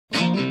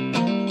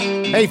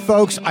Hey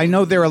folks, I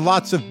know there are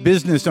lots of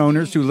business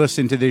owners who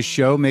listen to this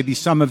show. Maybe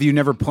some of you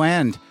never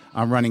planned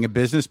on running a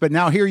business, but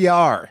now here you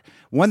are.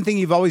 One thing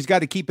you've always got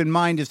to keep in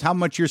mind is how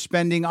much you're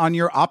spending on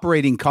your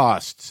operating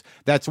costs.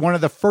 That's one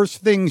of the first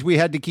things we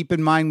had to keep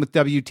in mind with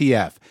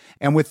WTF.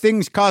 And with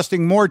things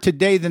costing more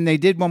today than they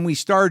did when we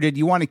started,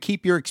 you want to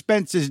keep your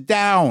expenses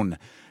down.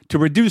 To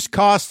reduce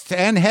costs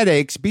and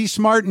headaches, be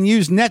smart and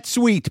use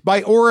NetSuite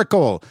by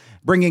Oracle,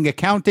 bringing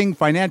accounting,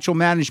 financial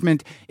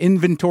management,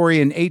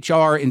 inventory, and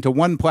HR into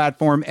one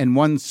platform and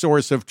one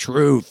source of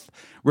truth.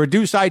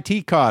 Reduce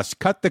IT costs,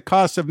 cut the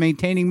costs of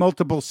maintaining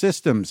multiple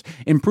systems,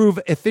 improve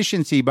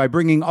efficiency by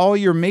bringing all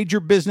your major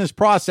business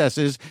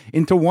processes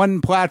into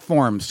one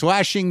platform,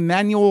 slashing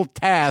manual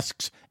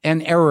tasks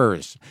and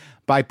errors.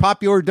 By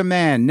popular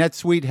demand,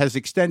 NetSuite has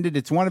extended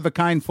its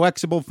one-of-a-kind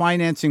flexible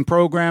financing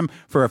program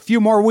for a few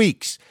more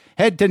weeks.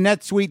 Head to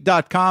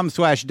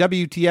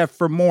netsuite.com/WTF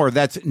for more.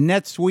 That's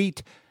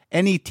NetSuite,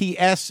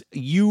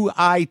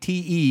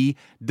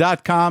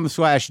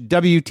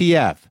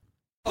 NetSuite.com/WTF.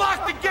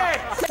 Lock the gate!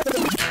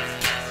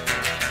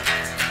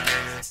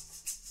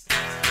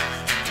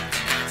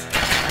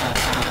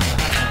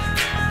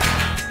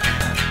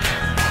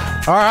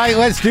 All right,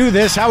 let's do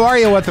this. How are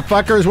you, what the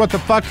fuckers, what the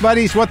fuck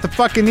buddies, what the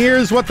fucking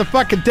ears, what the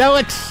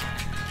fuckadelics?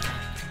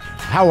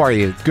 How are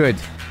you? Good.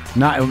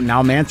 Now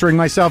I'm answering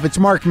myself. It's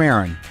Mark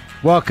Maron.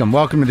 Welcome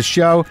to the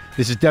show.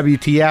 This is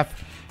WTF.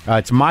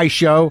 It's my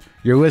show.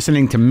 You're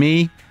listening to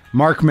me,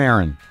 Mark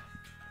Maron.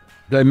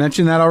 Did I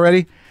mention that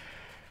already?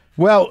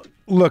 Well,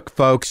 look,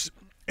 folks,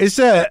 it's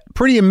a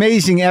pretty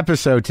amazing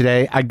episode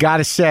today, I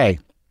gotta say.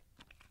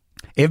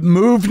 It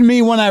moved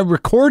me when I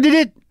recorded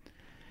it,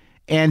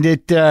 and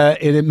it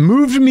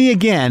moved me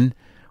again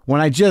when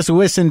I just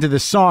listened to the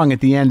song at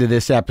the end of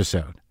this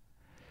episode.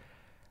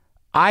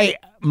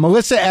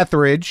 Melissa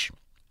Etheridge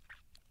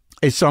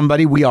is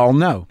somebody we all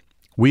know.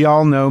 We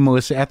all know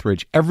Melissa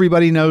Etheridge.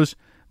 Everybody knows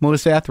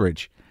Melissa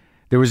Etheridge.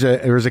 There was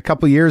a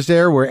couple years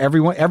there where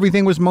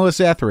everything was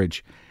Melissa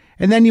Etheridge.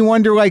 And then you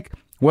wonder, like,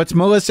 what's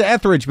Melissa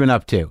Etheridge been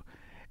up to?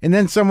 And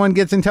then someone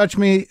gets in touch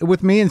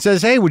with me and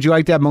says, hey, would you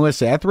like to have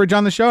Melissa Etheridge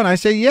on the show? And I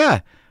say,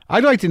 yeah,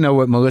 I'd like to know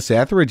what Melissa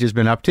Etheridge has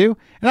been up to.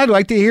 And I'd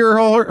like to hear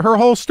her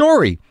whole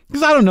story,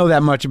 because I don't know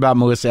that much about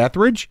Melissa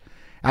Etheridge.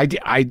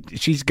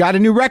 She's got a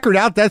new record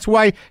out. That's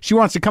why she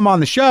wants to come on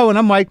the show. And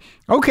I'm like,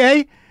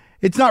 okay,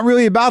 it's not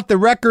really about the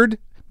record,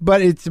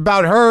 but it's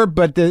about her.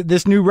 But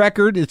this new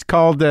record, it's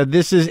called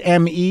This Is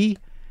M.E.,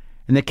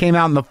 and it came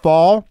out in the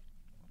fall,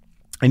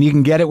 and you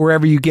can get it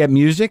wherever you get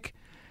music.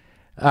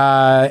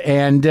 But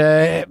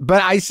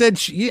I said,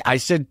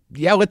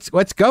 yeah, let's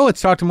go.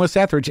 Let's talk to Melissa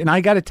Etheridge. And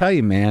I got to tell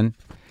you, man,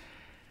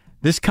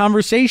 this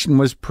conversation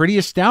was pretty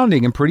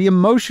astounding and pretty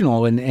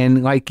emotional,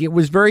 and like, it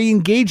was very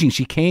engaging.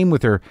 She came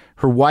with her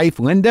wife,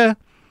 Linda,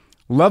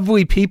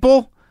 lovely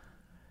people.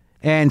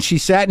 And she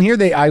sat in here.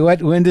 I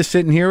let Linda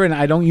sit in here, and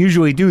I don't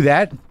usually do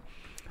that,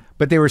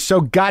 but they were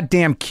so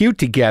goddamn cute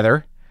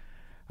together.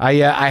 I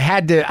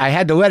had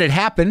to let it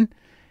happen,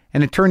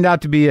 and it turned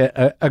out to be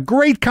a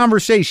great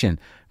conversation.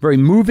 Very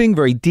moving,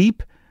 very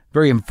deep,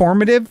 very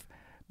informative,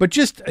 but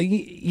just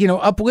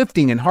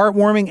uplifting and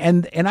heartwarming.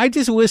 And I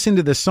just listened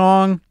to the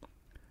song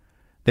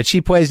that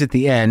she plays at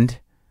the end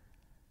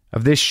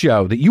of this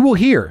show that you will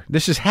hear.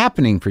 This is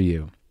happening for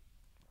you.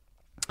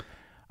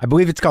 I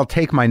believe it's called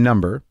 "Take My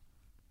Number."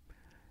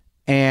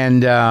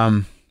 And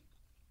I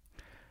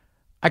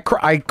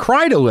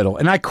cried a little,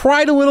 and I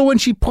cried a little when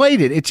she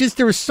played it. It's just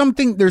there's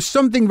something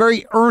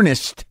very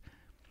earnest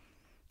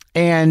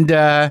and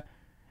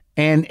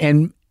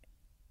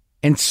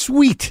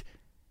sweet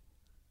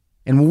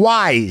and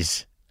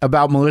wise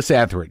about Melissa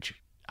Etheridge.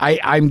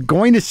 I'm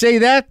going to say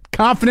that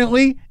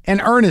confidently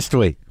and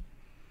earnestly,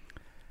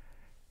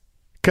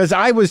 because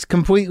I was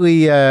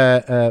completely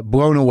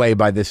blown away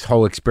by this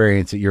whole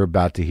experience that you're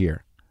about to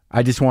hear.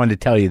 I just wanted to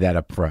tell you that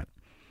up front.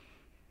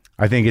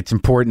 I think it's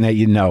important that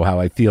you know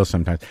how I feel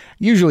sometimes.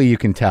 Usually you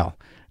can tell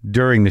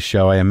during the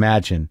show, I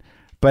imagine.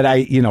 But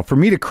for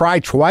me to cry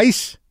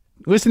twice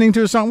listening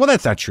to a song, well,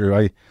 that's not true.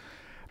 I've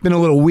been a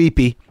little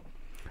weepy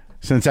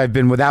since I've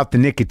been without the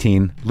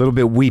nicotine, a little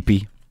bit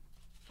weepy.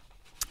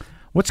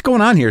 What's going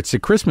on here? It's the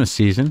Christmas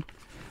season.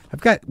 I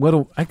got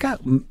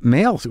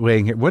mail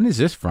waiting here. When is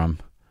this from?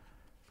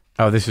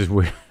 Oh, this is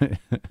weird.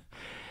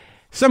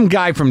 Some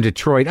guy from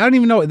Detroit. I don't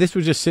even know. This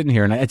was just sitting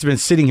here, and it's been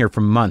sitting here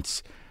for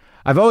months.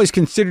 I've always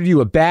considered you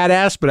a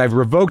badass, but I've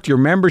revoked your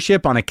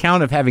membership on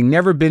account of having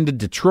never been to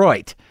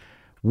Detroit.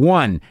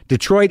 1,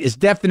 Detroit is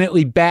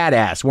definitely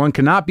badass. One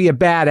cannot be a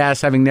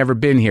badass having never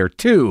been here.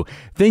 2,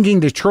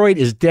 thinking Detroit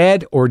is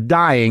dead or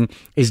dying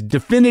is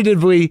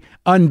definitively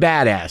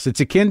unbadass. It's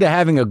akin to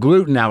having a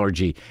gluten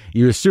allergy.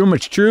 You assume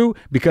it's true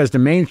because the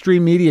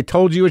mainstream media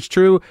told you it's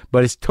true,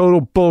 but it's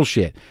total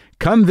bullshit.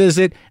 Come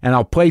visit, and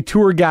I'll play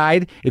tour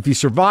guide. If you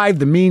survive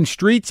the mean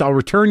streets, I'll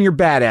return your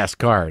badass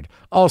card.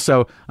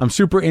 Also, I'm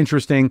super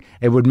interesting.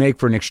 It would make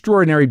for an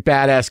extraordinary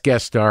badass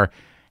guest star.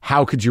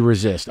 How could you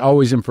resist?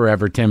 Always and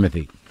forever,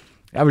 Timothy.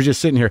 I was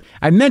just sitting here.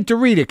 I meant to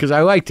read it because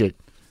I liked it.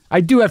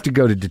 I do have to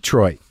go to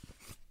Detroit.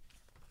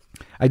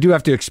 I do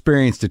have to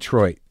experience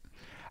Detroit.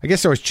 I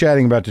guess I was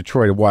chatting about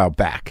Detroit a while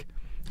back,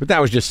 but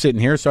that was just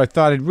sitting here, so I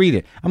thought I'd read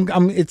it.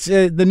 It's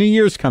the New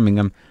Year's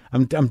coming.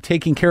 I'm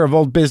taking care of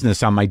old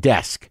business on my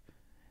desk.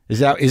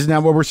 Isn't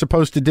that what we're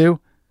supposed to do?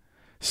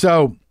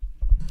 So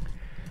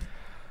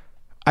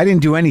I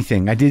didn't do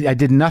anything. I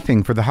did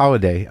nothing for the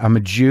holiday. I'm a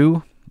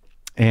Jew,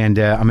 and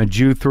I'm a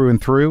Jew through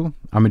and through.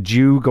 I'm a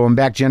Jew going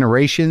back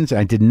generations.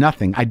 I did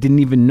nothing. I didn't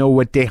even know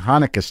what day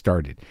Hanukkah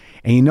started.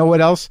 And you know what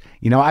else?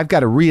 I've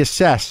got to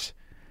reassess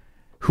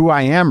who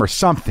I am or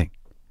something.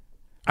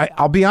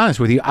 I'll be honest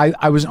with you.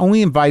 I was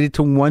only invited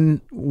to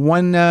one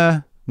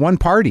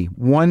party,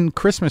 one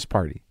Christmas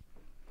party.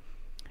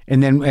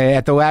 And then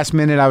at the last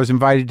minute, I was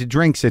invited to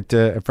drinks at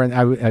a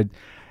friend,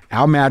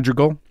 Al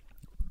Madrigal,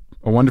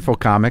 a wonderful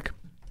comic,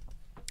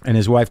 and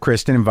his wife,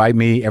 Kristen, invite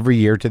me every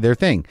year to their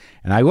thing.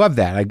 And I love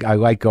that. I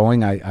like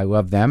going. I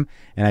love them.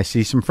 And I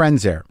see some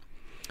friends there.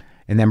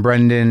 And then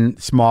Brendan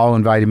Small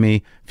invited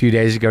me a few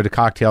days ago to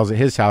cocktails at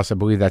his house. I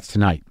believe that's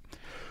tonight.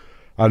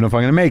 I don't know if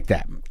I'm going to make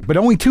that. But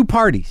only 2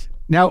 parties.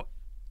 Now,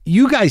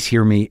 you guys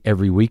hear me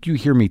every week. You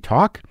hear me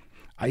talk.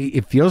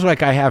 It feels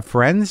like I have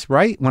friends,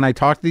 right? When I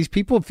talk to these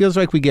people, it feels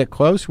like we get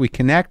close. We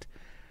connect.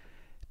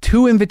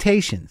 2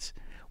 invitations.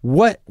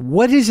 What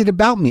is it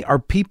about me? Are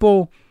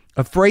people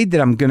afraid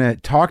that I'm going to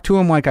talk to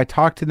them like I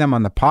talk to them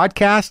on the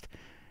podcast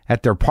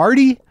at their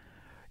party?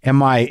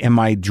 Am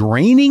I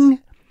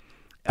draining?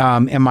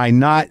 Am I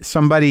not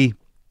somebody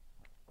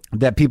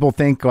that people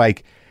think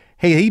like,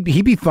 hey,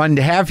 he'd be fun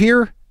to have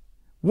here?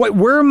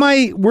 Where are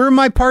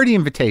my party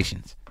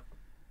invitations?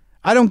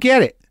 I don't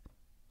get it.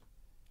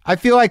 I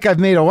feel like I've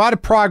made a lot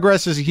of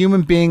progress as a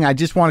human being. I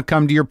just want to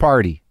come to your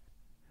party.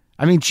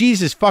 I mean,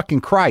 Jesus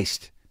fucking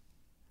Christ.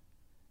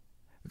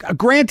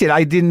 Granted,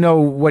 I didn't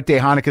know what day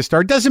Hanukkah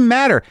started. Doesn't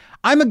matter.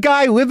 I'm a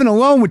guy living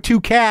alone with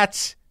 2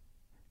 cats.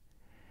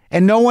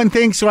 And no one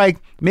thinks like,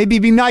 maybe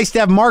it'd be nice to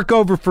have Mark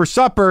over for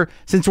supper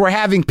since we're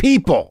having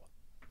people.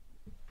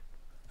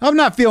 I'm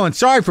not feeling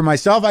sorry for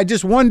myself. I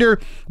just wonder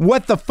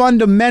what the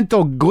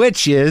fundamental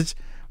glitch is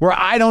where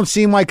I don't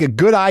seem like a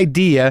good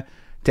idea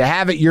to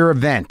have at your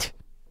event,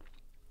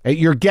 at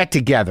your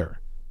get-together.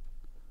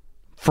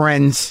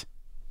 Friends.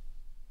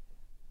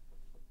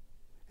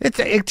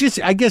 I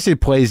guess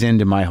it plays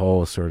into my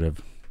whole sort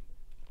of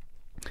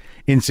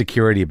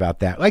insecurity about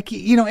that. Like,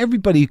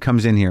 everybody who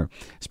comes in here,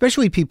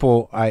 especially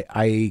people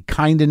I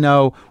kind of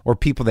know, or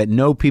people that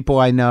know people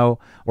I know,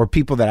 or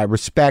people that I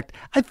respect,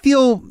 I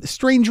feel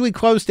strangely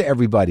close to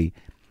everybody.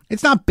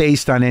 It's not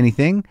based on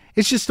anything.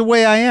 It's just the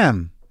way I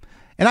am.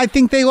 And I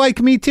think they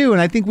like me too.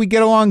 And I think we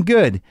get along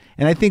good.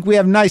 And I think we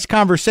have nice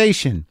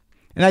conversation.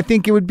 And I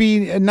think it would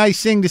be a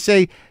nice thing to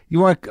say, you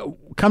want to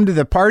come to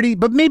the party?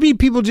 But maybe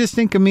people just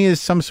think of me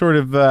as some sort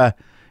of,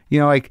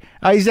 like,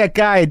 oh, he's that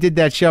guy. I did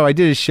that show. I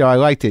did his show. I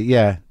liked it.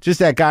 Yeah, just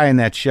that guy in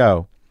that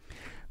show.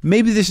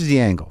 Maybe this is the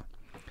angle.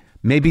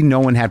 Maybe no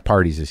one had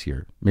parties this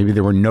year. Maybe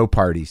there were no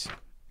parties.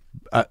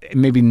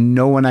 Maybe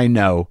no one I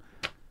know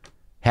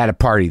had a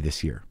party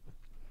this year.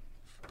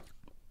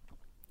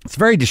 It's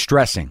very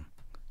distressing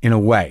in a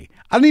way.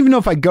 I don't even know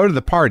if I go to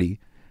the party,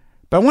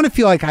 but I want to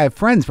feel like I have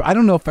friends, but I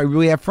don't know if I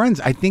really have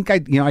friends. I think I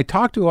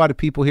talk to a lot of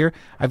people here.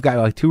 I've got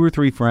like 2 or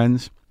 3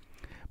 friends,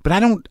 but I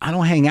don't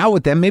hang out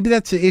with them. Maybe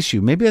that's the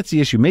issue.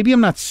 Maybe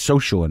I'm not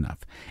social enough.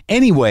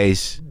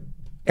 Anyways,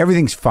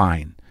 everything's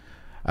fine.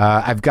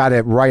 I've got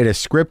to write a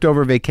script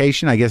over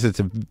vacation. I guess it's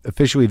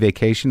officially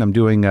vacation. I'm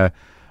doing a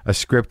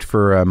script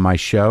for my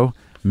show,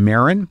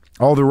 Marin.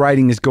 All the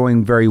writing is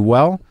going very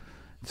well.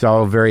 It's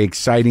all a very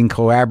exciting,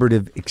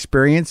 collaborative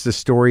experience. The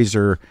stories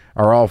are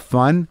all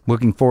fun.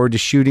 Looking forward to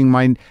shooting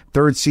my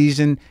 3rd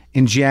season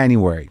in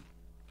January.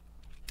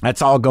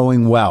 That's all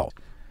going well.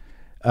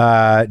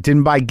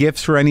 Didn't buy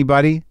gifts for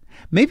anybody.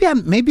 Maybe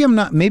I'm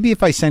not. Maybe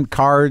if I sent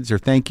cards or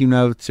thank you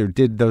notes or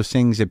did those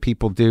things that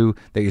people do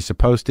that you're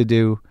supposed to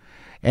do,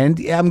 and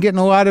I'm getting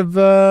a lot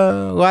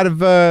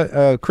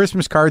of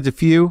Christmas cards. A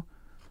few.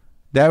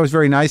 That was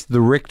very nice. The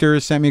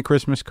Richters sent me a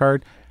Christmas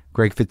card.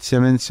 Greg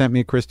Fitzsimmons sent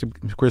me a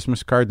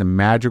Christmas card. The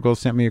Madrigal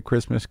sent me a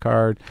Christmas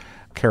card.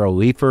 Carol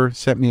Leifer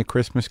sent me a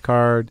Christmas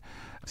card.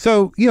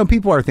 So,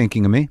 people are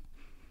thinking of me.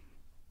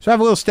 So I have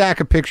a little stack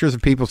of pictures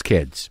of people's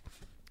kids.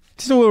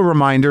 Just a little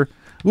reminder,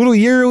 a little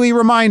yearly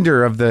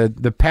reminder of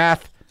the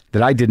path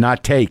that I did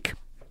not take.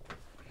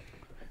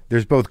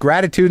 There's both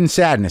gratitude and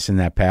sadness in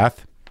that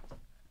path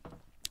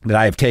that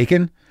I have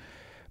taken,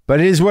 but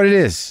it is what it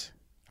is.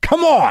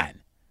 Come on.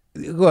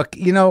 Look,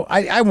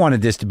 I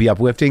wanted this to be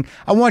uplifting.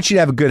 I want you to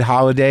have a good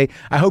holiday.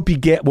 I hope you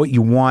get what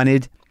you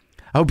wanted.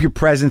 I hope your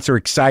presents are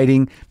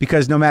exciting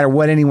because no matter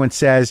what anyone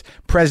says,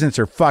 presents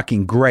are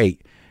fucking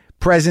great.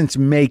 Presents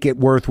make it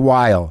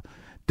worthwhile.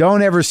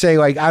 Don't ever say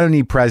like, I don't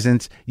need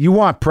presents. You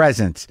want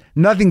presents.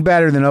 Nothing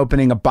better than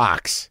opening a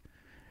box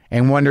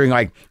and wondering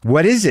like,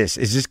 what is this?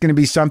 Is this going to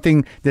be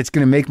something that's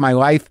going to make my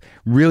life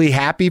really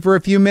happy for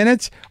a few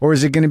minutes? Or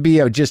is it going to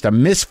be just a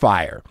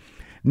misfire?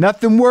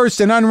 Nothing worse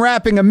than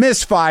unwrapping a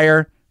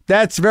misfire.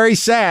 That's very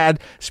sad,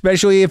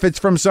 especially if it's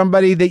from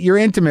somebody that you're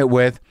intimate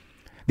with.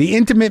 The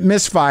intimate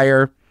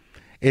misfire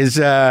is,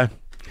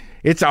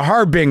 it's a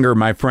harbinger,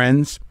 my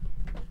friends.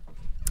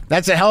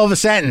 That's a hell of a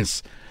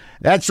sentence.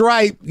 That's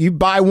right. You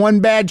buy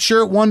one bad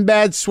shirt, one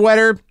bad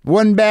sweater,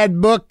 one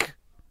bad book.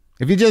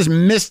 If you just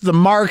missed the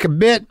mark a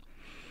bit,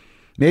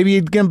 maybe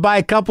you can buy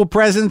a couple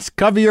presents,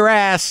 cover your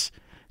ass.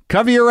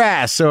 Cover your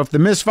ass. So if the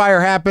misfire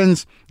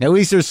happens, at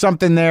least there's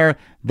something there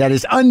that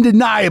is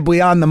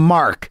undeniably on the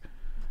mark.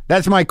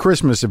 That's my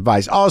Christmas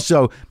advice.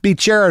 Also, be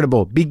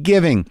charitable, be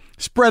giving,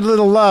 spread a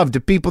little love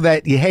to people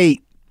that you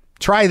hate.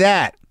 Try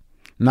that.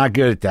 I'm not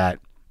good at that,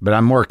 but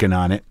I'm working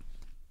on it.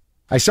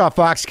 I saw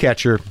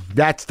Foxcatcher.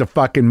 That's the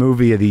fucking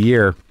movie of the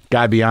year.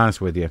 Gotta be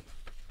honest with you.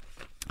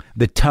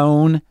 The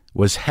tone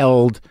was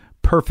held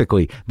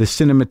perfectly. The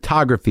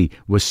cinematography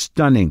was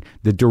stunning.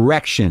 The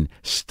direction,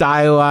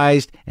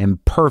 stylized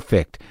and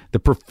perfect. The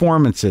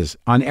performances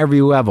on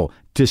every level,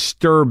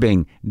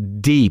 disturbing,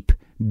 deep,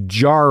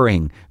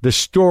 jarring. The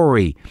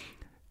story,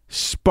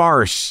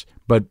 sparse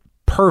but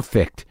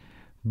perfect.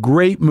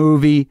 Great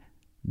movie,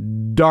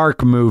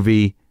 dark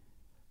movie,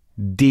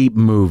 deep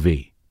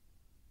movie.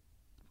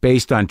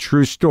 Based on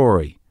true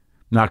story.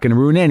 Not going to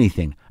ruin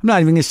anything. I'm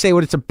not even going to say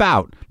what it's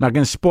about. I'm not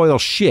going to spoil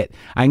shit.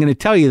 I'm going to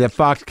tell you that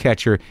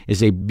Foxcatcher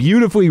is a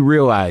beautifully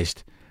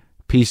realized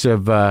piece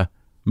of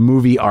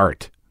movie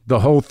art. The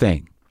whole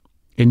thing.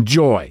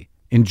 Enjoy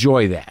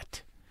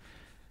that.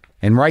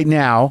 And right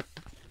now,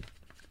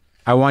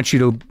 I want you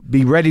to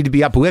be ready to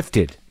be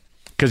uplifted.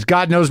 Because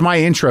God knows my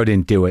intro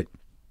didn't do it.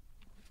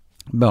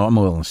 Well, I'm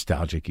a little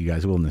nostalgic, you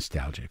guys. A little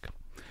nostalgic.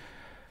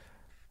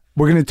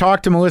 We're going to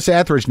talk to Melissa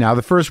Etheridge now.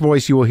 The first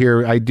voice you will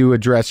hear, I do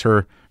address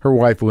her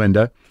wife,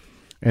 Linda.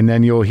 And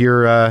then you'll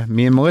hear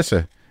me and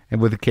Melissa,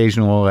 and with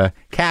occasional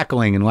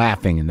cackling and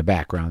laughing in the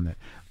background that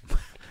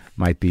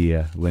might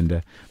be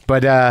Linda.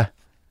 But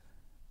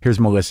here's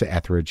Melissa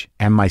Etheridge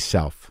and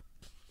myself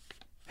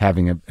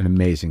having an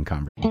amazing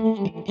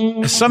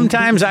conversation.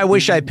 Sometimes I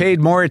wish I paid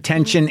more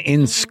attention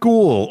in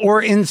school,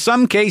 or in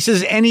some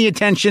cases, any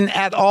attention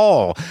at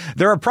all.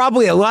 There are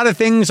probably a lot of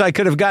things I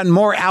could have gotten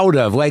more out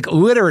of, like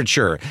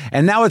literature,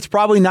 and now it's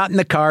probably not in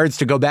the cards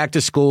to go back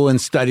to school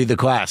and study the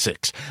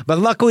classics. But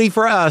luckily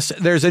for us,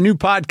 there's a new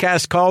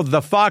podcast called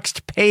The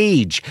Foxed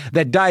Page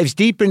that dives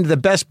deep into the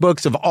best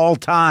books of all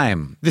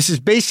time. This is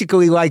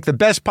basically like the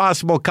best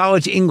possible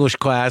college English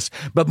class,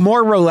 but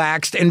more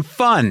relaxed and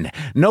fun.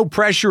 No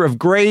pressure of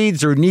grades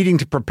or needing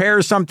to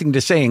prepare something to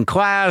say in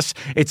class.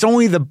 It's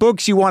only the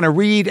books you want to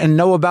read and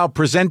know about,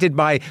 presented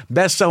by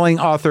best-selling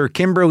author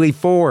Kimberly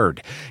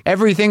Ford.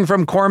 Everything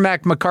from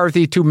Cormac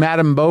McCarthy to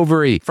Madame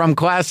Bovary, from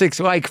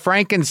classics like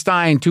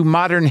Frankenstein to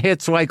modern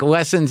hits like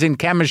Lessons in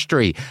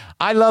Chemistry.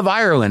 I love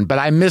Ireland, but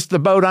I missed the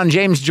boat on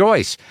James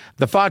Joyce.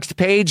 The Foxed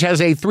Page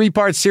has a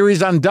 3-part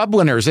series on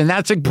Dubliners, and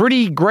that's a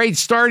pretty great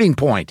starting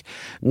point.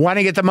 Want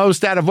to get the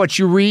most out of what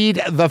you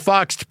read? The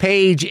Foxed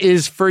Page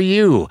is for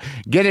you.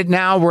 Get it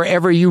now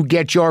wherever you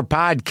get your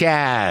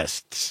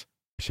podcasts.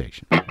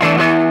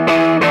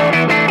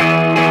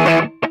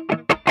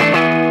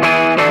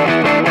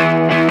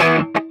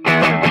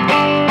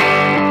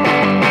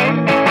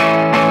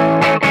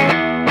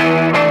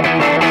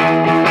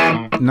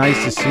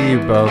 Nice to see you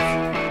both.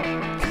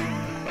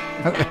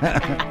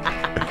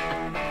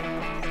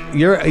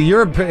 You're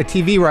a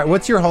TV writer.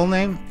 What's your whole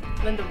name?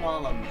 Linda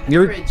Wallum.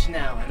 You're Etheridge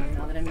now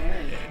that I'm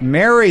married.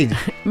 Married.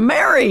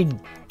 Married.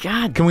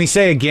 God. Can we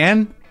say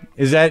again?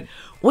 Is that...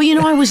 Well, you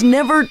know, I was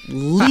never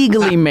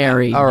legally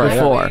married All right.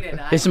 before.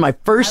 This is my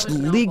first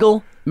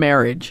legal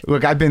marriage.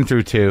 Look, I've been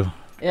through 2.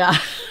 Yeah.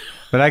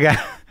 But I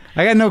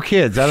got no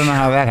kids. I don't know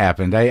how that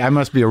happened. I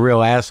must be a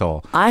real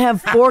asshole. I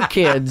have 4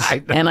 kids,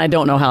 and I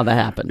don't know how that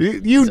happened.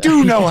 You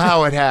do know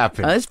how it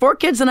happened. There's 4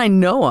 kids that I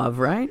know of,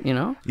 right? You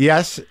know?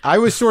 Yes. I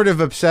was sort of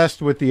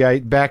obsessed with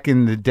back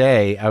in the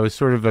day, I was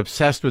sort of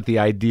obsessed with the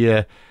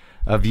idea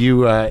of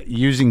you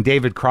using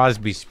David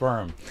Crosby's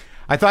sperm.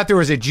 I thought there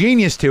was a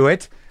genius to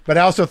it, but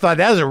I also thought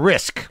that was a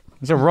risk.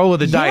 It's a roll of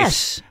the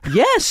dice.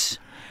 Yes.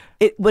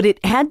 But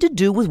it had to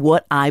do with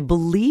what I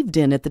believed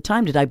in at the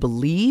time. Did I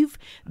believe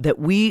that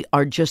we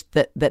are just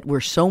that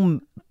we're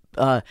so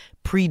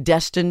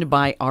predestined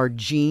by our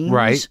genes,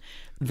 right?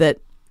 That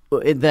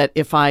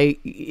if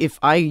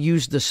I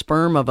use the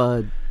sperm of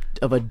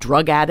a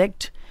drug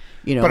addict,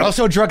 you know, but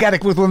also a drug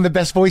addict with one of the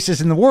best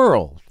voices in the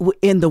world.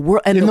 In the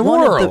world, and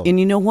and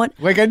you know what?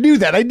 Like I knew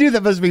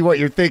that must be what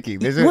you're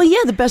thinking. Well, yeah,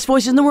 the best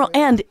voice in the world.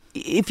 And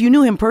if you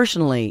knew him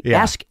personally,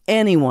 ask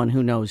anyone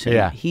who knows him.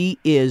 Yeah. He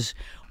is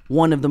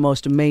one of the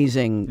most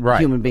amazing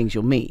human beings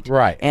you'll meet.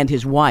 Right. And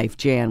his wife,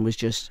 Jan, was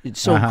just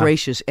so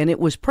gracious. And it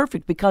was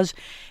perfect because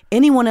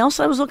anyone else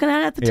I was looking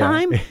at the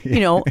time, you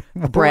know,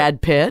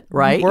 Brad Pitt,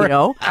 right? You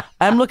know,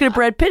 I'm looking at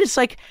Brad Pitt. It's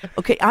like,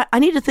 okay, I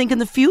need to think in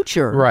the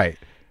future. Right.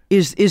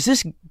 Is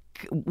this...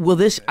 Will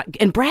this...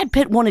 And Brad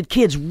Pitt wanted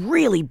kids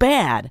really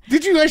bad.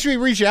 Did you actually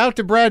reach out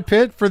to Brad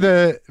Pitt for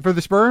the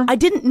sperm? I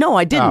didn't. No,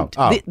 I didn't.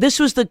 Oh. This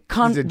was the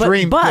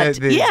dream. But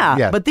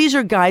but these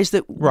are guys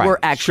that were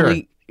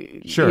actually...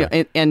 Sure. You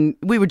know, and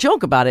we would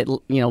joke about it,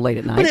 you know, late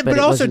at night. But it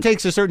also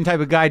takes a certain type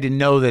of guy to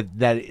know that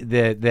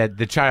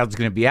the child's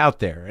going to be out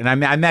there. And I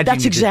imagine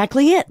that's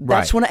exactly it.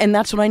 Right.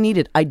 That's what I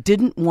needed. I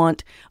didn't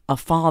want a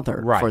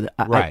father for the.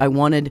 I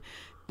wanted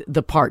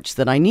the parts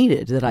that I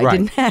needed that I Right.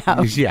 didn't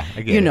have. Yeah,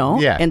 I get you it. know.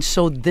 Yeah. And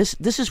so this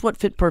is what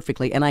fit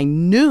perfectly. And I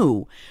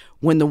knew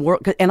when the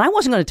world, and I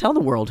wasn't going to tell the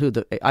world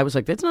I was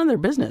like, that's none of their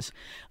business,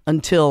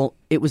 until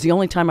it was the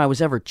only time I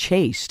was ever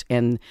chased,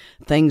 and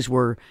things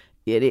were.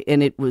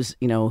 It was,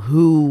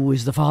 who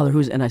is the father?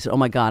 And I said, oh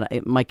my God,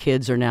 my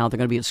kids are now, they're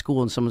going to be at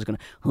school and someone's going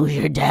to, who's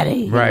your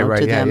daddy? Right,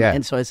 to yeah, them. yeah.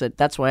 And so I said,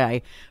 that's why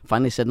I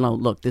finally said, no,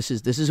 look, this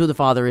is who the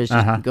father is.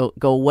 Just go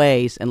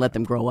away and let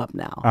them grow up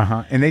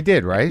now. And they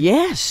did, right?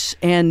 Yes.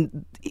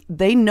 And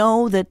they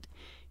know that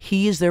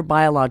he is their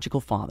biological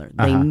father.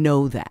 They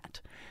know that.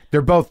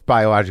 They're both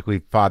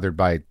biologically fathered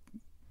by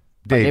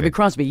David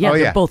Crosby. Yeah, Oh,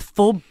 they're both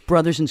full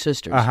brothers and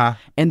sisters.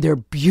 And they're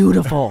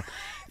beautiful.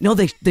 No,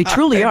 they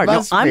truly They are. No,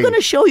 must I'm be. going to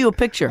show you a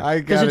picture I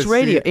because gotta it's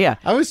radio. see it. Yeah,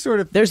 I was sort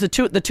of. there's the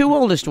two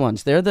oldest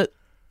ones.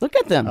 Look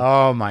at them.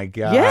 Oh my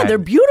God. Yeah, they're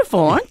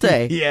beautiful, aren't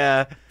they?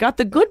 Yeah. Got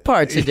the good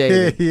parts of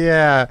David.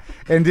 Yeah.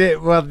 And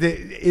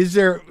is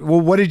there?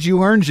 Well, what did you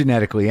learn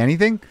genetically?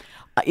 Anything?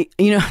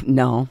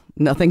 No,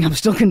 nothing. I'm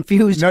still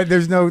confused. No,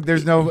 there's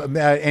no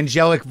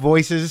angelic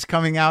voices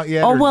coming out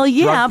yet. Oh, or well,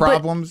 yeah, drug but-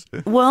 problems.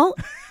 Well,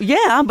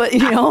 yeah, but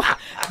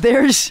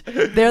there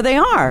they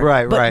are.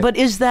 Right, but, right. But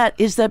is that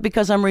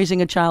because I'm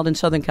raising a child in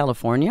Southern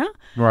California?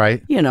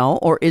 Right.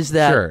 Or is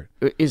that Sure.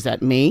 is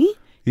that me?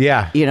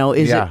 Yeah.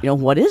 Is Yeah. it?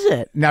 What is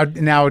it? Now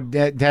have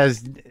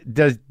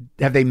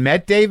they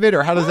met David,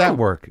 or how does that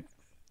work?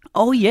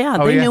 Oh yeah,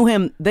 Oh, they yeah. knew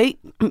him.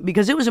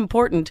 Because it was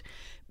important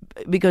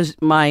because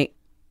my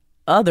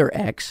other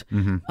ex,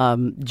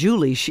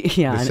 Julie,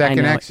 The I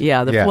second know. ex?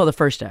 Yeah, Yeah. the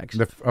first ex.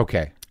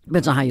 Okay.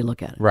 Depends on how you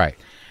look at it. Right.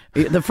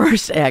 The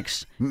first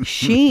ex,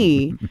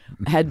 she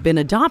had been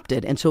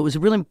adopted, and so it was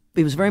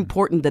very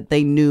important that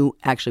they knew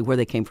actually where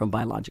they came from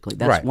biologically.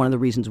 That's Right. one of the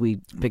reasons we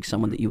picked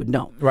someone that you would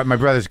know. Right. My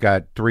brother's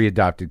got 3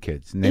 adopted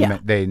kids, and Yeah.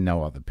 they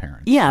know all the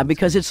parents. Yeah,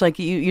 because it's like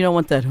you don't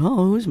want that.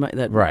 Oh, who's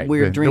that Right.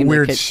 weird the dream? that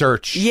weird kid-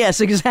 search.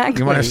 Yes, exactly.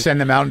 You want to send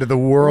them out into the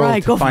world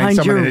right? to Go find find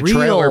someone your in a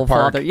trailer real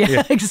park. father.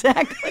 Yeah,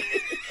 exactly.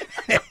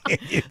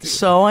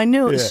 So I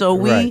knew. So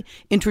we right.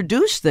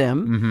 introduced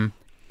them.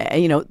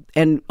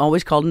 And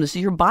always called him, this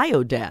is your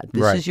bio dad.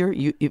 This Right.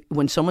 is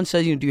when someone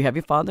says, do you have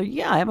your father?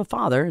 Yeah, I have a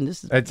father. And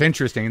this is, That's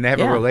interesting. And they have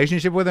Yeah. a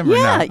relationship with him or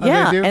yeah, not? Oh,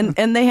 yeah. they do?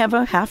 And they have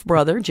a half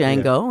brother,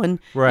 Django. And,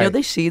 Right.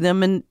 they see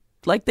them and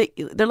like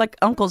they're like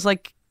uncles,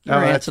 like your Oh,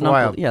 aunts that's and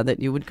uncles. wild. Yeah, that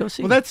you would go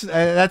see. Well,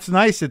 that's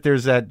nice that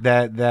there's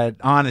that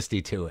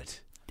honesty to it.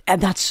 and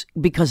that's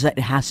because it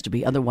has to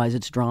be. Otherwise,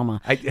 it's drama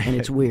and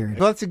it's weird.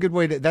 Well, that's a good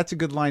that's a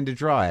good line to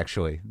draw,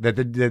 actually. That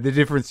the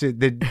difference,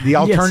 the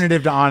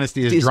alternative to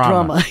honesty is It's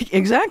drama.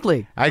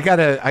 Exactly. I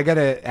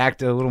gotta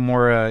act a little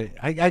more.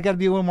 I gotta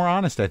be a little more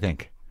honest. I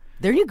think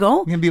There you go.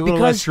 I'm gonna be a little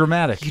less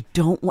dramatic. You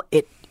don't want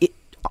it.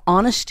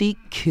 Honesty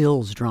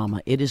kills drama.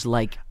 It is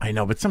like, I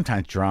know, but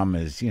sometimes drama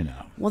is,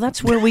 well,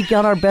 that's where we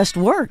got our best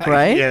work,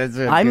 right? Yeah, that's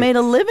it. I made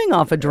a living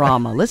off of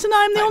drama. Listen,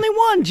 I'm the only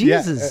one.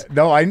 Jesus. Yeah,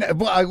 no, I know.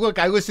 Well, look,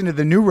 I listened to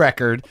the new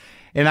record,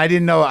 and I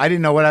didn't know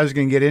what I was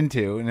going to get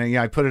into, and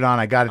I put it on.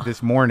 I got it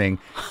this morning,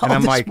 and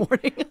I'm this like,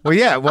 morning? well,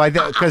 yeah,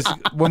 because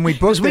when we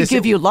booked We this,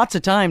 give you lots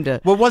of time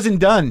to. well, it wasn't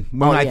done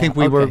when Oh, I yeah, think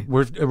we okay.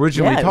 were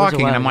originally Yeah, it was a talking,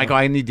 and while I'm like, ago. oh,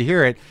 I need to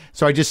hear it.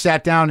 So I just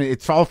sat down.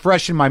 It's all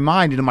fresh in my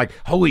mind, and I'm like,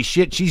 holy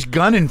shit, she's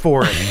gunning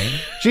for it.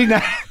 she's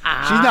not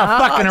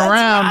fucking That's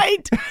around.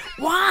 Right.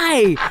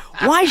 Why?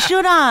 Why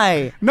should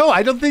I? No,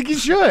 I don't think you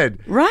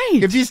should. Right.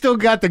 If you still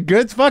got the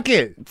goods, fuck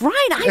it.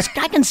 Right.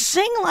 I can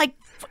sing like.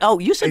 Oh,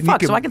 you said And you fuck,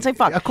 can- so I can say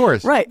fuck. of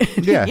course. Right.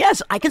 Yeah.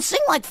 Yes, I can sing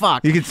like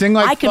fuck. You can sing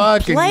like I can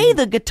fuck and- play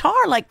the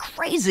guitar like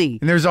crazy.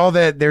 And there's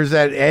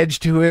that edge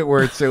to it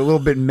where it's a little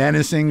bit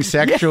menacing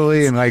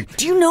sexually and like.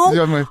 Do you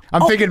know?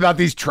 I'm thinking about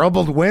these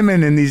troubled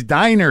women in these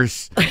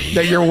diners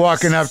that you're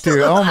walking up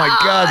to. Oh my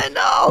God. I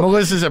know.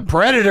 Melissa's a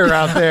predator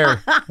out there.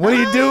 What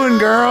are you doing,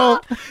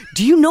 girl?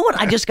 Do you know what?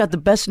 I just got the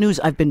best news.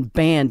 I've been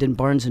banned in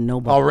Barnes and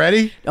Noble.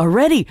 Already?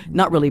 Already,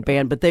 not really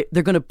banned, but they're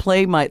going to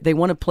play they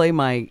want to play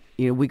my.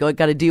 We got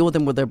to deal with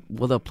them where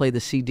they'll play the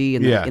CD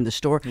in Yeah. the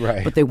store,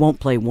 Right. but they won't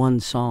play one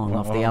song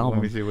off the Let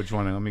album. me see which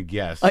one. Let me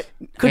guess.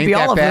 Could Ain't be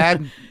that all of bad?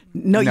 them.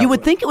 No, No. you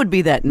would think it would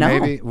be that. No,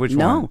 Maybe? Which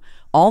no, one?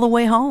 All the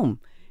Way Home.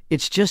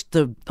 It's just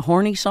the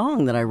horny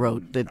song that I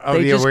wrote. That Oh,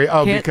 they yeah. just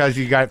can't- Because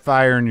you got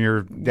fire and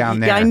you're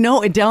down there. Yeah, I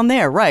know it down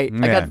there, right?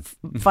 I Yeah.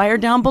 got fire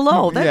down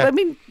below. Yeah. I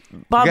mean,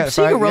 Bob You got Seger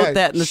fire- wrote yeah,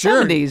 that in the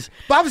sure. 70s.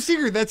 Bob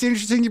Seger, that's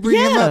interesting you bring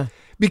him Yeah. up.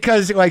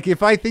 Because, like,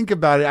 if I think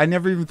about it, I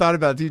never even thought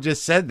about it. You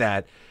just said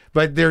that.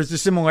 But there's a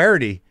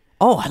similarity.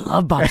 Oh, I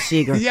love Bob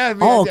Seger. Yeah,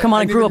 Oh, yeah, come on!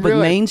 I I grew didn't up with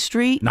realize- Main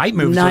Street. Night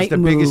Moves was the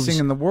biggest thing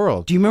in the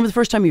world. Do you remember the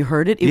first time you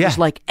heard it? It Yeah. was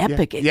like Yeah.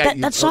 epic. Yeah.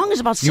 That song is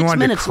about 6 You wanted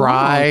minutes to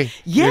cry. long.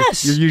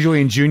 Yes. You're usually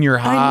in junior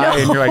high, know.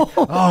 and you're like,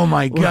 oh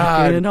my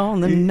God. Working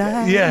on the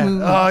night Yeah.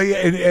 moves. Oh, yeah.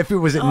 And if it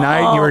was at night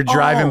and you were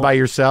driving oh. by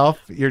yourself,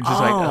 you're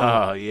just like,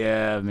 Oh. oh,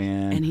 yeah,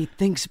 man. And he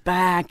thinks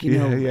back,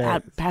 Yeah.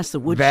 past the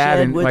that woodshed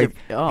and with like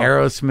the,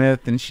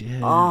 Aerosmith and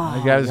shit. Oh,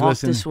 Like, I was Walk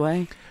listening. This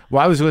Way.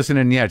 Well, I was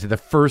listening, to the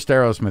first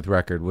Aerosmith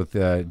record with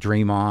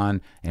Dream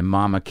On and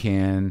Mama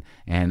Kin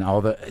and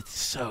all the. It's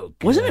so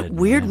good. Wasn't it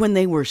weird man. when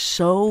they were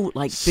so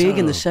big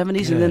in the So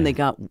 70s and then good. they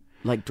got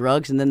like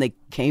drugs, and then they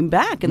came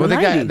back in Well, the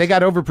 90s. they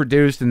got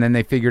overproduced, and then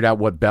they figured out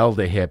what bell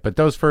to hit. But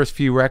those first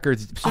few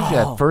records, especially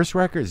that first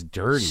record, is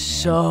dirty. Man.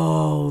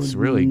 So it's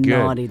really good.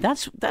 naughty.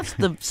 That's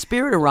the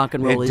spirit of rock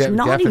and roll. It is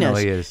naughtiness.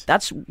 definitely is.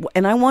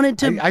 And I wanted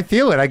to. I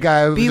feel it.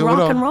 I was be a rock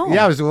little, and roll.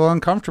 Yeah, I was a little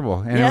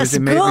uncomfortable. And Yes,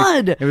 it made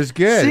good. It was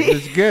good. See? It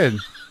was good.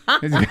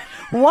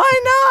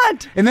 Why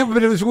not? And then,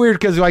 but it was weird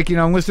because, like,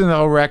 I'm listening to the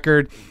whole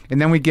record, and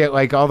then we get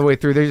like all the way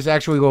through. There's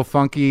actually a little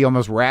funky,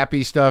 almost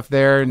rappy stuff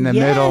there in the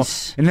middle,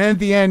 and then at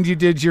the end, you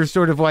did your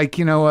sort of like,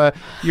 you're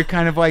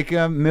kind of like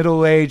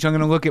middle age. I'm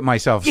going to look at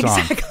myself song.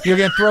 Exactly. You're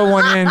going to throw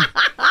one in.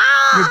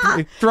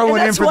 Throw one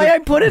in That's for why I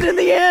put it in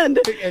the end.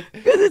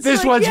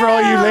 This one's for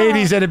all you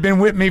ladies that have been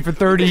with me for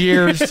 30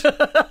 years,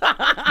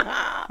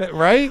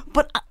 right?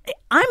 But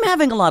I'm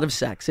having a lot of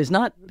sex. Is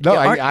not?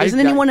 No, isn't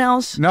anyone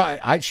else? No,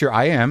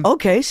 I am.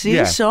 Okay, see,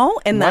 Yeah.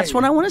 and that's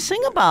what I want to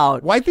sing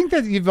about. Well, I think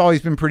that you've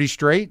always been pretty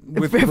straight.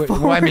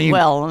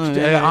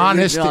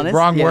 Honest. honest,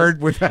 Wrong yes.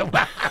 word. With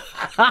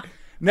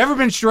never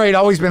been straight.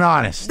 Always been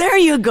honest. There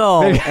you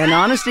go. And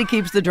honesty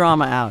keeps the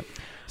drama out.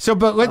 So,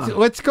 but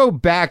let's go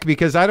back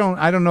because I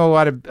don't know a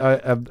lot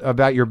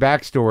about your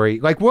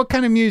backstory. Like, what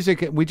kind of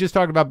music? We just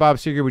talked about Bob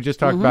Seger. We just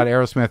talked about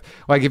Aerosmith.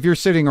 Like, if you're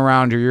sitting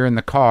around or you're in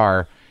the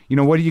car,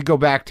 what do you go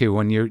back to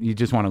when you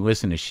just want to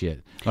listen to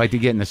shit? Like to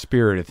get in the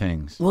spirit of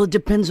things. Well, it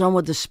depends on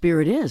what the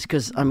spirit is,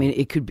 because I mean,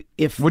 it could be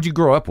if What'd you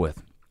grow up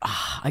with?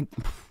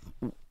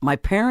 my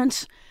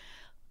parents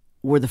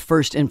were the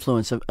first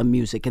influence of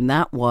music, and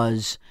that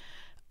was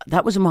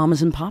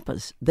Mamas and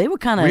Papas. They were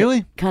kind of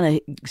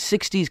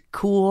 60s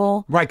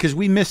cool. Right, because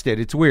we missed it.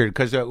 It's weird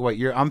because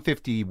I'm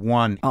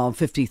 51. Oh, I'm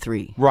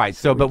 53. Right,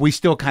 so but we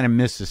still kind of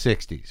missed the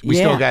 60s. We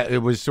still got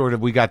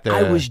we got the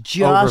I was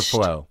just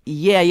overflow.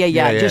 Yeah.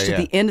 Just yeah.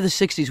 at the end of the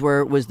 60s,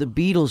 where it was the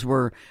Beatles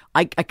were.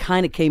 I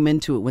kind of came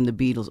into it when the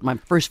Beatles. My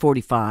first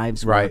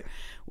 45s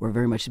were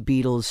very much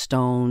Beatles,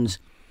 Stones.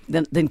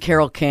 Then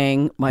Carole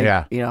King.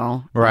 Right.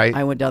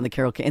 I went down the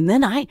Carole King, and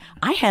then I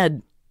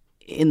had.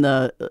 In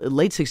the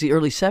late 60s,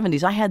 early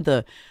 70s, I had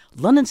the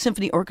London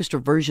Symphony Orchestra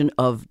version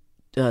of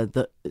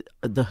the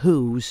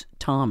Who's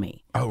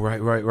Tommy. Oh,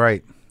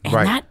 right. And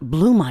that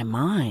blew my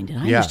mind. And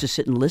I used to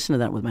sit and listen to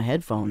that with my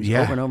headphones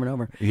over and over and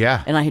over.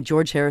 Yeah. And I had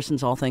George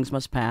Harrison's All Things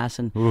Must Pass.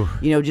 And,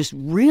 just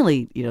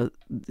really, so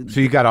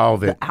you got all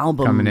of it the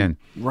album coming in.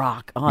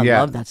 Rock. Oh, I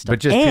love that stuff.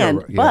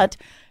 But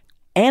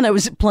and I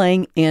was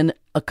playing in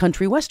a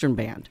country western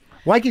band.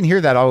 Well, I can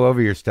hear that all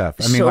over your stuff.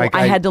 I mean,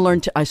 I had to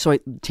learn I saw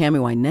Tammy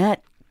Wynette,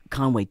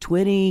 Conway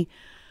Twitty,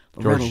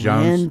 George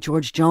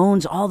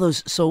Jones, all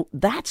those. So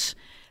that's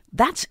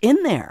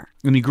in there.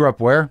 And you grew up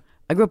where?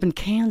 I grew up in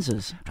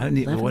Kansas.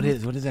 What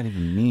does that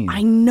even mean?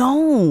 I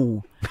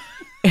know.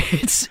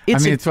 It's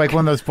like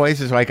one of those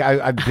places. Like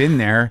I've been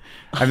there.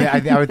 I mean,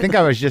 I would think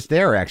I was just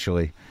there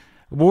actually.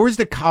 Where's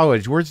the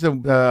college? Where's the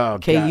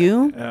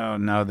KU? God. Oh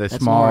no, the That's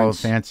small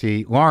Lawrence.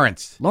 fancy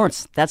Lawrence.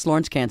 That's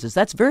Lawrence, Kansas.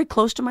 That's very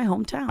close to my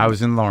hometown. I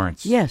was in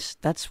Lawrence. Yes,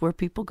 that's where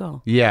people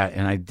go. Yeah,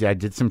 and I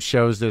did some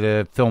shows at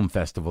a film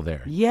festival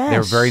there. Yes. They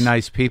were very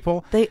nice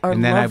people. They are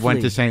And then lovely. I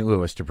went to St.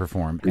 Louis to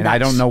perform. And I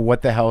don't know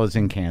what the hell is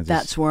in Kansas.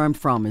 That's where I'm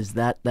from, is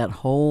that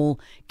whole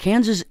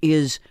Kansas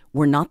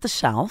we're not the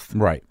South.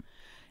 Right.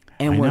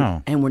 And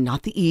know. we're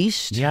not the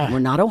East. Yeah. We're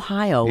not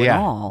Ohio at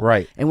all.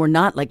 Right. And we're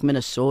not like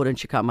Minnesota and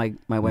Chicago.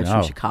 My wife's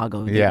from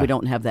Chicago. Yeah. We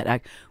don't have that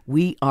act.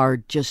 We are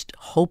just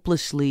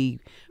hopelessly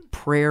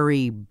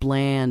prairie,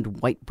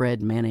 bland, white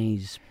bread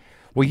mayonnaise.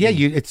 Well, yeah,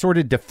 it sort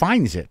of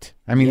defines it.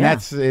 I mean,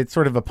 it's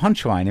sort of a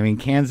punchline. I mean,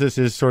 Kansas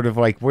is sort of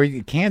like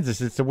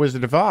Kansas. It's the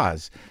Wizard of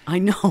Oz. I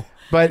know,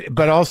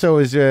 but also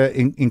is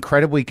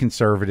incredibly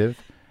conservative,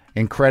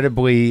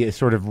 incredibly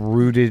sort of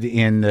rooted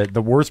in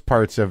the worst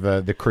parts of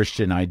the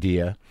Christian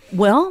idea.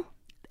 Well,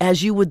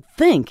 as you would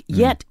think,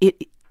 yet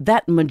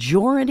that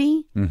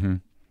majority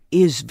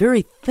is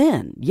very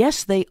thin.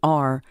 Yes, they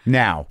are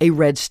now a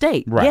red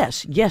state.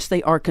 Right. Yes,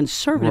 they are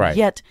conservative. Right.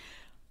 Yet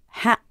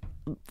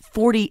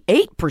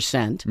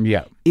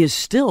 48% is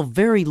still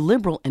very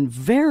liberal and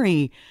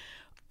very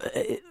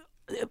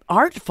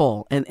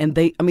artful, and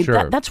they. I mean,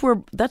 Sure. that's where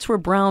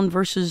Brown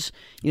versus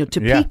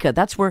Topeka.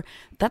 That's where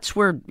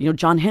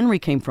John Henry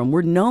came from.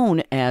 We're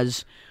known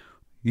as.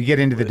 You get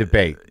into the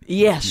debate.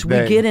 Yes, we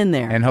get in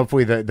there. And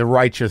hopefully the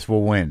righteous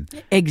will win.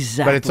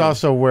 Exactly. But it's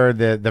also where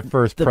the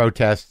first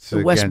protests the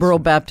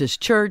Westboro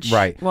Baptist Church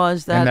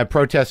was that.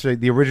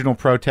 And the original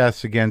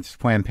protests against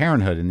Planned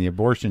Parenthood and the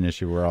abortion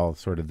issue were all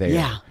sort of there.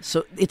 Yeah,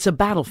 so it's a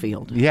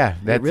battlefield. Yeah,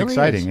 that's really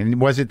exciting. is. And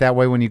was it that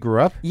way when you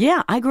grew up?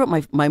 Yeah, I grew up,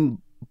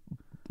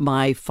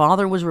 my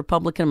father was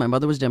Republican, my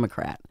mother was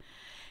Democrat.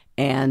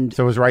 And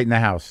so it was right in the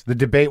house. The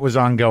debate was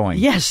ongoing.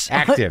 Yes.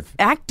 Active.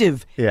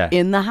 Yeah.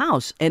 In the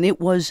house. And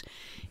it was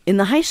in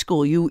the high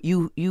school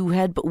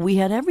but we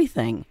had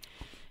everything.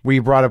 Were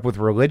you brought up with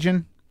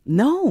religion?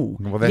 No.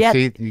 Well,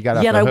 you got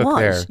off the hook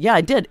there. Yeah, I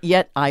did.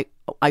 Yet I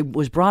I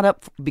was brought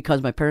up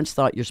because my parents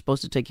thought you're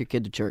supposed to take your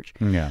kid to church.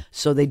 Yeah.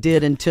 So they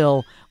did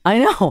until I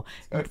know,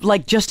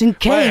 like just in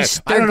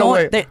case I don't know,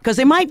 going, because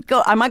they might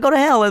go. I might go to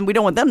hell, and we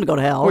don't want them to go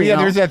to hell. Well, yeah, you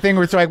know? there's that thing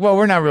where it's like, well,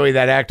 we're not really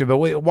that active, but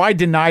why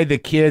deny the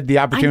kid the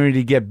opportunity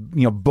to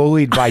get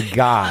bullied by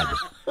God?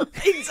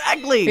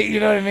 Exactly. You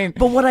know what I mean?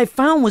 But what I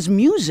found was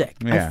music.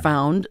 Yeah. I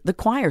found the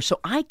choir, so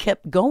I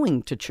kept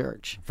going to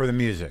church For the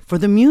music. for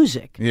the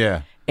music.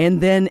 Yeah.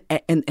 And then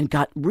and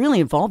got really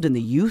involved in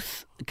the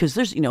youth because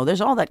there's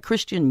all that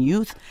Christian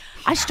youth.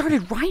 I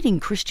started writing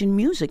Christian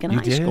music in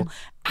high did? school.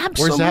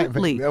 Where's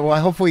Absolutely. that?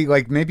 Well, hopefully,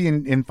 like maybe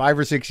in 5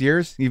 or 6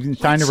 years, you've been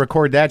trying to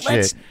record that shit.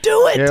 Let's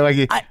do it. Yeah,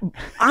 like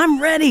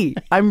I'm ready.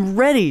 I'm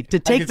ready to I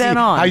take can that see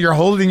on. How you're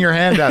holding your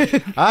hand up.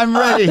 I'm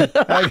ready.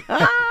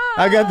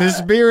 I got the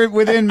spirit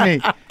within me.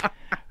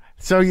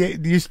 So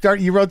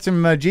you wrote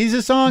some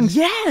Jesus songs?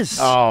 Yes.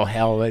 Oh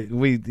hell, I'd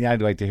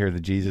like to hear the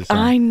Jesus songs.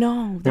 I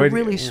know. They're What-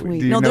 really do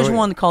sweet. you No, know there's it?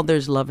 one called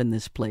There's Love in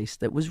This Place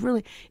that was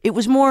really it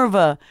was more of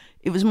a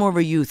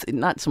youth,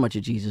 not so much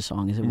a Jesus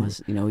song as it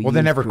was, a Well, youth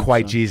they're never group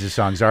quite song. Jesus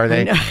songs, are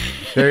they?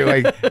 They're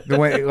like the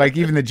way, like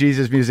even the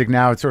Jesus music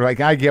now. It's sort of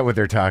like I get what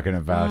they're talking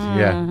about.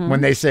 Yeah,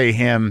 when they say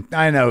him,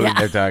 I know what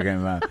they're talking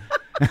about.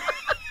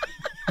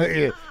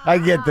 I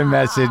get the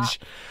message.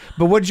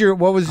 But what'd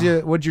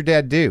your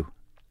dad do?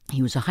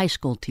 He was a high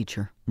school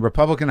teacher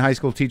Republican high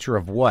school teacher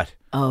of what?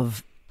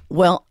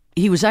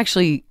 he was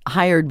actually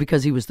hired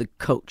because he was the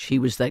coach. He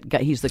was that guy.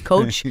 He's the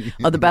coach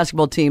of the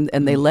basketball team,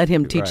 and they let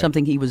him teach Right.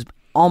 something. He was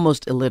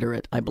almost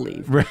illiterate, I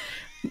believe.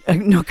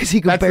 No, because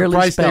he could That's barely the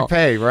price spell. they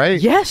pay, right?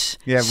 Yes.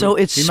 Yeah. So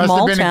it's he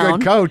small must have been town. a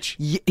good coach.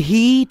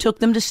 He took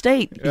them to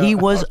state. He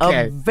was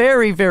okay. a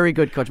very, very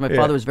good coach. My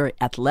father was very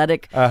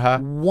athletic.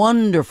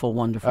 Wonderful,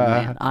 wonderful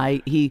man.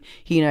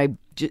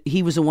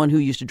 He was the one who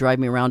used to drive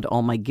me around to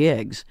all my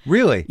gigs.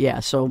 Really? Yeah.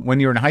 So When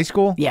you were in high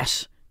school?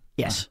 yes.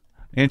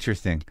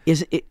 Interesting.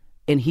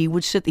 And he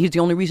would sit. He's the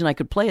only reason I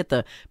could play at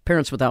the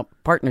Parents Without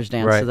Partners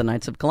dance Right. to the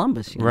Knights of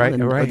Columbus, Right,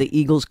 or right. the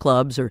Eagles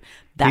clubs, or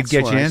that's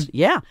get where you I in? was-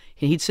 Yeah,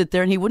 and he'd sit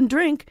there and he wouldn't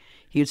drink.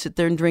 He would sit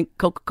there and drink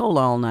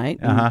Coca-Cola all night,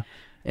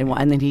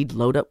 and then we'd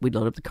load up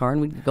the car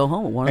and we'd go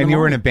home. At 1 in And the you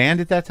were in a morning. band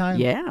at that time?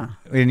 Yeah,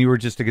 And you were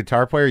just a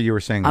guitar player? Or you were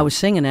singing? I was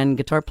singing and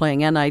guitar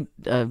playing, and I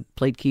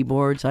played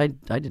keyboards. I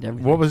did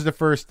everything. What was the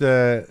first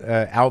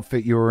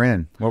outfit you were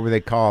in? What were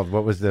they called?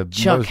 What was the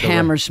Chuck what was the-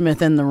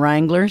 Hammersmith and the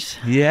Wranglers?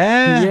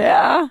 Yeah.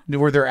 Yeah.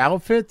 Were there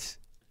outfits?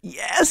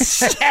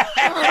 Yes.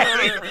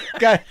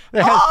 God,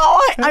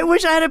 I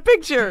wish I had a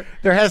picture.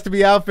 there has to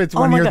be outfits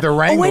when my you're God. the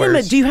Wranglers. Oh, wait a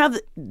minute. Do you have?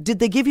 Did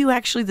they give you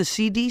actually the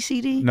CD?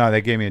 No, they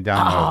gave me a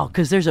download. Oh,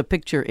 because there's a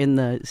picture in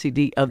the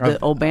CD of the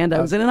old band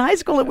I was in high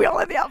school, and we all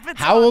had the outfits.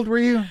 How old were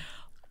you?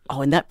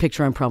 Oh, in that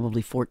picture, I'm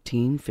probably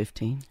 14,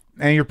 15.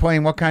 And you're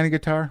playing what kind of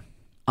guitar?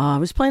 I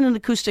was playing an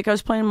acoustic. I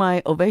was playing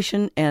my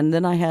Ovation, and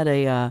then I had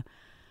a.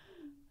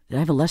 Did I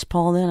have a Les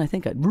Paul then? I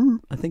think I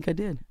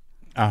did.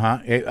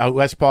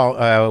 Les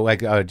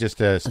Paul,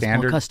 just a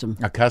standard custom.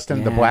 A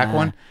custom, the Yeah. black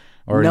one,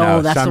 or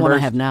no, that's the one I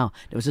Sunburst? have now.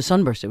 It was a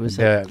Sunburst. It was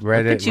The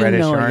reddish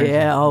reddish orange?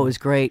 Yeah, oh, it was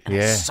great. I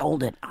Yeah.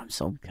 sold it. I'm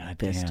so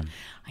pissed. damn.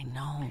 I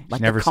know.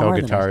 Like never the car sold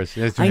that I was- guitars.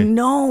 That's I me.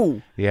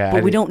 know. Yeah,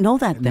 but we don't know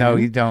that then. No,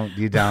 you don't.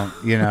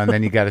 And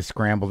then you got to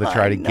scramble to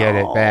try I to get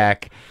it know.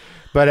 back.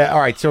 But all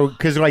right, so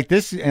because like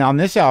this on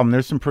this album,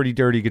 there's some pretty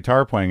dirty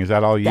guitar playing. Is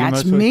that all you?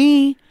 That's mostly?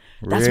 me.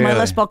 That's my Really?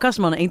 Les Paul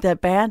custom on it. Ain't that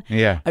bad?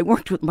 Yeah. I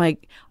worked with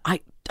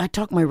I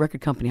talked my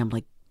record company. I'm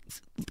like,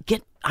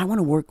 I want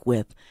to work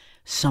with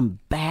some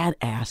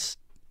badass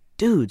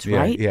dudes, Yeah,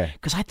 right? yeah.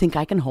 Because I think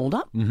I can hold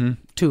up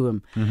to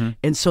him.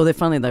 And so they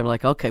were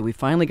like, okay, we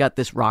finally got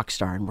this rock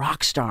star. And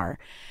rock star,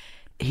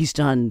 he's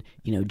done,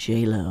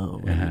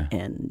 J-Lo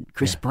and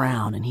Chris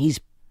Brown, and he's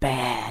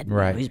bad.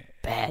 Right. He's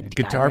bad.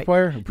 Guitar guy,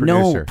 player or right?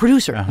 producer? No,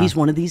 producer. He's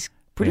one of these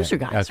producer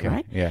Yeah, guys, okay,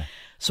 right? yeah.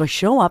 So I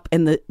show up,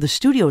 and the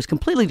studio is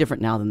completely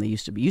different now than they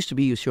used to be.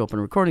 You show up in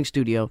a recording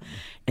studio,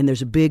 and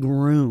there's a big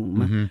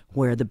room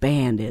where the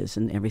band is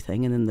and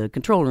everything, and then the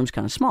control room's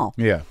kind of small.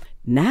 Yeah.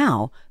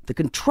 Now the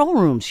control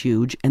room's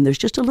huge, and there's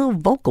just a little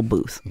vocal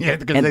booth. Yeah,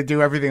 because And they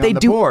do everything they on the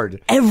do board.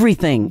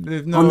 Everything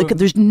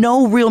there's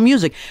no real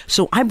music.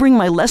 So I bring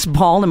my Les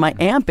Paul and my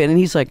amp in, and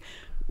he's like,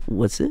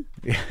 "What's it?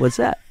 What's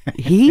that?"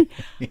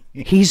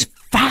 He's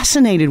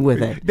fascinated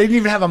with it. They didn't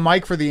even have a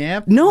mic for the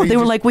amp. No, they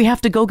were like, we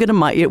have to go get a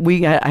mic.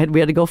 We had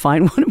to go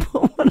find one and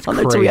put one on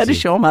there. So we had to crazy.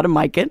 show him how to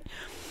mic it.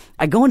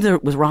 I go in there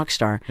with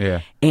Rockstar.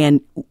 Yeah.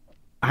 And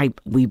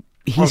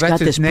he's that's got his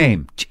this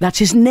name. That's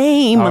his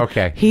name. Oh,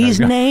 okay. He's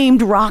There we go.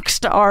 named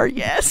Rockstar.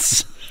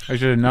 Yes. I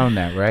should have known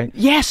that, right?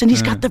 Yes, and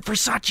he's got the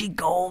Versace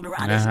gold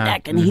around his Uh-huh,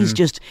 neck, and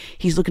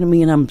he's looking at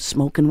me, and I'm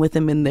smoking with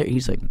him in there.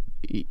 He's like,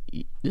 "This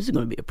is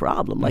going to be a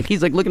problem." Like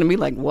he's like looking at me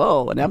like,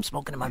 "Whoa!" And I'm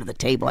smoking him under the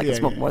table. I can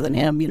smoke more than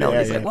him, and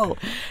he's like, "Whoa!"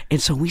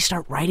 And so we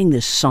start writing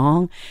this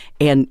song,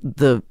 and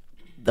the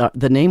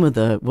name of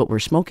what we're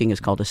smoking is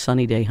called a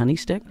Sunny Day Honey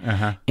Stick,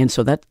 and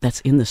so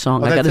that's in the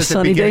song. Oh, I got a that's at the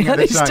Sunny Day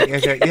beginning of the Honey song.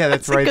 Stick. Okay, yeah,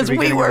 that's right at the Because we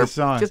beginning of were the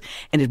song.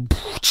 and it.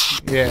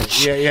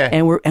 Yeah.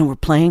 And we're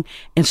playing,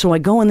 and so I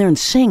go in there and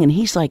sing, and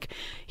he's like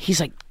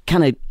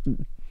kind of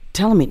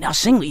telling me, now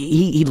sing.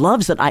 He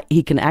loves that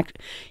he can act.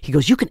 He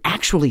goes, you can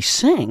actually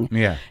sing.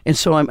 Yeah. And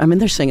so I'm in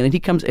there singing, and he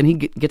comes and he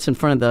gets in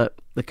front of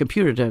the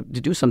computer to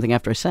do something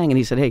after I sang, and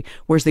he said, hey,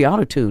 where's the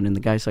auto-tune? And the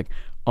guy's like,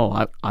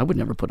 oh, I would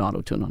never put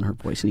auto-tune on her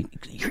voice. And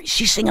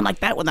she's singing like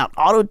that without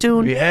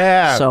auto-tune?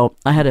 Yeah. So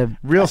I had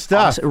real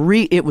stuff.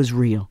 It was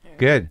real.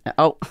 Good.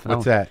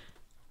 What's that?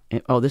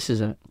 Oh, this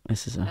is a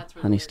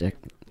honey stick.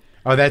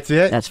 Oh, that's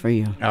it? That's for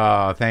you.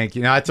 Oh, thank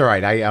you. No, that's all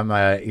right. I'm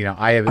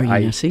I have. Are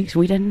you see?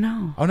 We didn't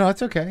know. Oh no,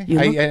 it's okay.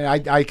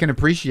 I can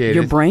appreciate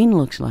Your it. brain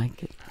looks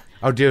like it.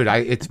 Oh, dude,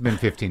 it's been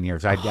 15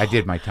 years. I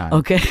did my time.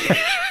 Okay.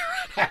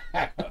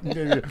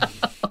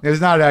 There's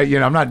not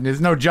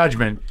there's no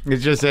judgment.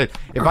 It's just that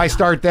if I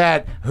start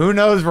that, who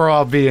knows where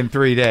I'll be in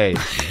 3 days.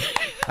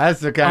 That's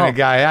the kind of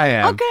guy I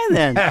am. Okay,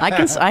 then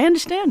I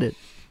understand it.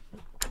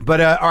 But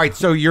all right,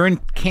 so you're in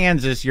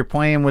Kansas. You're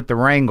playing with the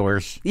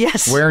Wranglers.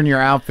 Yes. Wearing your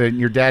outfit, and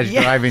your dad's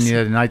driving you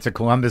to the Knights of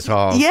Columbus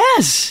Hall.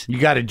 Yes. You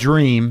got a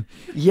dream.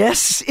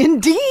 Yes,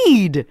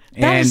 indeed.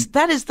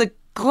 That is the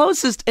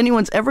closest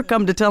anyone's ever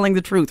come to telling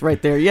the truth, right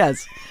there.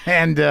 Yes.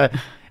 And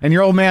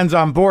your old man's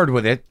on board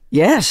with it.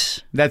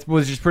 Yes. That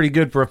was just pretty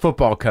good for a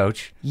football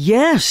coach.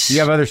 Yes. Do you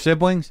have other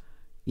siblings?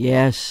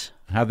 Yes.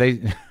 How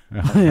they?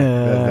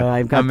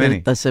 I've got How many?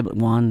 the sibling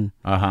one.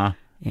 Uh-huh.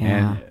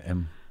 Yeah.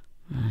 And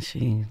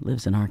she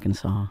lives in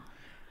Arkansas.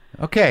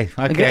 Okay.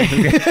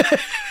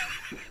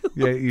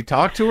 Yeah, you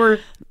talk to her?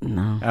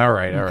 No. All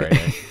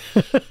right.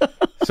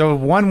 So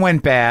one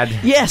went bad.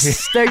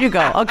 Yes, there you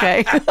go.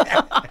 Okay.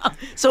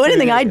 So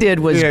anything I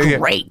did was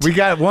great. We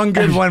got one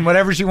good one.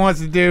 Whatever she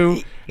wants to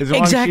do, as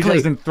long as she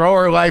doesn't throw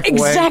her life away.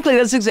 Exactly.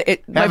 That's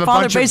exactly. My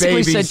father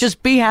basically said,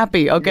 "Just be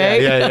happy,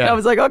 okay?" Yeah. I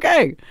was like,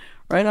 "Okay,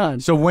 right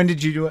on." So when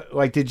did you do it?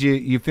 Like, did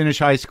you finish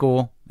high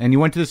school and you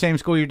went to the same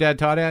school your dad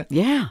taught at?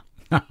 Yeah.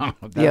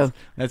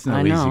 That's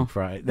no easy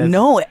fry.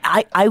 No,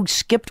 I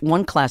skipped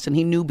one class, and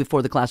he knew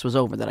before the class was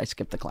over that I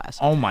skipped the class.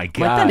 Oh my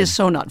God! Like, that is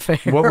so not fair.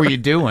 What were you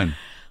doing?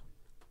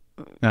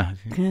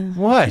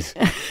 What?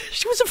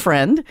 She was a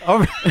friend.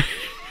 Oh,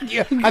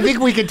 yeah, I think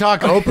we can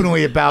talk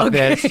openly about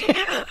this.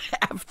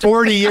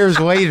 40 years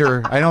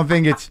later, I don't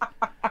think it's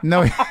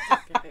no.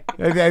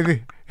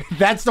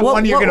 That's the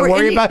one you're going to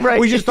worry about. Right.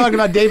 We just talked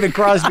about David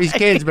Crosby's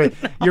kids, but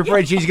you're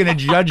afraid she's going to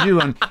judge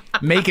you on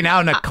making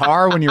out in a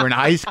car when you're in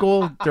high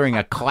school during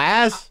a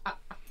class?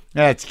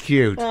 That's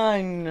cute.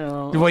 I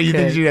know. What you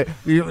think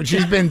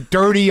she's been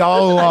dirty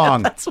all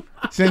along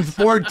since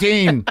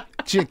 14.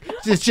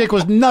 This chick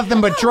was nothing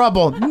but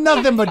trouble.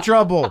 Nothing but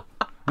trouble.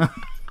 All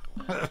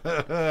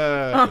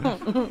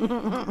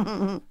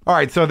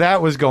right, so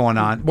that was going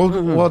on.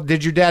 Well,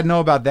 did your dad know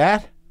about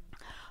that?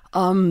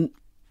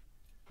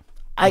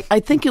 I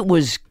think it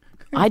was.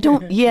 I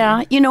don't.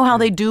 Yeah, you know how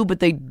they do,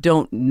 but they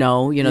don't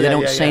know. You know, they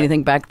don't say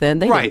anything back then.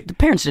 The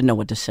parents didn't know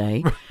what to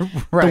say.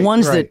 Right. The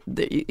ones that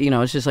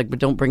it's just like, but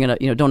don't bring it up.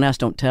 Don't ask,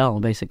 don't tell.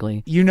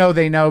 Basically,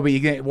 they know,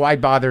 but why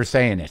bother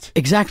saying it?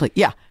 Exactly.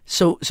 Yeah.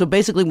 So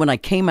basically, when I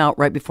came out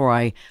right before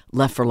I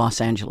left for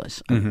Los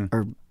Angeles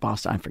or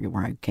Boston, I forget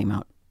where I came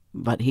out,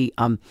 but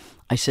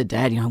I said,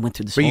 Dad, I went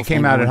through this. But you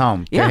came out at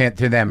home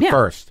to them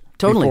first.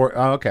 Totally.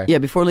 Okay. Yeah,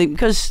 before leaving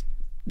because.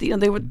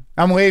 They would.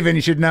 I'm leaving.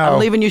 You should know. I'm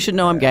leaving. You should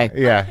know I'm gay.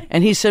 Yeah.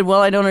 And he said,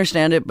 "Well, I don't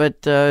understand it,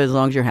 but as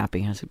long as you're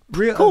happy." I said,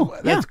 "Cool.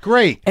 That's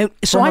great." And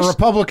so From a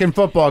Republican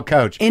football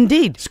coach.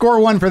 Indeed.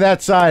 Score one for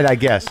that side, I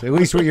guess. At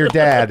least with your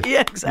dad.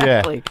 Yeah.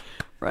 Exactly. Yeah.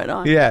 Right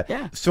on.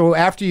 Yeah. So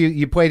after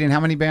you played in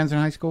how many bands in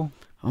high school?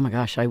 Oh my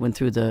gosh, I went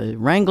through the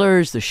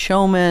Wranglers, the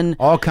Showmen.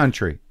 All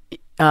country.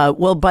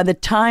 Well, by the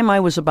time I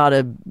was about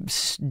a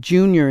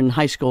junior in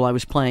high school, I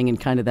was playing in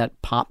kind of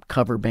that pop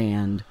cover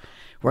band.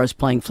 Where I was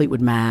playing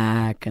Fleetwood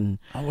Mac and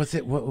was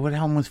it what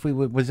album was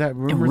Fleetwood? Was that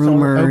Rumors?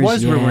 Rumors. It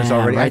was Rumors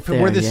already. Right there,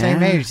 we're the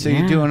same age, so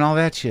you're doing all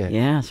that shit.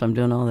 Yeah, so I'm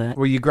doing all that.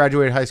 Well, you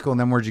graduated high school, and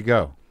then where'd you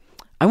go?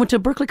 I went to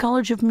Berklee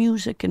College of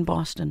Music in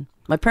Boston.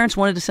 My parents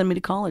wanted to send me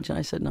to college, and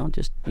I said, no,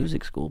 just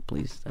music school,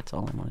 please. That's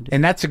all I want to do.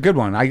 And that's a good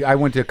one. I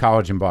went to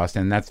college in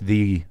Boston. That's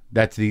the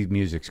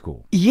music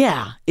school.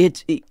 Yeah,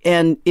 it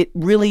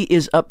really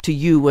is up to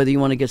you whether you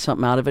want to get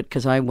something out of it.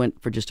 Because I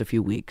went for just a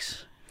few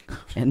weeks.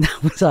 And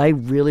I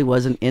really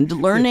wasn't into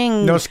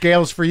learning. No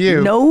scales for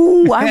you.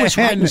 No, I was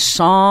writing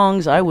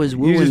songs. I was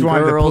wooing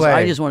girls.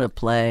 I just wanted to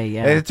play.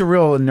 Yeah, it's a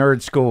real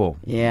nerd school.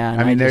 Yeah,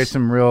 I mean, there's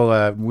some real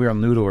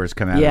noodlers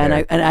come out. Yeah, of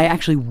there. and I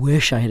actually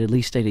wish I had at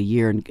least stayed a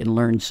year and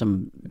learned a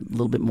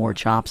little bit more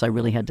chops. I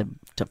really had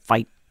to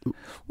fight.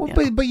 Well,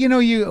 but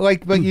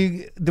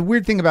the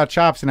weird thing about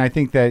chops, and I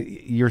think that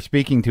you're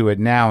speaking to it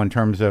now in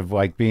terms of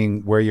like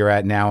being where you're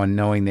at now and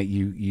knowing that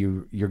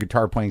your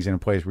guitar playing is in a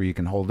place where you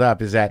can hold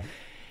up, is that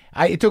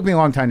it took me a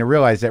long time to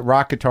realize that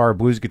rock guitar,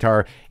 blues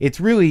guitar,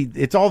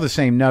 it's all the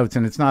same notes,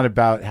 and it's not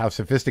about how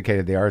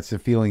sophisticated they are. It's the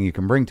feeling you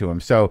can bring to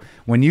them. So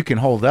when you can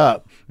hold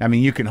up,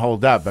 you can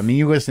hold up.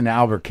 You listen to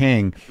Albert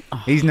King,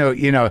 he's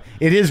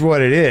it is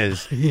what it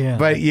is. Yeah.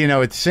 But,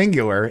 it's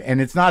singular,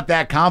 and it's not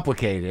that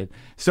complicated.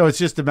 So it's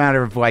just a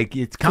matter of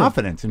it's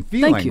confidence and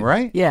feeling, Thank you.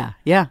 right?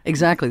 Yeah,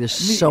 exactly. There's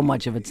so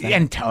much of it.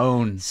 And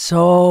tone.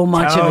 So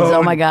much of it. Oh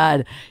Tone. my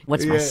God.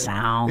 What's my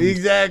sound?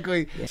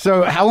 Exactly. Yeah.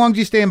 So how long did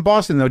you stay in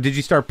Boston, though? Did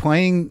you start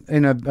playing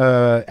in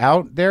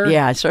out there?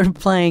 Yeah, I started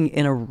playing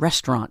in a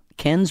restaurant,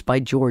 Ken's by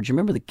George.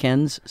 Remember the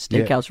Ken's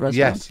Steakhouse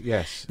restaurant?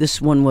 Yes. This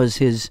one was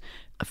his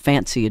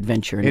fancy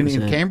adventure. And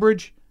In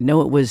Cambridge? No,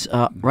 it was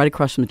right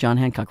across from the John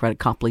Hancock, right at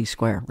Copley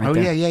Square. Right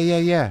there.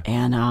 Yeah.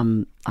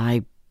 And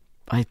I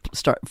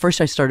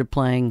started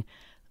playing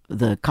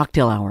the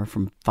cocktail hour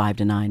from 5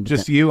 to 9.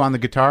 Just you on the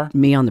guitar?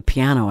 Me on the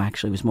piano,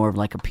 actually. It was more of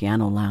like a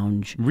piano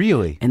lounge.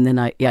 Really? And then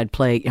I'd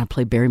play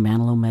Barry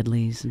Manilow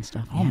medleys and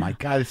stuff. Oh my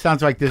God! It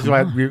sounds like this is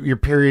your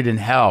period in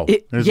hell.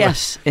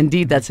 Yes,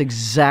 indeed, that's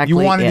exactly. You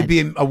wanted it. to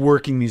be a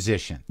working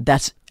musician.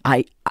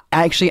 I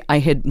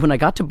had when I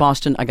got to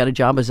Boston, I got a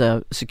job as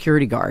a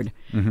security guard,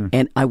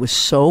 and I was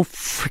so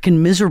freaking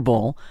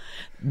miserable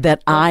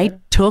that I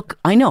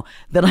took Could you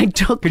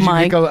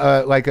my make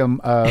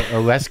a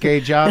less gay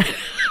job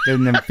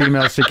than the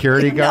female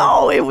security guard?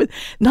 No, it was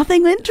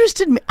nothing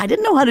interested me. I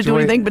didn't know how to do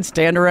anything but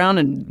stand around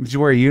and. Did you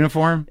wear a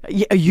uniform?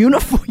 Yeah, a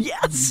uniform,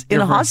 yes, in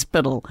a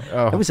hospital.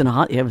 Oh. It was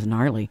it was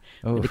gnarly.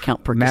 I had to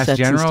count Percocets Mass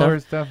General and or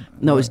stuff?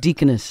 No, it was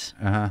Deaconess.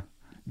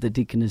 The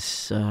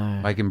Deaconess.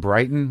 Like in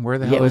Brighton? Where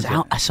the hell it was is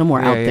out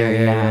somewhere out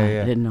there.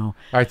 Yeah, I didn't know. All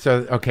right,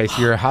 so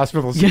you're a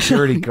hospital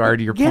security guard.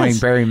 You're playing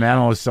Barry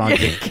Manilow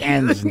songs at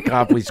Ken's in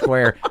Copley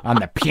Square on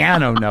the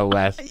piano, no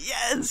less.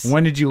 Yes.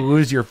 When did you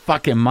lose your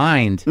fucking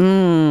mind?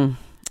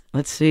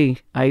 Let's see.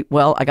 I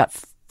got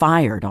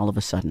fired all of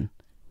a sudden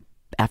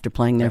after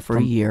playing there for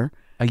a year.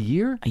 A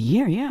year? A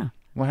year, yeah.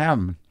 What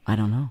happened? I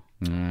don't know.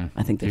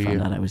 I think they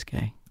found out I was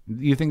gay.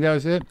 You think that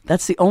was it?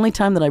 That's the only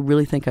time that I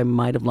really think I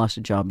might have lost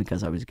a job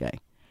because I was gay.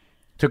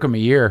 Took him a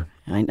year.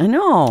 I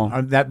know.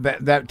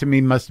 That to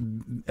me must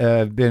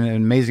have been an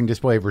amazing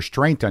display of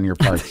restraint on your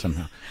part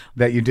somehow.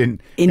 That you didn't.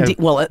 Indeed.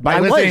 Well,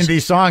 by listening to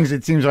these songs,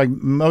 it seems like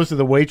most of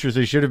the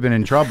waitresses should have been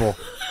in trouble.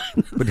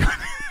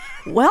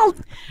 Well,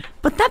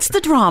 but that's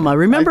the drama.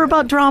 Remember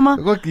about drama?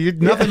 Look,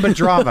 nothing but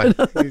drama.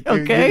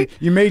 Okay.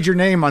 You made your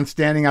name on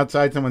standing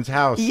outside someone's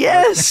house.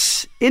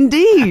 Yes,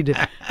 indeed.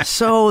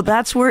 So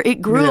that's where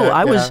it grew. Yeah,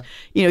 I was,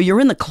 you're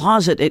in the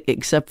closet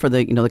except for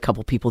the, the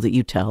couple people that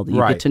you tell that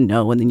you get to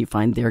know, and then you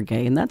find they're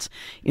gay, and that's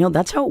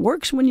how it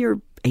works when you're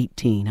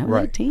 18. I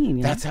was 18.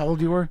 That's how old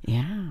you were?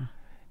 Yeah.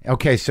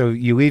 Okay, so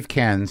you leave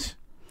Ken's.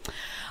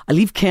 I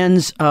leave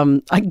Ken's.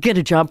 I get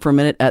a job for a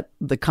minute at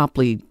the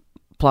Copley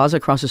Plaza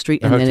across the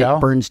street, and then it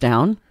burns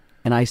down.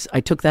 And I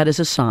took that as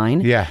a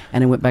sign. Yeah.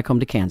 And I went back home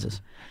to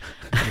Kansas.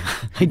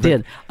 I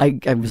did.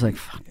 I was like,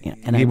 fuck. Yeah.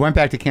 And I went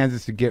back to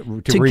Kansas to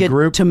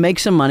regroup? To make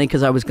some money,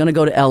 because I was going to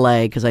go to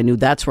L.A. because I knew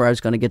that's where I was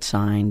going to get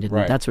signed. And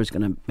that's where I was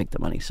going to make the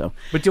money. So.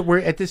 But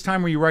at this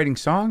time, were you writing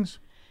songs?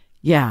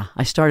 Yeah,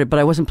 I started, but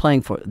I wasn't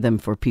playing for them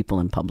for people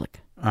in public.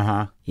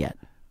 Yet.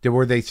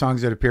 Were they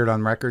songs that appeared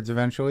on records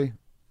eventually?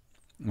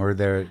 Or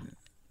they're...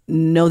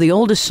 No, the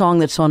oldest song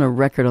that's on a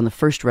record, on the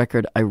first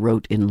record, I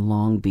wrote in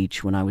Long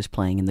Beach when I was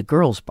playing in the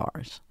girls'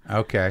 bars.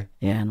 Okay.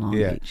 Yeah, in Long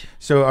Beach.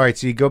 So, all right,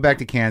 so you go back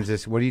to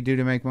Kansas. What do you do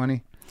to make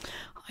money?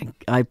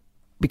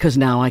 Because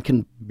now I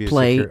can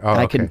play.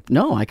 I can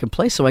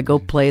play. So I go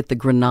play at the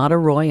Granada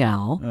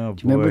Royale. Oh,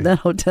 do you remember that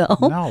hotel?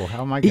 No,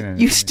 how am I going to? It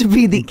used to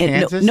be the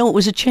Kansas? No, it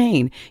was a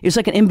chain. It was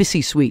like an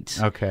Embassy Suites.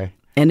 Okay.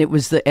 And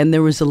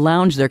there was a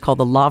lounge there called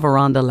the La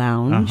Veranda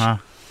Lounge.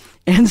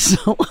 And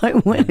so I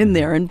went in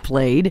there and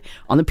played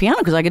on the piano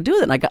because I could do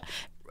it. And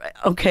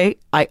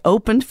I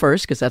opened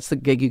first because that's the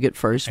gig you get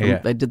first.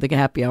 I did the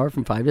happy hour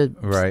from 5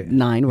 to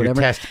 9,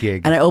 whatever. Your test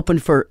gig. And I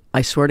opened for,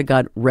 I swear to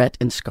God, Rhett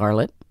and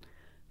Scarlett.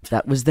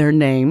 That was their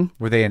name.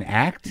 Were they an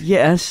act?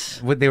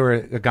 Yes. They were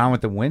a Gone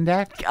with the Wind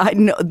act?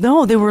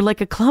 No, they were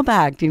like a club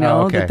act,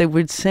 that they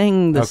would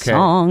sing the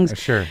songs.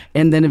 Sure.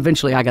 And then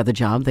eventually I got the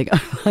job.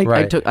 I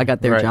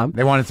got their job.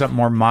 They wanted something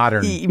more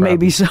modern.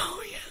 Maybe so.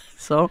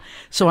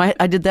 So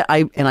I did that.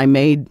 I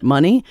made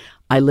money.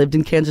 I lived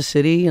in Kansas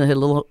City. I had a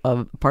little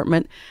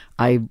apartment.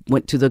 I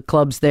went to the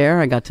clubs there.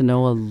 I got to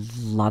know a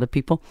lot of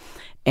people.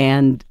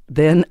 And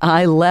then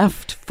I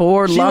left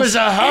for Los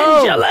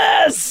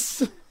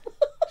Angeles.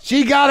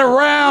 She got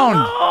around.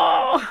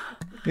 Oh.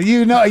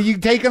 Are you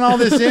taking all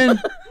this in?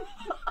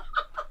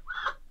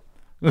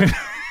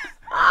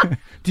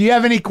 Do you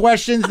have any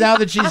questions now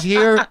that she's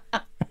here?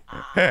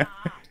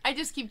 I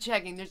just keep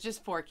checking. There's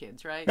just 4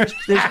 kids, right?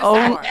 There's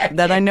only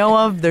that I know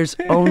of. There's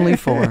only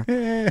 4.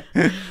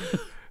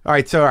 All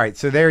right.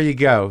 So there you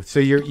go. So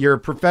you're a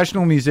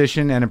professional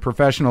musician and a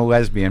professional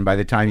lesbian by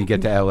the time you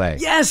get to L.A.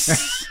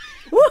 Yes.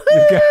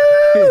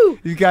 Woohoo!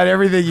 You've got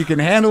everything. You can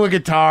handle a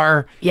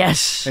guitar.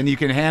 Yes. And you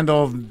can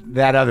handle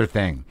that other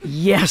thing.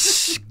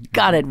 Yes.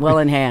 Got it well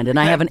in hand. And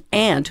I have an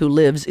aunt who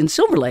lives in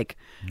Silver Lake.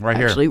 Right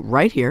here. Actually,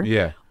 right here.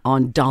 Yeah.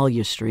 on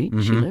Dahlia Street.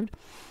 She lived.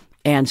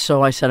 And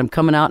so I said, I'm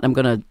coming out and I'm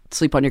going to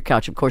sleep on your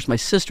couch. Of course, my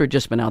sister had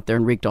just been out there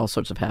and wreaked all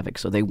sorts of havoc,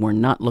 so they were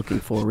not looking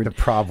forward. The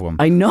problem.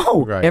 I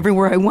know, Right.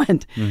 everywhere I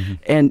went.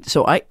 And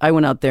so I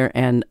went out there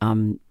and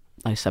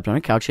I slept on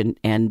a couch. And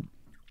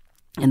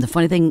the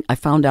funny thing, I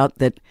found out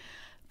that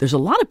there's a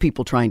lot of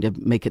people trying to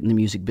make it in the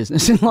music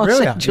business in Los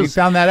Really? Angeles.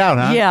 You found that out,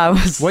 huh? Yeah.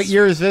 What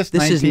year is this?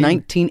 This is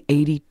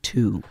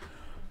 1982.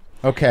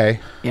 Okay.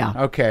 Yeah.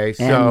 Okay.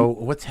 So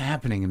what's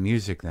happening in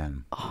music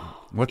then?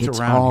 What's It's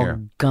around all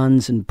here?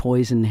 guns and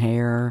poison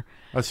hair.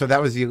 Oh, so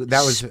that was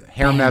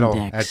hair metal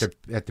Spandex.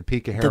 at the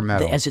peak of hair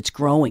metal. As it's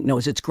growing. No,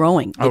 as it's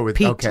growing. Oh, it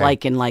peaked okay.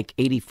 like in like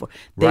 84.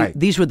 Right.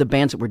 These were the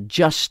bands that were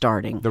just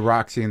starting. The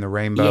Roxy and the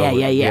Rainbow.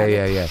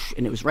 Yeah.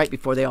 And it was right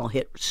before they all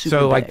hit super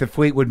So like big. the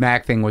Fleetwood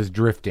Mac thing was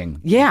drifting.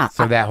 Yeah.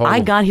 So that whole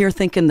I got here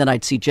thinking that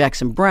I'd see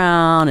Jackson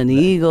Brown and the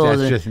Eagles.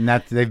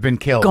 they've been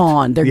killed.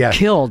 Gone. They're Yes.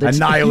 killed.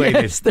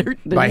 Annihilated Yes, they're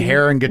by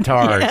hair and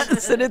guitars.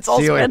 Yes, and it's all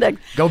See you later. spandex.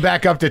 Go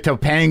back up to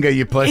Topanga,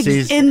 you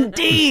pussies.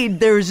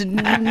 Indeed. There's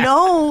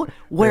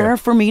nowhere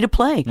for me to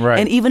play. Right.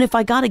 And even if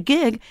I got a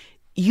gig,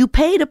 you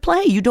pay to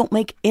play. You don't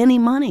make any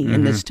money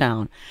in this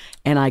town.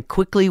 And I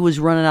quickly was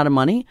running out of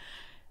money,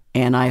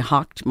 and I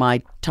hawked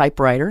my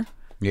typewriter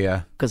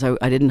Yeah. because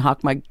I didn't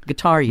hawk my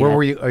guitar yet. Where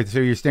were you? So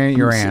you're staying at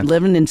your aunt's.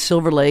 Living in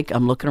Silver Lake.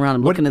 I'm looking around.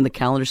 I'm looking in the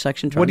calendar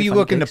section. What are you find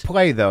looking gigs. to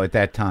play though at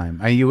that time?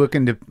 Are you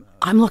looking to?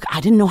 I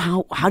didn't know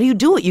how do you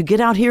do it? You get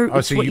out here.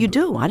 It's so what you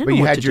do. I didn't But know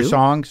you what had to your do.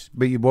 songs.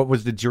 But what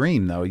was the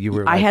dream though? You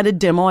were. I like, had a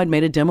demo. I'd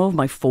made a demo of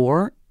my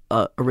 4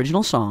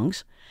 original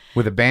songs.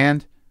 with a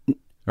band.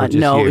 Or just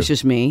No, you? it was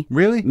just me.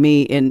 Really?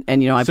 Me and I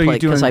So you're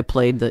played because doing I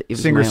played the it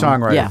was my own-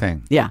 singer-songwriter yeah,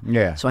 thing. Yeah,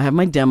 Yeah. So I have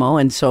my demo,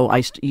 and so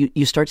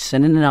you start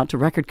sending it out to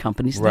record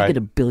companies. Right. They get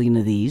a billion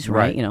of these,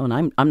 right? Right. You know,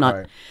 and I'm not,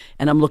 Right.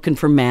 and I'm looking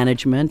for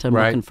management. I'm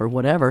Right. looking for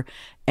whatever,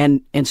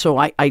 and so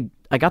I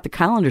got the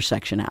calendar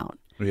section out.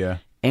 Yeah.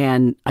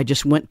 And I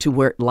just went to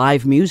where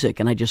live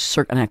music, and I just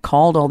and I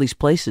called all these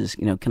places.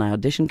 You know, can I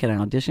audition? Can I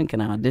audition? Can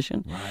I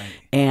audition? Right.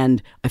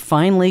 And I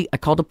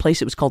called a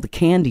place. It was called the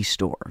Candy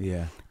Store.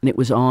 Yeah. And it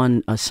was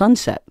on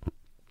Sunset.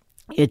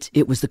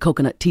 It was the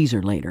Coconut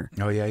Teaser later.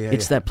 Oh yeah.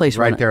 It's that place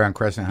right right there on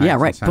Crescent Heights. Yeah,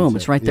 and right. Boom, Sunset.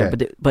 it's right there.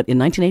 Yeah. But in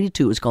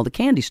 1982, it was called the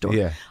Candy Store.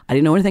 Yeah. I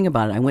didn't know anything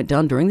about it. I went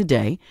down during the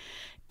day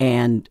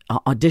and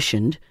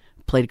auditioned,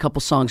 played a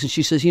couple songs, and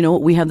she says, "You know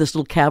what? We have this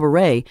little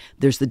cabaret.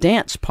 There's the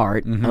dance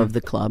part Mm-hmm. of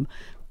the club,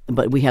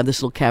 but we have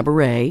this little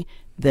cabaret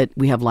that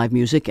we have live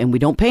music, and we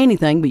don't pay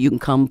anything, but you can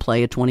come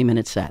play a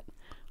 20-minute set."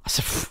 I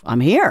said, "I'm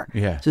here."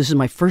 Yeah. So this is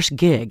my first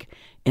gig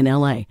in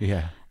L.A.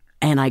 Yeah.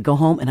 And I go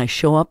home and I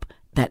show up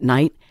that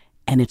night,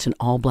 and it's an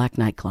all-black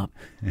nightclub.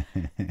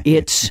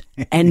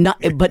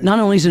 But not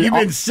only is it You've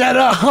been set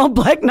up.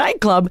 all-black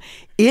nightclub,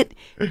 it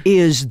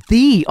is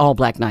the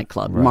all-black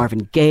nightclub.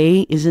 Marvin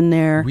Gaye is in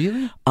there.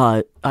 Really?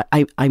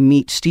 I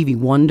meet Stevie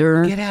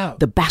Wonder. Get out.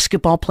 The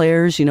basketball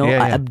players, Yeah,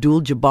 yeah.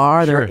 Abdul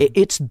Jabbar. Sure.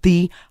 It's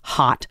the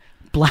hot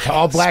black.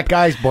 All black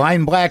guys,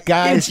 blind black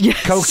guys, Yes.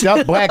 coked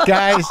up black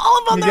guys. All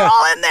of them, You they're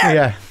all in there.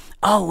 Yeah.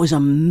 Oh, it was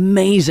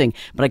amazing.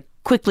 But I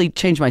quickly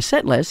changed my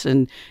set list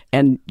and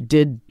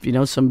did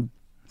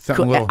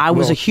Something I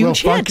was a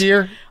huge little hit.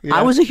 funkier. Yeah.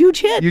 I was a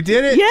huge hit. You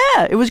did it?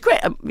 Yeah, it was great.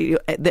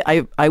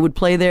 I would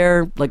play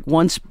there like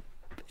once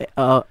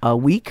a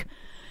week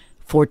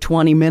for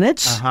 20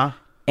 minutes. Uh-huh.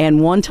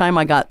 And one time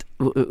I got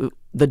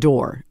the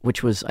door,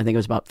 which was, I think it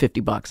was about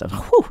 $50. I was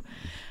like, whew.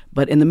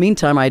 But in the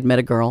meantime, I had met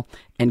a girl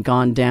and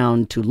gone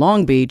down to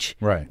Long Beach,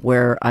 Right.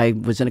 where I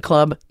was in a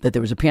club that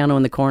there was a piano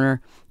in the corner.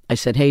 I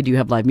said, "Hey, do you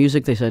have live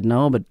music?" They said,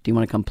 "No, but do you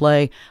want to come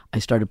play?" I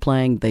started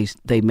playing.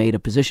 They made a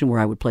position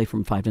where I would play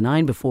from 5 to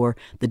 9 before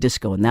the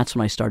disco, and that's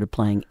when I started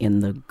playing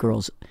in the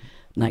girls'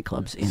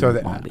 nightclubs in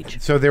Long Beach.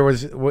 So there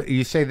was.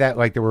 You say that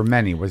like there were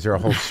many. Was there a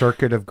whole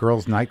circuit of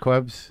girls'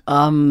 nightclubs?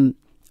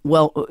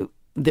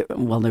 There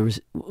was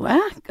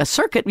a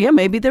circuit. Yeah,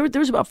 maybe there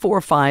was about 4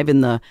 or 5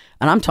 in the,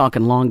 and I'm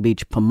talking Long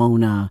Beach,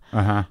 Pomona,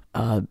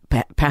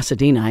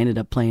 Pasadena. I ended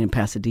up playing in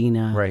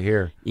Pasadena. Right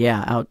here.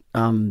 Yeah, out.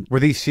 Were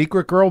these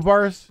secret girl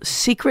bars?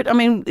 Secret. I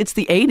mean, it's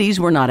the '80s.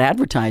 We're not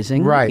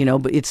advertising, Right. You know,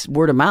 but it's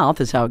word of mouth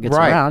is how it gets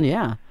Right. around.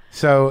 Yeah,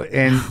 So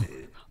and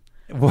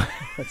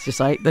that's just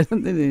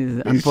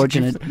the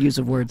unfortunate use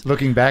of words.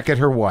 looking back at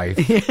her wife,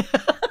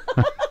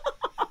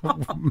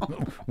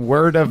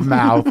 word of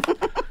mouth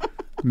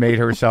made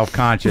her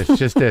self-conscious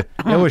just to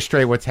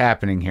illustrate what's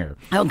happening here.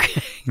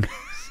 Okay,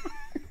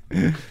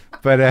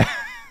 But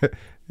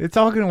it's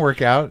all going to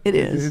work out. it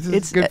is.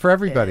 It's good for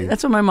everybody.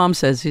 That's what my mom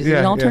says. She said,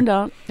 it all turned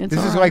out. It's This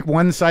all is right. like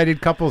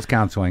one-sided couples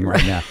counseling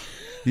right now.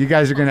 You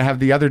guys are going to have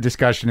the other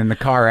discussion in the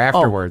car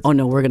afterwards. Oh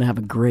no, we're gonna have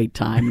a great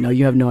time. No,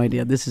 you have no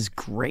idea. This is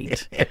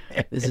great.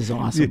 This is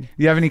awesome.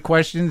 You have any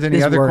questions? Any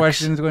This other works.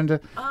 questions, Linda?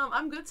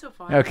 I'm good so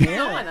far. Okay. Keep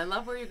going. I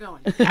love where you're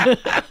going.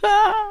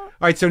 All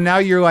right, so now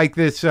you're like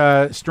this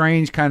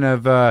strange kind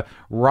of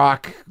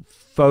rock,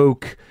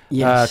 folk,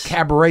 Yes.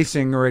 cabaret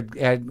singer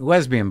at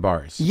lesbian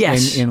bars.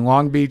 Yes. In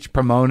Long Beach,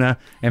 Pomona,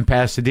 and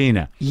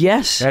Pasadena.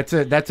 Yes. That's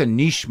a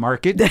niche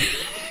market.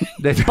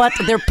 But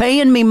they're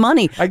paying me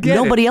money. I get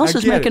Nobody it. else I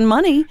is get making it.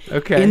 money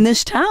Okay. in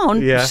this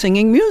town Yeah.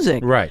 singing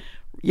music. Right.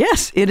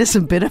 Yes, it is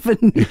a bit of a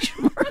niche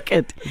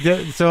market.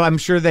 So I'm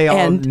sure they all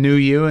And- knew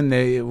you, and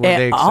were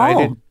they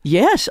excited? Oh,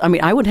 yes. I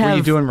mean, I would you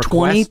have doing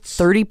 20, requests?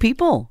 30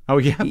 people. Oh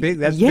yeah, big.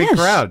 That's Yes, a big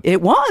crowd.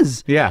 It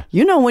was. Yeah.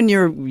 You know, when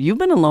you've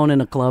been alone in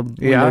a club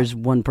when Yeah. there's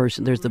one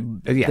person, there's the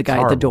Yeah, the it's guy at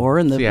the horrible. door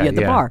and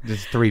the bar.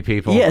 Just 3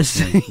 people.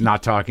 Yes.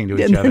 not talking to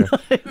each And other.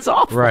 it's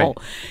awful. Right.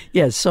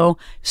 Yes. So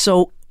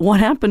what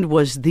happened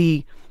was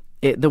the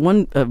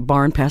one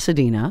bar in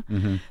Pasadena.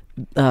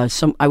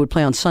 Mm-hmm. I would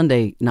play on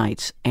Sunday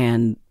nights,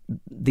 and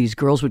these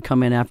girls would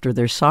come in after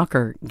their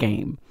soccer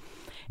game,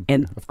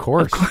 and Of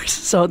course.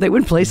 so they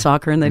would play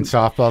soccer, and then In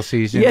softball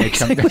season, yeah, they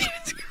come exactly.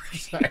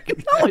 It's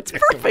great. No, it's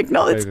perfect.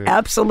 No, it's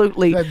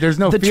absolutely There's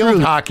no the field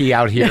truth. hockey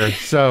out here,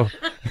 so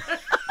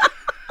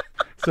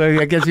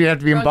I guess you have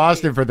to be in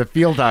Boston for the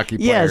field hockey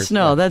players. Yes,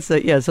 no, that's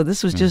it. Yeah, so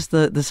this was just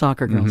the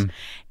soccer girls,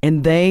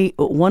 and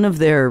one of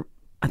their,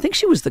 I think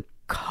she was the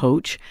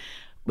coach,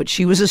 but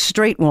she was a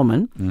straight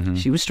woman.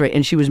 She was straight,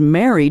 and she was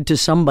married to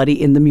somebody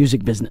in the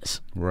music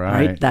business.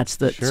 Right. That's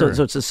the Sure.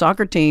 so it's a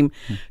soccer team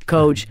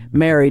coach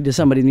married to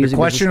somebody in the music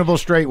Questionable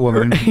straight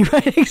woman business.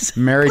 Right.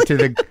 Exactly. married to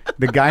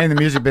the guy in the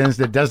music business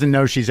that doesn't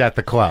know she's at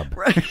the club.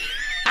 Right.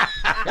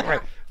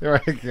 Right.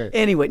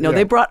 Anyway, no, Yeah.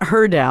 they brought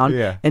her down,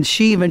 Yeah. and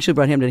she eventually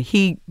brought him down.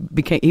 He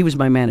was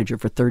my manager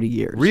for 30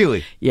 years.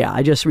 Really? Yeah,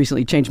 I just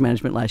recently changed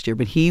management last year,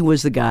 but he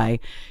was the guy.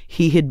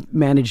 He had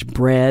managed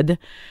Bread,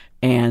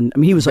 and I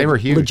mean, he was They like were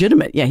huge.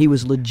 legitimate. Yeah, he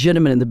was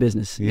legitimate in the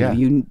business. Yeah.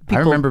 I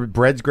remember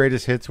Bread's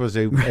Greatest Hits was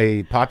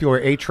a popular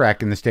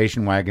 8-track in the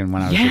station wagon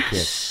when I was a kid.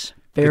 Yes,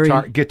 very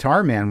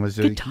Guitar Man was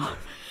a guitar.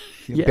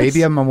 Yes.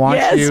 Baby I'ma Want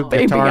Yes, You,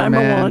 Baby Guitar I'ma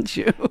Man. Want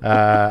You.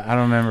 I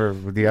don't remember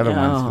the other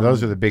ones.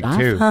 Those are the big I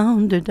two.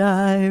 found a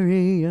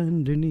diary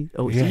underneath.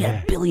 Oh, he Yeah.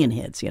 had a billion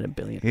hits. He had a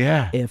billion.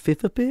 Yeah. If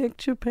a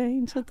picture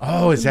paints.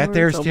 Oh, is that 1,000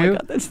 theirs words. too? Oh my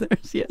God, that's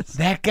theirs. Yes.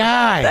 That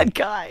guy. That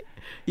guy.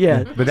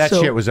 Yeah, But that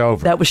shit was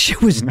over. That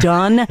shit was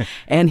done,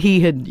 and he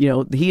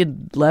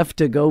had left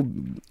to go,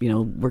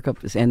 work up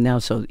this, and now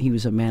so he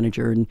was a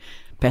manager in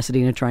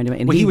Pasadena trying to.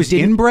 And Well, he was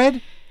didn't- in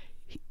Bread?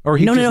 Or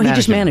he no, just he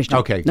just managed it.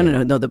 Okay. No,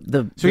 good. no.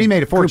 The So he made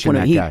a group fortune,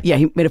 went- that guy. Yeah,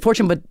 he made a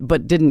fortune,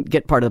 but didn't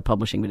get part of the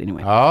publishing. But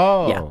anyway.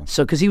 Oh. Yeah.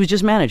 So because he was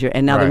just manager,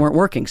 and now Right. they weren't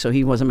working, so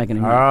he wasn't making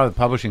any money. Oh, the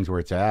publishing's where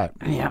it's at.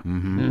 Yeah.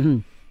 Mm-hmm.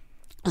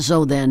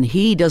 So then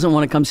he doesn't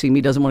want to come see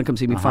me.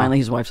 Uh-huh. Finally,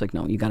 his wife's like,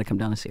 "No, you got to come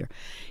down and see her."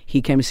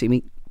 He came to see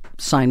me,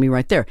 signed me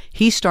right there.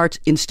 He starts,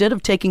 instead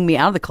of taking me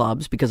out of the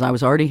clubs because I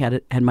was already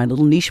had my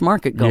little niche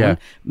market going, Yeah.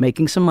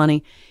 making some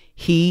money.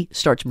 He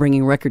starts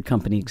bringing record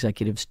company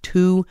executives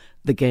to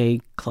the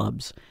gay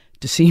clubs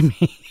to see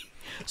me.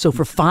 So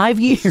for 5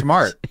 years,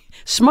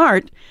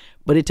 smart,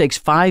 but it takes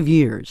 5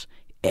 years.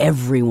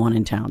 Everyone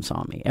in town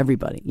saw me.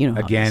 Everybody, how it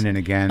Again is. and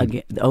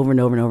again. Over and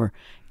over and over.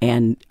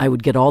 And I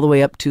would get all the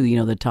way up to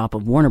the top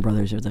of Warner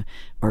Brothers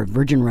or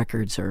Virgin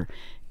Records or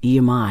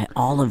EMI,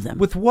 all of them.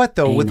 With what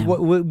though? With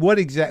A&M. what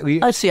exactly?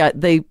 Let's see.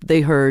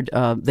 They heard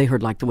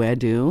Like the Way I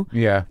Do.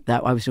 Yeah.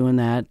 That I was doing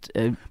that.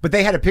 But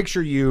they had to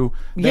picture you.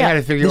 They Yeah, had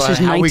to figure this out is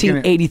how we can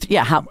 1983.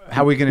 Yeah, how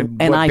are we going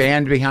to what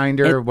band behind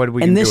her? And, What are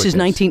we? and gonna this do with is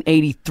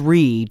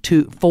 1983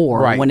 to 4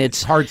 right when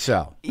it's hard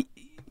sell.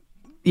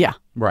 yeah.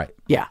 Right.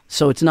 Yeah,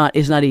 so it's not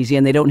easy,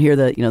 and they don't hear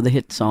the the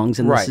hit songs,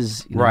 and Right.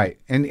 this is right.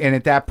 And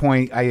at that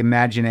point, I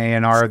imagine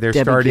A&R they're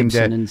Debbie starting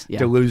Gibson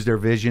to lose their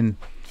vision.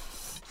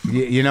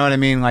 You know what I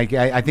mean? Like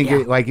I think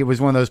it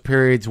was one of those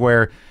periods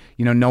where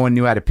no one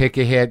knew how to pick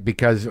a hit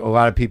because a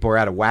lot of people were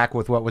out of whack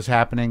with what was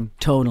happening.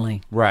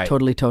 Totally, Right.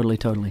 totally.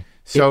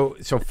 So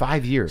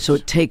 5 years. So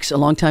it takes a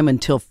long time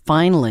until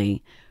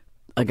finally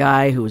a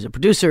guy who was a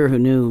producer who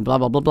knew blah,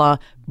 blah, blah, blah,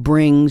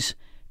 brings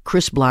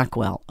Chris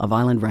Blackwell of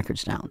Island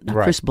Records down. Now,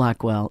 Right. Chris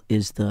Blackwell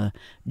is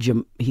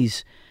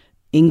he's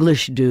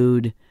English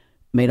dude,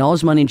 made all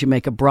his money in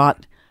Jamaica,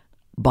 brought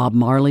Bob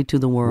Marley to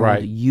the world,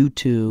 Right.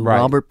 U2, Right.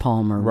 Robert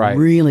Palmer, Right.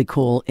 really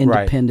cool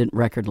independent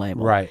record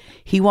label. Right.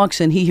 He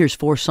walks in, he hears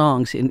 4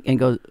 songs and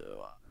goes,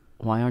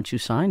 "Why aren't you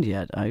signed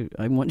yet? I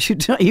want you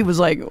to." He was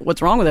like,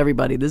 "What's wrong with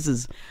everybody? This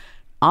is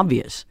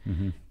obvious."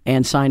 Mm-hmm.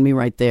 And signed me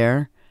right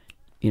there.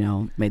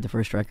 Made the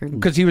first record.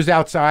 because he was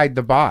outside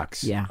the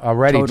box Yeah,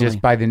 already totally.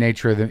 just by the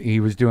nature of he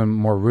was doing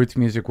more roots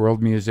music,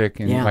 world music,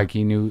 and Yeah. like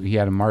he knew he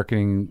had a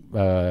marketing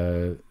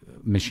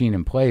machine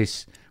in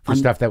place for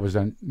stuff that was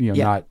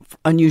not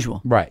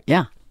Unusual. right.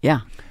 Yeah,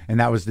 yeah. And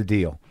that was the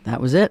deal. That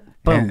was it.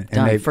 Boom, And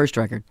done. they- First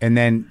record. And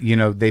then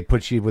they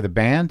put you with a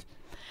band.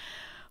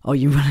 Oh,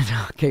 you run it?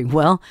 Okay.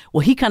 Well,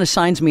 he kind of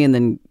signs me and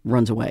then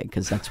runs away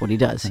because that's what he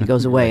does. He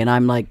goes away, and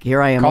I'm like,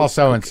 here I am. Call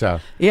so and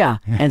so. Yeah.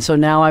 And so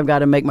now I've got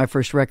to make my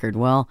first record.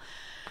 Well,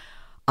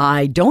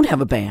 I don't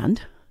have a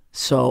band.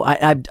 So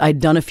I'd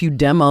done a few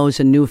demos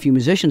and knew a few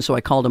musicians. So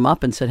I called them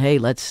up and said, hey,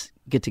 let's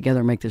get together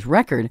and make this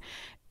record.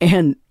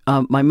 And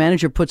my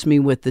manager puts me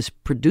with this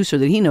producer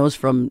that he knows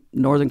from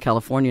Northern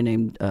California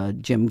named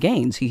Jim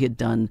Gaines. He had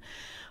done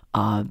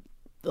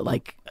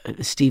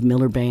Steve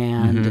Miller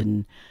Band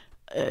and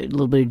a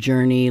little bit of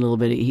Journey, a little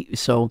bit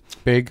of...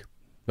 Big.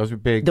 Those were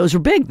big. Those were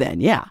big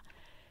then, yeah.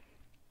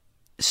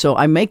 so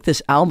I make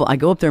this album. I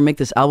go up there and make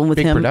this album with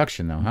Big him.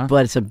 production, though, huh?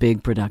 But it's a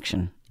big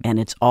production, and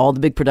it's all the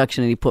big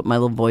production, and he put my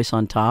little voice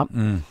on top.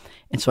 And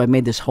so I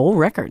made this whole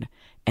record,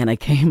 and I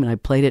came and I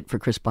played it for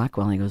Chris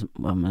Blackwell, and he goes,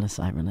 well,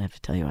 Melissa, I really have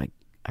to tell you, I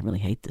really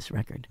hate this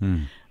record.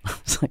 I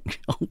was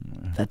like, oh,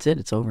 that's it.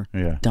 It's over.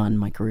 Yeah. Done.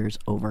 My career's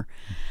over.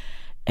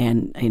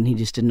 And he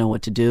just didn't know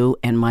what to do.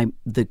 And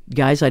the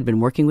guys I'd been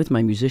working with,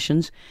 my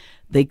musicians,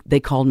 they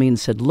called me and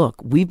said, look,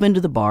 we've been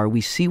to the bar. We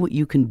see what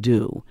you can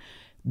do.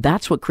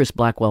 That's what Chris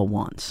Blackwell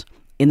wants.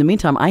 In the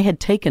meantime, I had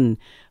taken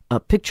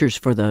pictures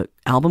for the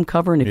album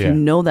cover. And if you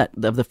know that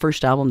of the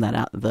first album,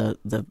 that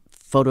the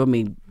photo of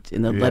me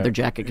in the leather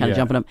jacket kind of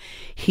jumping up,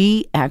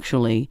 he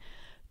actually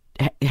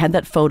had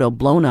that photo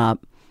blown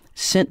up,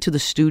 sent to the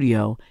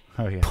studio,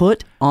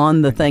 put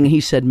on the thing.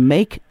 He said,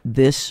 make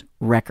this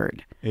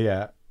record.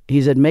 Yeah.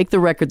 He said, make the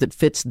record that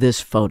fits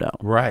this photo.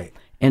 Right.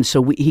 And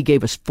so he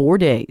gave us 4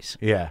 days.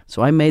 Yeah.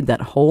 So I made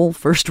that whole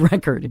first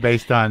record.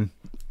 Based on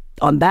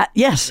that,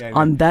 yes,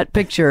 on that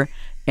picture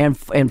and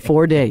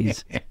 4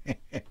 days.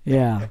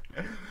 Yeah.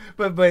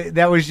 But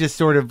that was just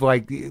sort of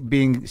like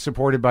being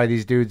supported by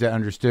these dudes that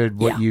understood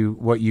what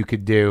you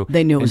could do.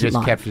 They knew it was and just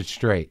live. kept it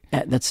straight.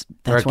 That's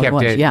or what kept it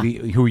was. it Yeah.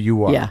 who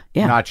you are. Yeah.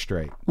 Not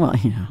straight. Well,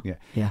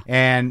 Yeah.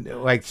 And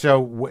like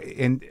so,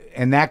 and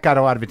that got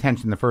a lot of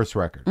attention. The first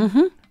record.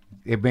 Mm-hmm.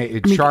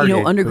 It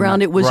charted.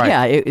 underground. It was right.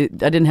 I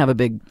didn't have a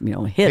big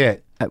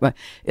hit.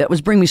 It was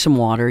Bring Me Some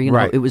Water.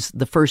 Right. It was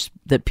the first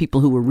that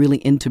people who were really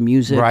into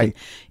music. Right. And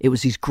it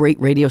was these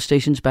great radio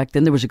stations back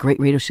then. There was a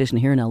great radio station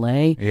here in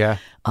L.A. Yeah.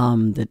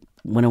 That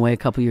went away a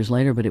couple years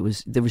later, but it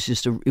was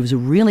a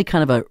really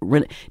kind of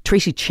a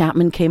Tracy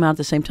Chapman came out at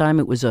the same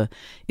time. It was a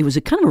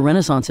kind of a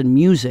renaissance in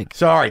music.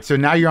 So all right. So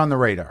now you're on the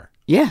radar.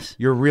 Yes.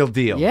 You're a real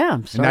deal. Yeah.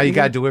 And now you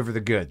got to deliver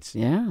the goods.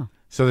 Yeah.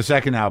 So the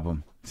second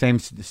album, same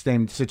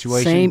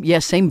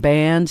situation. Same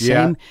band,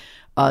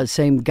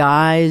 same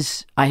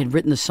guys. I had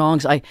written the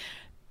songs.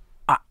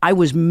 I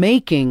was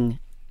making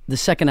the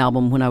second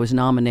album when I was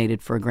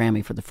nominated for a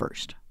Grammy for the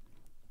first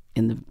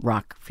in the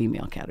rock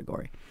female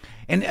category.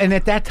 And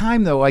at that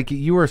time though, like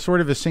you were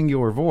sort of a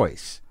singular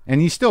voice,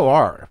 and you still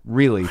are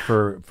really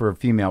for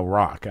female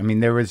rock. I mean,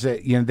 there was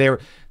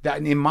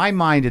in my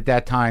mind at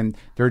that time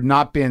there had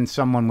not been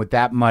someone with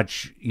that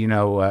much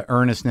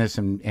earnestness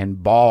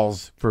and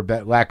balls, for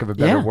lack of a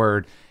better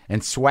word,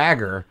 and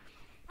swagger.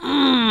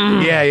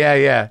 Than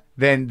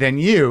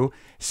you.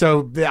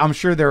 So I'm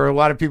sure there were a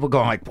lot of people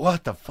going like,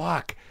 what the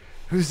fuck?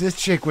 Who's this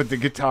chick with the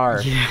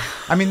guitar? Yeah.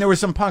 I mean, there was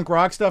some punk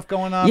rock stuff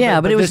going on.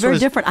 Yeah, but it was very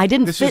different. I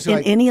didn't fit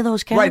in any of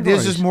those categories. Right,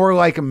 this is more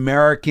like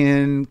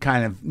American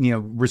kind of,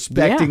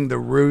 respecting the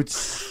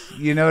roots.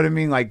 You know what I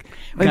mean? Like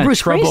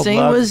Bruce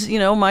Springsteen was,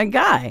 my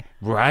guy.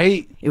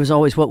 Right. It was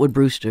always, what would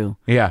Bruce do?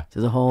 Yeah. To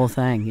the whole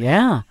thing.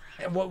 Yeah.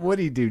 And what would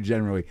he do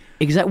generally?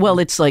 Exactly. Well,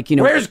 it's like,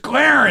 where's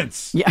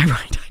Clarence? Yeah,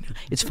 right.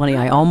 It's funny.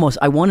 I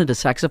wanted a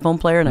saxophone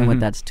player, and I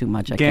went, that's too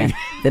much. I can't.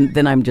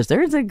 Then I'm just,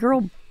 there's a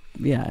girl.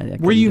 Yeah.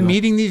 Were you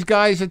meeting these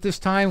guys at this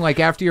time? Like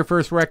after your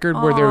first record?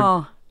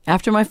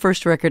 After my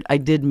first record, I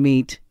did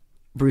meet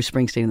Bruce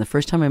Springsteen. And the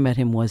first time I met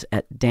him was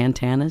at Dan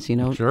Tana's,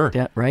 Sure.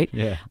 Right?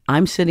 Yeah.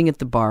 I'm sitting at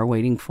the bar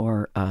waiting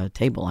for a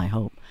table, I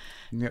hope.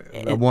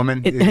 A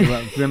woman.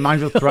 It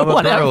reminds us of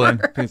a girl.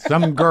 And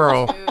some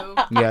girl.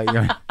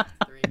 Yeah.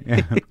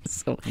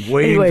 So,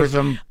 waiting for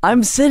some.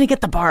 I'm sitting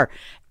at the bar.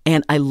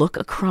 And I look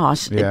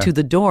across to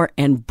the door,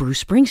 and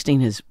Bruce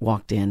Springsteen has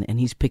walked in, and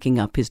he's picking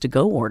up his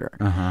to-go order.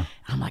 And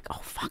I'm like,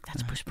 oh, fuck,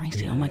 that's Bruce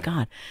Springsteen. Oh, my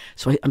God.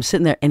 So I'm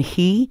sitting there, and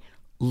he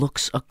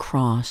looks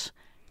across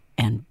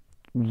and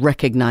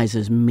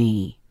recognizes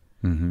me.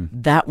 Mm-hmm.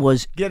 That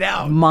was... Get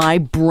out. My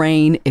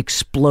brain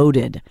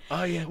exploded.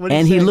 Oh, yeah.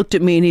 And he looked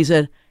at me, and he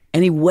said...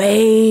 And he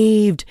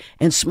waved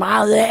and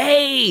smiled,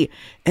 hey!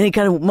 And he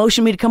kind of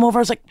motioned me to come over.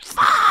 I was like,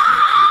 fuck!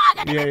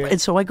 And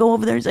so I go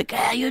over there. He's like,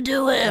 how you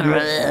doing?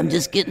 I'm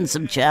just getting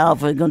some chow.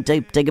 We're going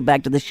to take it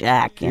back to the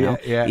shack,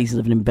 Yeah. He's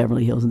living in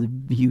Beverly Hills in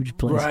the huge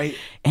place. Right.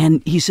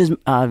 And he says,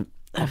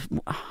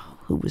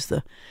 who was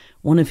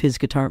one of his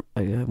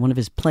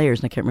players,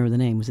 and I can't remember the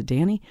name. Was it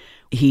Danny?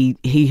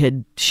 He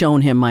had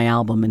shown him my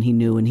album, and he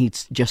knew, and he'd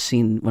just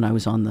seen when I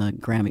was on the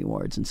Grammy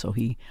Awards. And so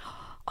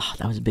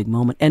that was a big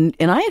moment. And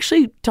I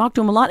actually talked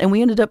to him a lot, and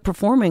we ended up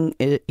performing.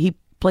 He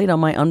played on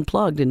my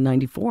Unplugged in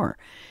 '94.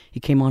 He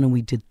came on and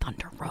we did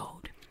Thunder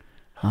Road.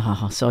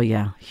 So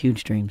yeah,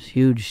 huge dream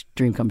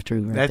comes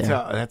true right there.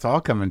 That's all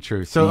coming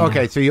true. So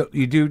okay, so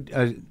you do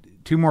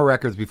 2 more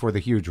records before the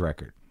huge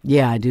record.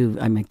 Yeah, I do.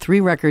 I make 3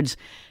 records,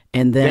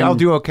 and then they all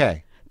do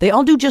okay. They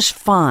all do just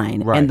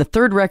fine. Right. And the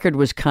third record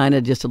was kind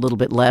of just a little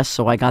bit less,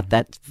 so I got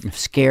that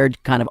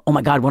scared kind of, oh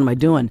my God, what am I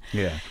doing?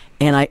 Yeah.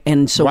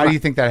 And so why do you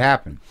think that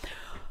happened?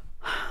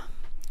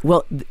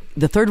 Well,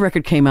 the third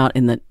record came out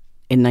in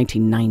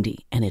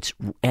 1990,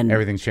 and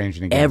everything's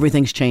changing again.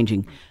 Everything's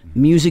changing.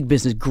 Music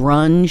business,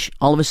 grunge.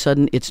 All of a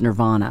sudden, it's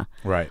Nirvana.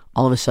 Right.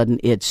 All of a sudden,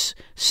 it's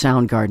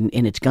Soundgarden,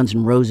 and it's Guns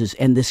N' Roses,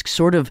 and this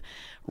sort of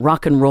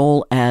rock and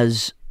roll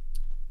as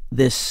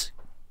this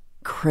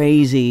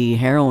crazy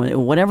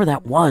heroin, whatever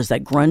that was,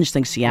 that grunge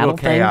thing, Seattle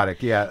thing.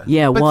 Chaotic, yeah.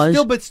 Yeah, it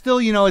was. But still,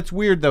 it's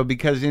weird though,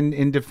 because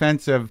in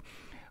defense of,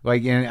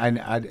 like, and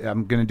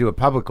I'm going to do it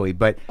publicly,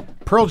 but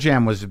Pearl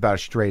Jam was about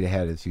as straight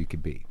ahead as you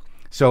could be.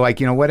 So, like,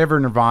 whatever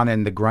Nirvana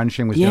and the grunge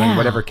thing was doing,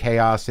 whatever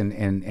chaos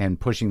and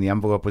pushing the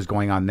envelope was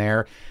going on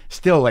there,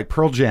 still, like,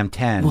 Pearl Jam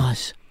 10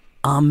 was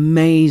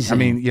amazing. I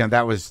mean,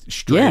 that was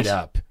straight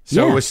up.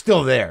 So it was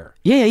still there.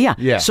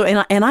 Yeah. So,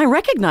 and I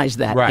recognized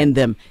that in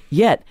them.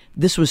 Yet,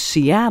 this was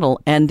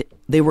Seattle, and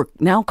they were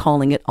now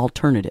calling it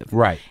alternative.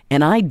 Right.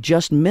 And I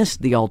just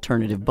missed the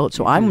alternative boat,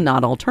 so I'm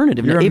not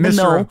alternative. You're now, a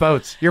misser of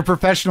boats. You're a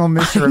professional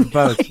misser of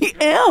boats. I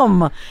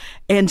am.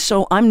 And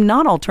so I'm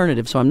not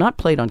alternative, so I'm not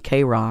played on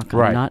K-Rock.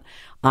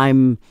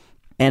 I'm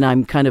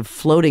kind of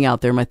floating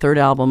out there. My third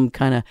album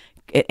kind of,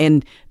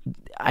 and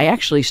I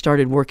actually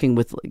started working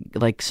with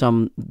like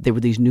there were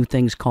these new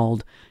things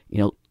called,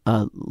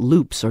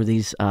 loops, or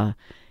these, what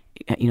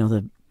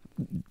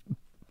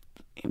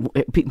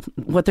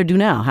they do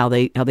now, how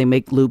they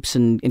make loops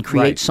and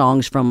create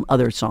songs from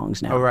other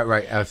songs now. Oh,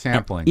 right.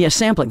 Sampling.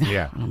 Sampling.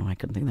 Yeah. I don't know why I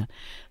couldn't think of that.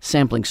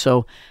 Sampling.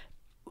 So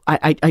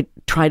I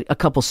tried a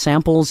couple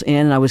samples in,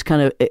 and I was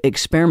kind of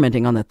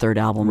experimenting on the third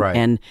album.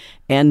 Right.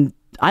 And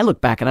I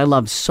look back and I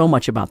loved so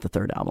much about the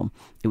third album.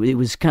 It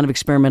was kind of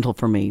experimental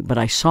for me, but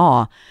I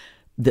saw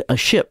a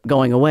ship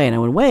going away, and I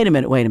went, wait a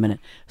minute.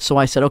 So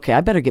I said, okay,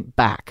 I better get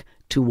back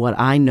to what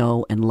I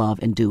know and love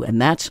and do,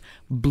 and that's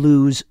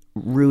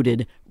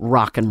blues-rooted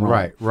rock and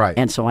roll. Right.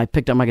 And so I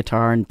picked up my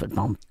guitar and put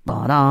and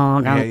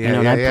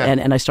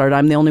I started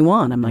I'm the Only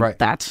One. I'm like,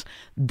 that's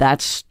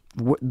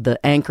the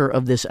anchor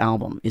of this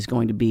album is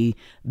going to be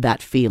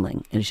that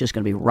feeling, and it's just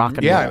going to be rock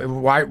and roll. Yeah,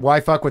 why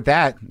fuck with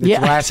that?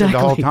 It's lasted the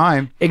whole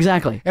time.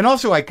 Exactly. And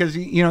also, like, because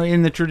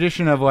in the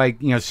tradition of, like,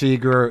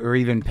 Seeger or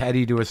even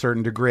Petty to a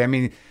certain degree, I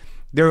mean,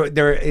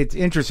 there. It's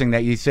interesting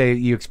that you say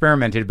you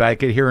experimented, but I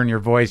could hear in your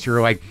voice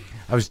you're like,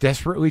 I was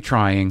desperately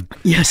trying.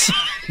 Yes.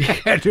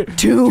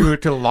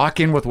 to lock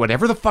in with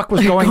whatever the fuck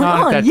was going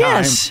on at that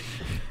time.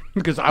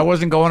 Because I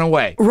wasn't going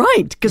away.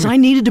 Right, because I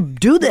needed to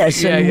do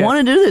this and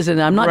wanted to do this,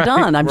 and I'm not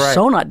done. I'm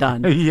so not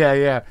done.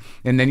 Yeah.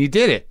 And then you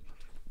did it.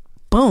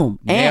 Boom.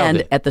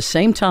 And at the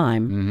same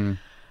time,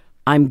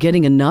 I'm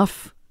getting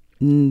enough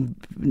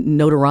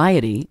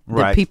notoriety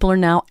that people are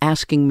now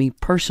asking me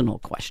personal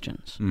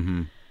questions.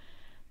 Mm-hmm.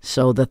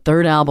 So the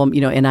third album,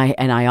 and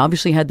I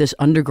obviously had this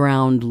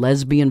underground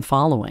lesbian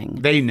following.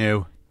 They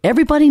knew.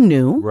 Everybody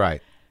knew.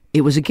 Right.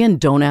 It was, again,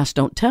 don't ask,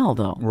 don't tell,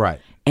 though. Right.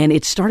 And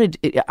it started,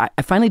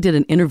 I finally did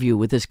an interview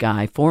with this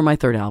guy for my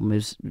third album. It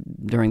was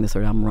during the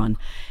third album run.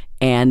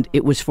 And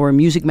it was for a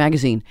music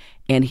magazine.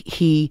 And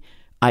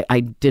I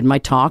did my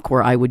talk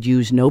where I would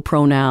use no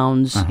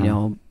pronouns,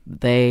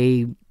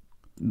 they,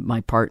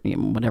 my partner,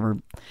 whatever.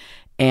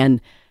 And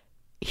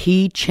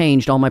he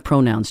changed all my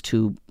pronouns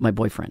to my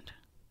boyfriend.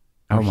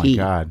 Oh my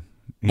God.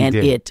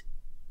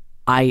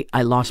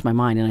 I lost my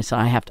mind, and I said,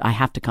 I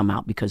have to come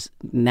out, because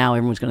now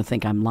everyone's going to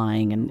think I'm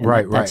lying, and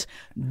that's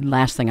the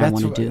last thing I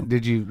want to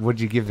do.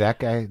 Would you give that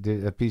guy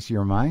a piece of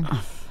your mind?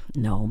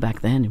 No, back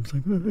then it was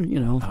like,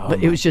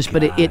 but it was just,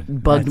 God, but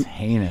it bugged. That's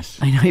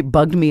heinous. I know, it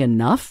bugged me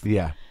enough.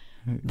 Yeah.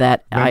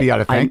 That maybe you ought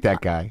to thank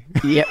that guy.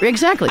 Yeah,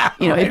 exactly.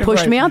 It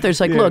pushed me out there. It's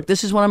like, look,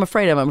 this is what I'm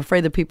afraid of. I'm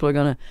afraid that people are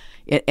going to,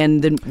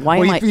 and then why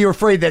am I? You're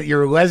afraid that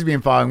your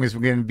lesbian following was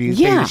going to be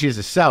saying that she's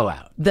a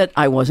sellout. That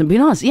I wasn't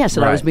being honest. Yes,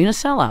 that I was being a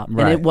sellout,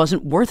 and it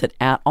wasn't worth it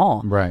at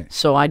all. Right.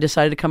 So I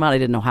decided to come out. I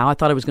didn't know how. I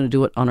thought I was going to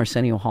do it on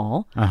Arsenio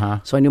Hall.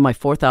 So I knew my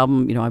fourth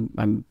album.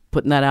 I'm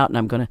putting that out, and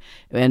I'm going to.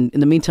 And in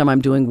the meantime,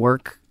 I'm doing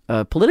work.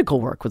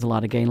 Political work with a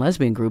lot of gay and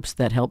lesbian groups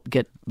that helped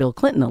get Bill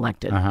Clinton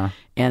elected.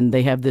 And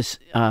they have this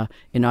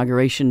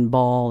inauguration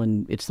ball,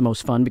 and it's the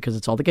most fun because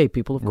it's all the gay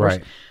people, of course.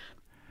 Right.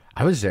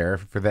 I was there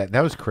for that.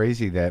 That was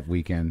crazy that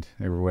weekend,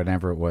 or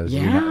whatever it was.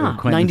 Yeah,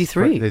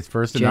 93. His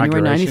first January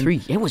inauguration.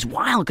 93. It was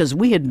wild because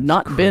we had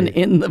not been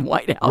in the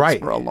White House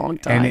for a long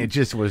time. And it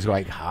just was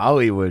like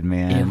Hollywood,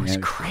 man. It was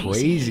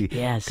crazy.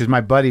 Yes. Because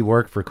my buddy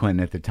worked for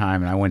Clinton at the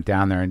time, and I went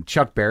down there, and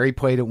Chuck Berry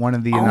played at one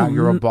of the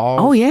inaugural balls.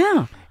 Oh,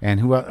 yeah. And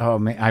who else? Oh,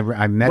 man,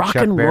 I met Rock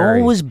Chuck and Berry.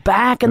 roll was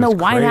back in the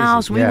White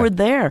House. We were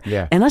there.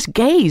 Yeah. And us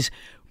gays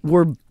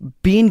were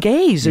being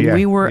gays, and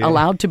we were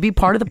allowed to be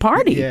part of the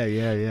party. Yeah.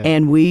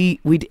 And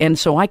and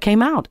so I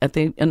came out at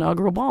the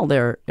inaugural ball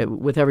there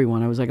with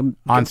everyone. I was like,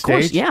 on stage?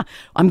 Course, yeah,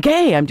 I'm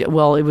gay.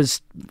 Well, it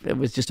was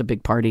just a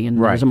big party,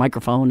 and there was a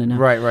microphone, and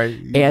right.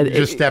 And you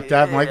just stepped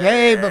up and like,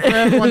 hey, but for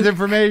everyone's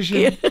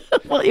information.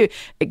 Well,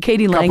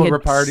 Katie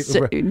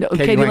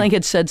Lang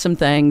had said some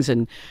things,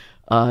 and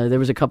there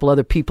was a couple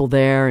other people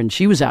there, and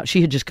she was out.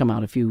 She had just come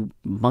out a few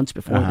months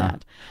before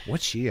that.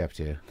 What's she up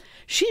to?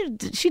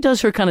 She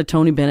does her kind of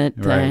Tony Bennett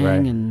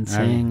thing and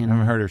sing.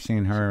 I haven't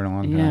seen her in a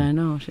long time. Yeah, I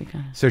know.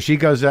 So she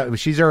goes up.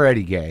 She's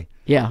already gay.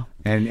 Yeah.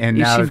 And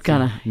now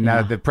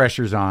the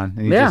pressure's on,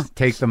 and you just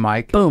take the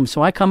mic. Boom.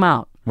 So I come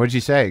out. What'd you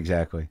say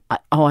exactly?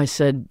 I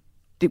said,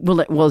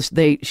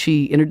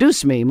 She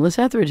introduced me,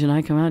 Melissa Etheridge, and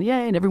I come out,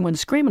 yay, and everyone's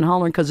screaming,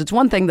 hollering, because it's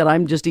one thing that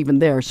I'm just even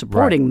there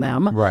supporting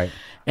them. Right.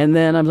 And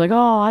then I'm like,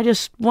 oh, I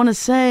just want to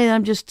say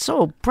I'm just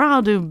so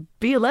proud to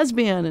be a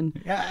lesbian,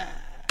 and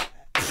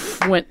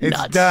went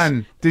nuts. It's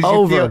done. Did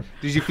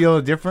you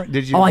feel different?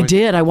 Did you? Oh, I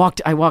did. I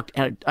walked.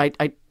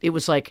 It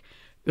was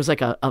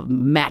like a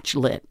match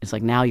lit. It's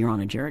like, now you're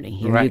on a journey.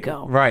 Here you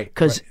go. Right.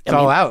 Because it's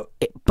all out.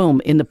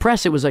 Boom. In the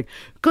press, it was like,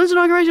 Clinton's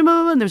inauguration, blah,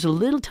 blah, blah, and there's a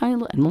little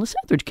tiny, and Melissa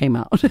Etheridge came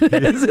out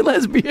as a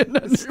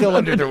lesbian. Still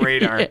under the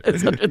radar. Yeah,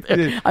 it's under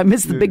there. I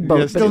missed the big boat.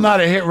 Yeah, still not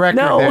a hit record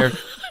there.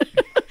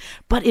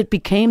 But it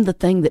became the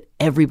thing that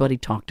everybody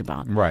talked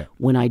about. Right.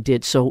 When I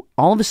did. So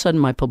all of a sudden,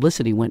 my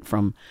publicity went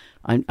from,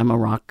 I'm a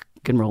rock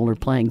and roller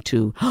playing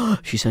to,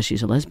 she says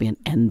she's a lesbian.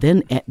 And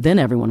then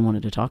everyone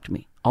wanted to talk to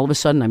me. All of a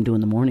sudden, I'm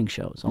doing the morning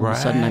shows. All of a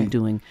sudden,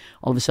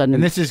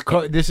 And this is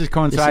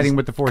coinciding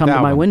with the fourth album. album. Come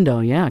to my window,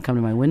 yeah. Come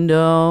to my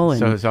window. And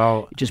so it's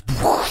all...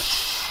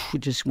 It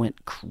just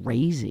went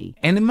crazy.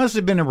 And it must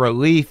have been a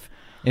relief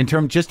in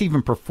terms just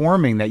even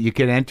performing that you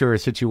could enter a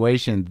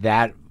situation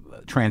that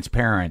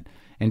transparent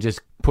and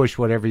just push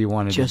whatever you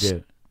wanted to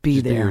do. Be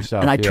just there. Be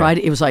yourself, and I tried,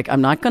 it was like, I'm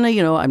not going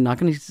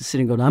to sit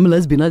and go, I'm a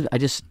lesbian. I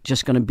just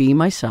going to be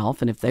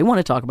myself. And if they want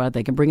to talk about it,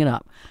 they can bring it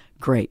up.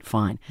 Great,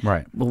 fine.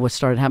 Right. But what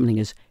started happening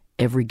is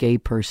every gay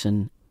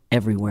person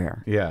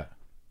everywhere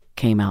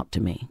came out to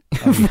me.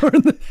 For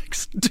the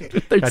next,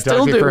 they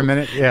still do. For a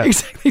minute? Yeah.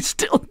 Exactly. They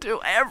still do.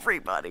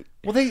 Everybody.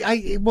 Well,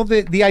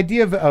 the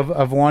idea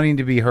of wanting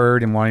to be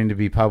heard and wanting to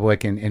be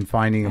public and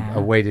finding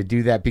a way to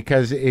do that,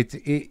 because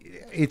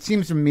it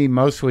seems to me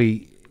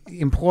mostly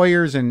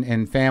employers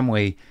and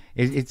family,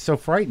 it's so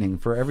frightening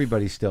for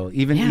everybody still,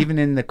 even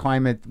in the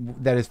climate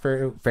that is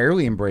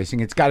fairly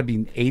embracing. It's got to be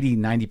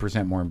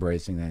 80-90% more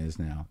embracing than it is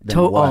now.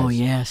 Oh,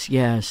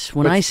 yes.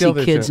 When I see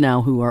kids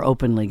now who are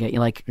openly gay,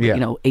 like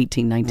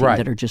 18, 19,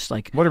 that are just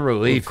like, what a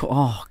relief.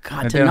 Oh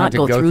God, to not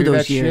go through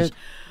those years. Shit.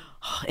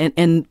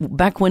 And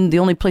back when the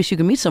only place you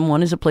could meet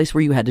someone is a place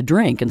where you had to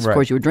drink, and of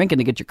course you were drinking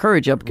to get your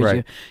courage up,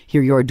 because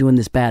here you are doing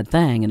this bad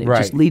thing, and it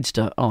just leads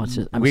to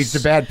leads to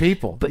bad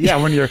people. But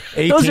when you're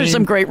 18, those are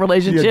some great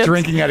relationships. You're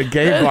drinking at a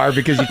gay bar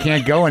because you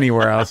can't go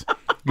anywhere else.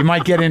 You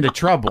might get into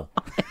trouble.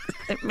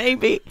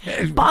 Maybe,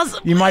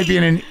 possibly. You might be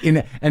in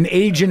an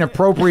age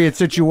inappropriate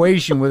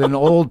situation with an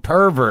old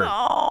pervert.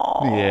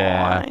 Oh,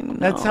 yeah,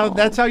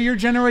 that's how your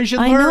generation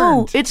learned. I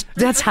know.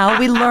 That's how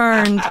we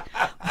learned.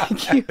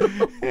 Thank you.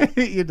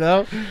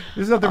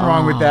 There's nothing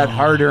wrong with that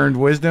hard-earned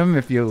wisdom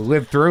if you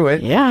live through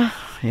it. Yeah.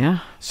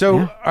 So,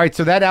 all right.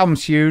 So that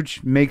album's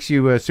huge, makes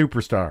you a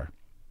superstar,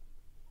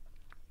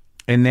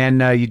 and then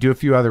you do a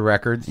few other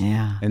records.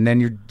 Yeah. And then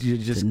you're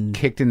just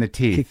kicked in the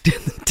teeth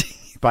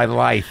by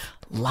life.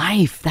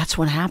 Life. That's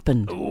what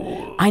happened.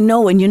 Ooh. I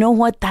know. And you know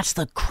what? That's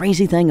the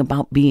crazy thing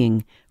about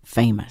being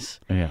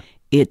famous. Yeah.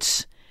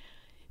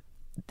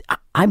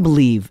 I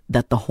believe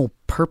that the whole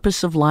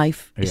purpose of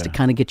life is to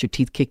kind of get your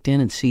teeth kicked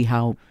in and see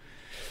how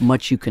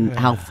much you can,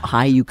 how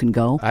high you can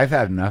go. I've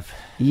had enough.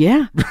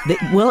 Yeah.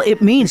 Well,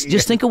 it means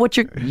just think of what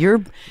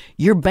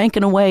you're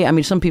banking away. I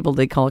mean, some people,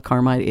 they call it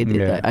karma.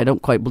 I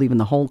don't quite believe in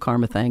the whole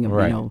karma thing.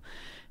 Of,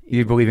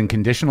 You believe in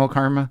conditional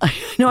karma?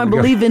 No, I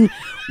believe in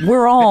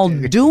we're all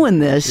doing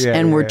this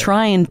and we're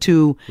trying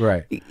to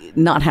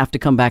not have to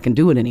come back and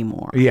do it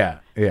anymore. Yeah.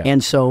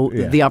 And so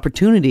the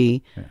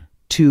opportunity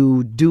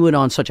to do it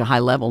on such a high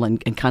level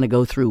and kind of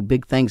go through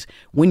big things.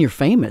 When you're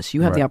famous,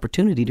 you have the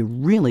opportunity to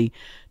really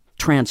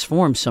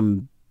transform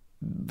some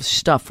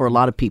stuff for a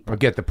lot of people. Or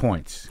get the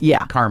points.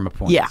 Yeah. Karma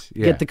points. Yeah.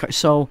 Get the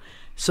so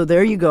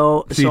there you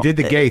go. So you did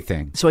the gay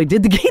thing. So I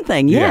did the gay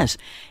thing, yes.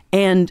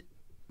 And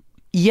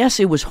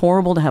yes, it was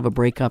horrible to have a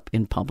breakup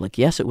in public.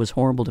 Yes, it was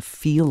horrible to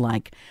feel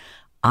like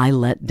I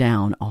let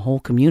down a whole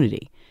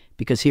community.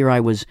 Because here I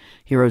was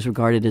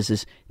regarded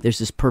as there's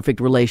this perfect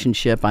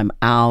relationship. I'm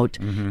out.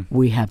 Mm-hmm.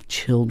 We have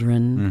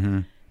children. Mm-hmm.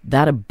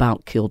 That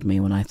about killed me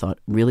when I thought,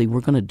 really,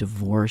 we're going to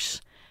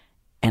divorce,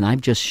 and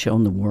I've just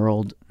shown the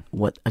world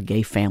what a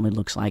gay family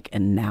looks like,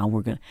 and now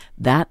we're going to...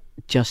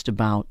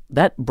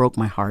 That broke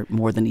my heart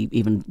more than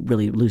even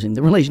really losing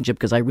the relationship,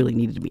 because I really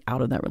needed to be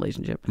out of that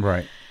relationship.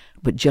 Right.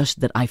 But just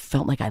that I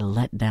felt like I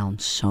let down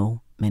so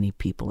many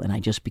people, and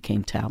I just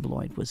became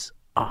tabloid was...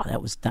 Oh,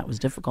 that was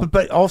difficult.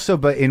 But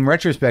in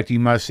retrospect,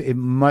 it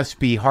must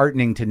be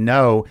heartening to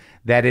know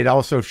that it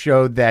also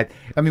showed that.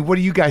 I mean, what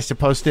are you guys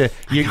supposed to?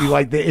 You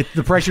like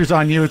the pressure's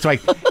on you. It's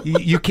like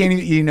you can't.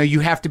 You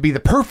have to be the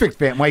perfect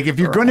family. Like if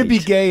you're going to be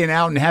gay and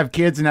out and have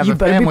kids and have a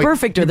family, you better be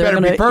perfect, or they're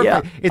going to be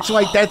perfect. Yeah. It's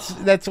like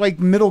that's like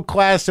middle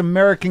class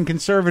American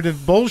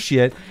conservative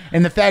bullshit.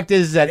 And the fact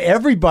is that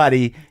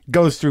everybody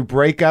goes through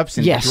breakups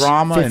and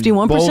drama.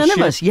 51%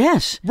 of us,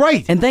 yes,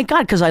 right. And thank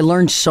God, because I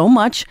learned so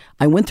much.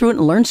 I went through it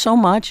and learned so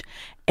much,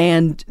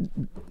 and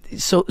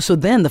so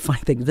then the funny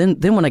thing,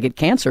 then when I get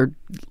cancer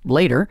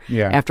later,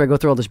 after I go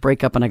through all this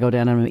breakup and I go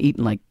down and I'm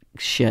eating like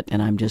shit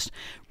and I'm just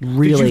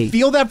really. Did you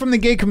feel that from the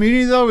gay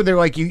community though? They're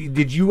like,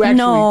 did you actually?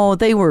 No,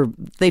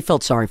 they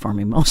felt sorry for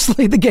me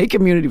mostly. The gay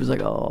community was like,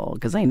 oh,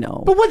 because they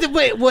know. But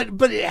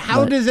But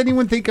how does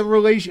anyone think of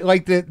relation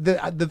like the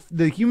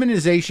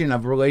humanization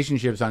of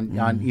relationships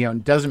on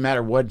it doesn't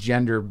matter what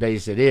gender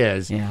base it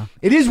is. Yeah.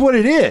 It is what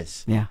it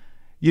is. Yeah.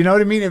 You know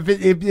what I mean?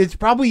 It's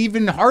probably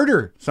even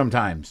harder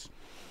sometimes.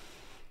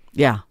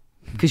 Yeah,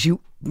 because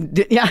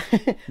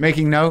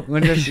Making note,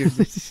 Linda.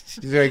 She's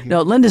like,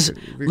 no, Linda's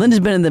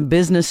been in the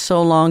business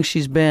so long.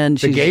 She's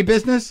gay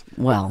business.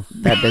 Well,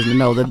 that business.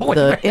 No,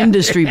 the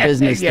industry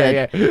business.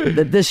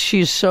 That this.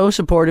 She's so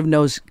supportive.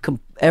 Knows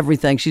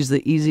everything. She's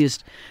the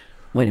easiest.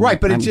 Wait a minute,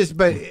 right, but it's just,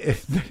 but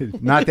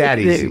not that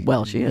easy.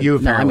 Well, she is. You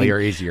apparently are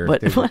easier.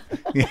 But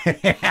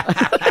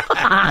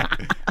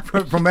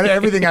from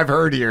everything I've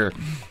heard here,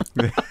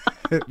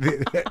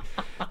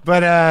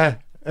 but.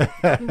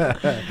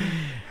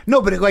 No,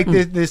 but like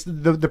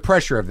the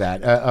pressure of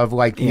that, of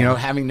like,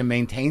 having to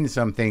maintain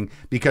something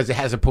because it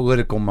has a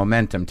political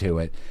momentum to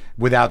it.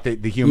 Without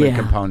the human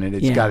component,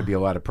 it's got to be a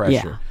lot of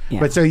pressure.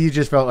 Yeah. But so you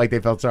just felt like they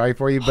felt sorry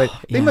for you, but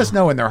they must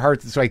know in their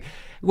hearts, it's like,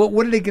 well,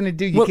 what are they going to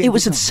do? It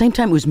was at the same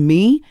time, it was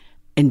me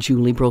and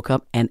Julie broke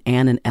up and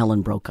Ann and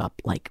Ellen broke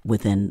up like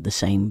within the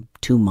same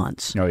 2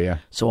 months. Oh yeah.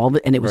 So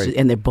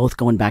and they're both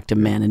going back to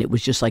men and it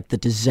was just like the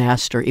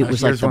disaster. It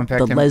was like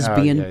the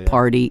lesbian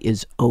party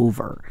is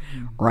over,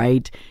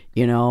 right?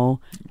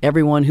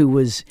 Everyone who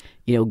was,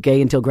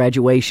 gay until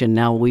graduation.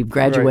 Now we've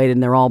graduated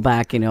and they're all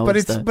back, But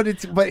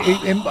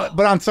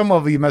on some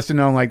level you must have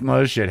known like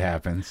most shit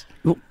happens.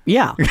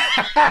 Yeah.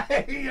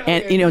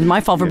 And it's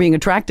my fault for being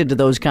attracted to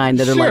those kind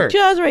that are like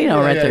just right,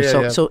 right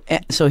there. So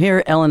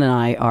here Ellen and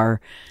I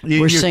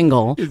we're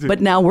single,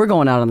 but now we're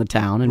going out on the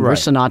town and we're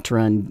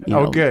Sinatra and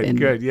good.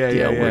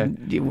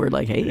 We're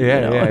like,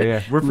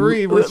 hey, we're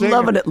free. We're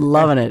loving it.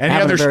 Any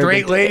other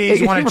straight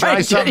ladies want to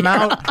try something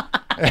out?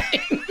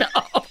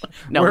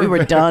 No, we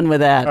were done with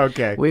that.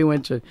 Okay. We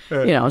went to,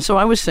 so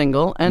I was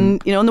single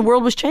and, and the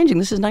world was changing.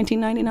 This is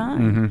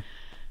 1999.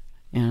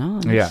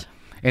 Yeah.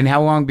 And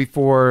how long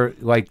before,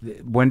 like,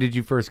 when did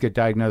you first get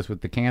diagnosed with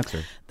the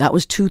cancer? That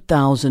was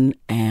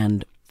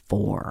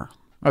 2004.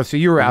 Oh, so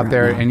you were out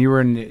there and you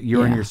were in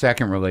your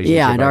second relationship.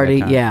 Yeah, I'd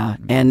already,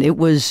 And it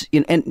was,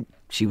 and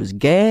she was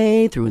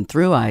gay through and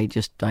through. I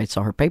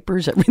saw her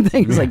papers,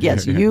 everything. It's like,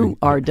 yes, you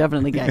are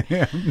definitely gay.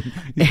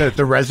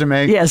 The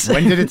resume? Yes.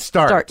 When did it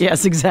start?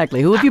 Yes,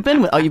 exactly. Who have you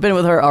been with? Oh, you've been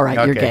with her? All right,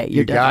 okay. You're gay.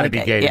 You got to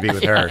be gay to be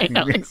with her. I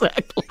know,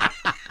 exactly.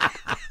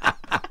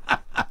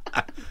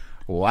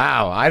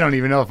 Wow, I don't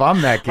even know if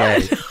I'm that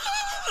gay.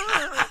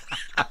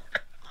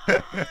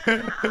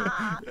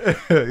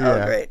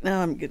 Oh, great.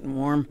 Now I'm getting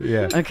warm.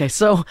 Yeah. Okay,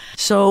 so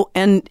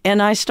and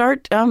I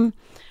start,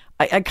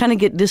 I kind of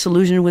get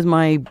disillusioned with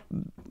my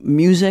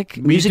music's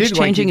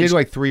changing. You did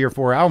like 3 or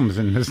 4 albums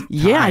in this time.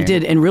 Yeah, I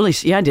did. And really,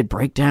 I did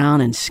Breakdown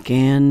and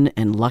Skin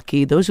and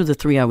Lucky. Those were the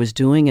 3 I was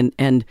doing.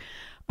 And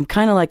I'm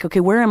kind of like, okay,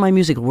 where am I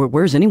musically?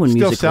 Where's anyone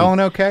musically? Still selling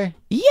okay?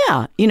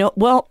 Yeah.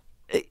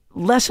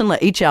 Less and less.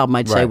 Each album,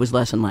 I'd say, was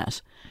less and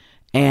less.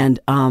 And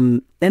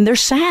they're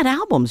sad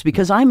albums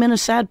because I'm in a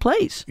sad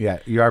place. Yeah,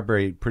 you are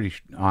pretty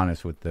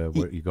honest with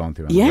what you're going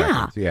through on the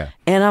records. Yeah.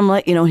 And I'm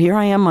like, here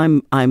I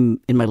am. I'm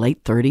in my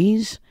late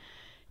 30s.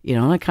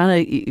 And I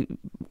kind of,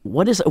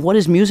 what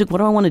is music? What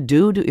do I want to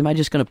do? Am I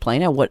just going to play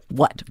now? What?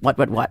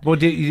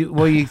 Well,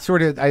 you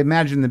sort of, I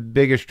imagine the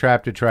biggest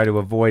trap to try to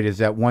avoid is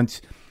that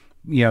once,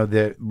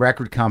 the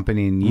record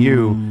company and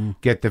you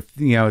get the,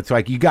 it's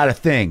like you got a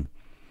thing.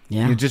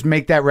 Yeah. You just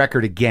make that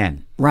record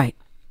again. Right.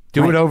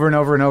 Do it over and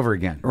over and over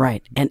again.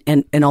 Right.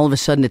 And all of a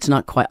sudden it's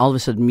not quite, all of a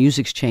sudden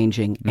music's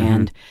changing.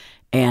 Mm-hmm.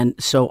 And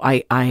so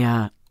I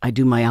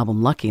do my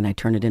album Lucky and I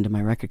turn it into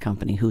my record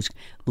company, who's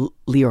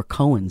Leor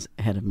Cohen's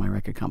head of my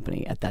record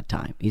company at that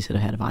time. He's the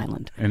head of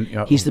Island. And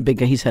he's the big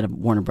guy. He's head of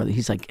Warner Brothers.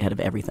 He's like head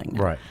of everything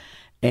now. Right.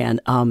 And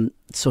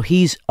so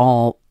he's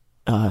all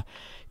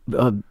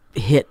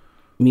hit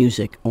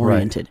music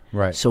oriented.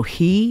 Right. So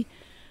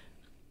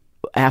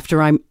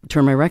after I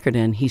turn my record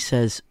in, he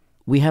says,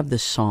 we have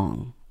this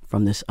song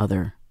from this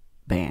other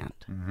band,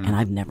 and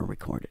I've never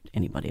recorded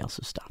anybody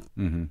else's stuff.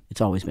 Mm-hmm.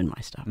 It's always been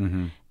my stuff.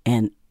 Mm-hmm.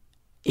 And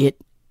it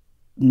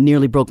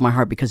nearly broke my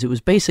heart because it was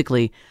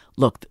basically,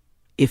 look,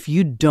 if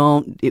you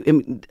don't,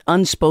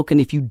 unspoken,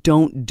 if you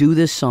don't do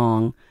this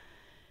song,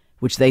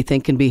 which they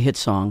think can be a hit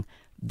song,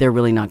 they're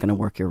really not going to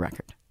work your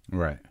record.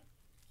 Right.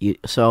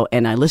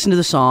 And I listened to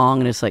the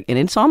song, and it's like, and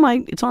it's on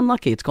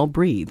Lucky. It's called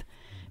Breathe.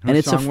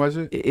 What song was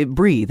it?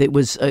 Breathe. It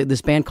was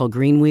this band called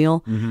Green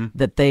Wheel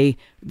that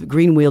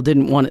Green Wheel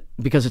didn't want it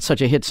because it's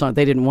such a hit song.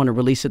 They didn't want to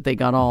release it. They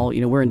got all,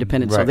 we're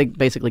independent. Right. So they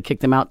basically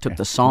kicked them out, took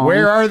the song.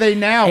 Where are they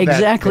now?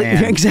 Exactly.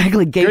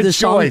 Exactly. Gave Good the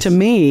song choice. to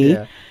me.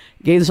 Yeah.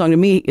 Gave the song to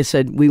me. It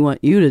said, we want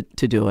you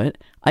to do it.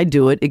 I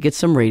do it. It gets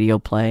some radio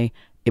play.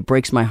 It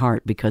breaks my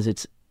heart because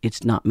it's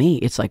not me.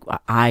 It's like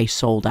I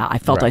sold out. I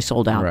felt I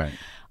sold out. Right.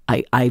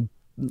 I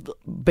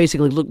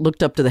basically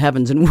looked up to the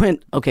heavens and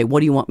went, okay, what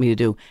do you want me to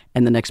do?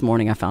 And the next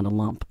morning I found a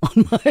lump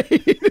on my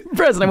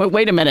breast. And I went,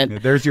 wait a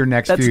minute. There's your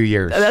next few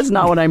years. That's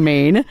not what I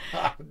mean.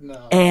 Oh,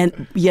 no.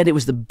 And yet it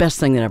was the best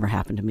thing that ever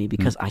happened to me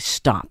because I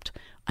stopped.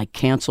 I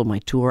canceled my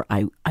tour.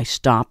 I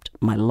stopped.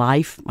 My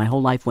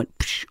whole life went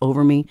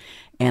over me.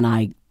 And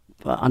I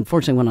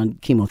unfortunately went on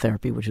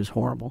chemotherapy, which was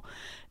horrible.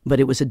 But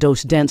it was a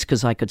dose dense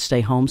because I could stay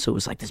home. So it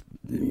was like this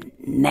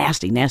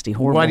nasty,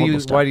 horrible, horrible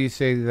stuff. Why do you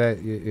say that?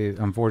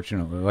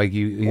 Unfortunately, like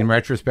in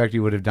retrospect,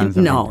 you would have done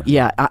something. No,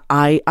 yeah,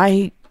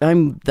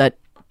 I'm that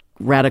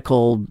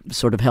radical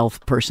sort of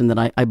health person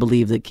that I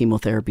believe that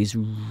chemotherapy is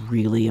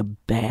really a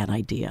bad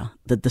idea.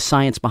 That the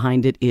science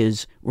behind it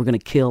is we're going to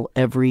kill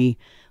every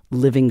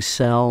living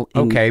cell.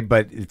 Okay,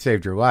 but it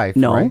saved your life.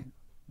 Right?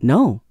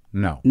 No.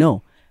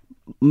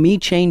 Me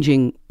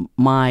changing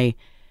my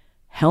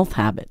health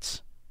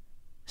habits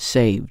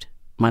saved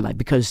my life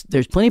because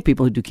there's plenty of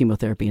people who do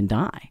chemotherapy and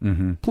die.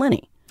 Mm-hmm.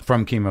 Plenty.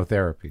 From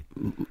chemotherapy.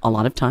 A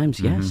lot of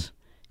times, yes. Mm-hmm.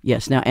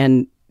 Yes. Now,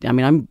 and I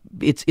mean,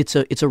 it's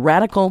a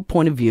radical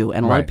point of view,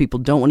 and a lot of people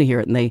don't want to hear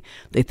it, and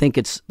they think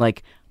it's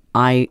like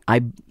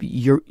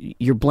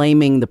you're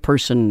blaming the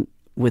person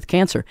with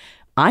cancer.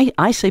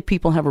 I say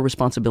people have a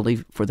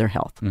responsibility for their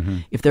health. Mm-hmm.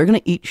 If they're going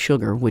to eat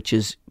sugar, which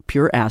is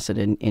pure acid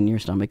in your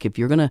stomach, if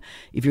you're going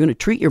to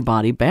treat your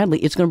body badly,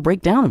 it's going to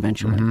break down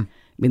eventually. Mm-hmm.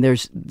 I mean,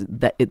 there's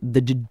the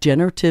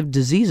degenerative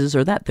diseases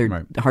are that.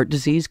 They're heart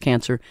disease,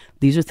 cancer.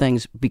 These are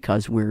things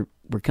because we're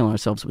killing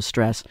ourselves with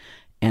stress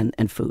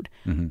and food.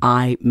 Mm-hmm.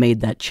 I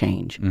made that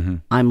change. Mm-hmm.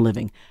 I'm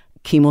living.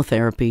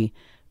 Chemotherapy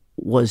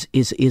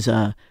is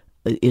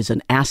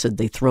an acid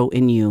they throw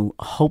in you,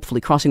 hopefully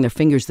crossing their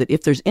fingers that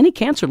if there's any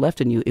cancer left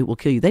in you, it will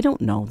kill you. They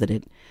don't know that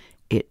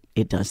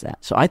it does that.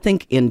 So I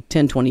think in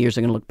 10, 20 years,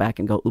 they're going to look back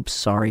and go, oops,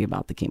 sorry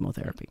about the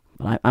chemotherapy.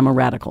 But I'm a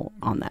radical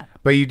on that.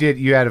 But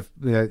you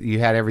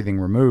had everything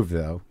removed,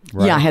 though,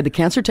 right? Yeah, I had the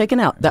cancer taken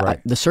out.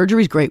 The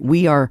surgery's great.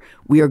 We are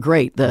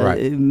great.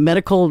 The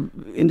medical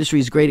industry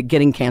is great at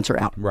getting cancer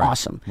out. Right.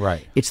 Awesome.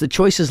 Right. It's the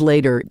choices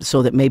later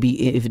so that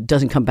maybe if it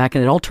doesn't come back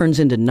and it all turns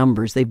into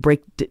numbers, they've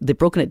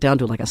broken it down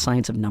to like a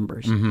science of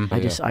numbers.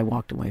 Mm-hmm. I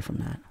walked away from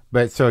that.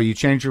 But so you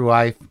changed your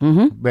life,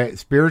 but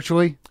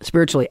spiritually?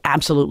 Spiritually,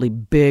 absolutely,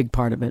 big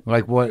part of it.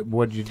 Like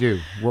what did you do?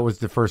 What was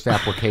the first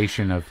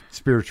application of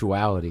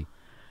spirituality?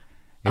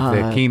 If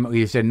the chemo,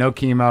 you said no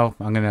chemo,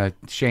 I'm going to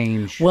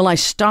change. Well, I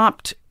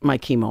stopped my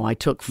chemo. I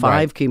took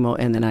 5 chemo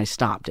and then I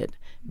stopped it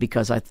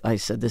because I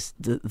said this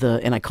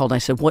and I called. And I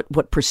said,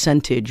 what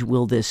percentage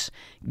will this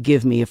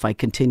give me if I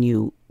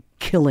continue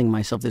killing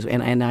myself this way?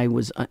 And I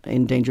was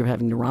in danger of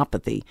having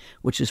neuropathy,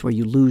 which is where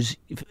you lose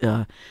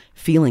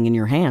feeling in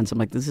your hands. I'm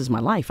like, this is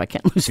my life. I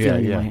can't lose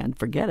feeling in my hand.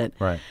 Forget it.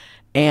 Right.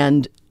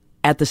 And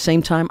at the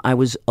same time, I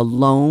was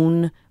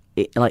alone.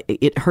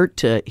 It hurt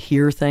to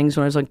hear things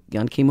when I was on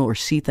chemo or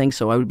see things,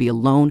 so I would be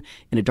alone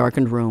in a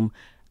darkened room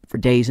for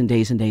days and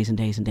days and days and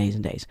days and days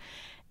and days.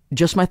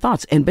 Just my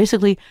thoughts. And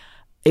basically,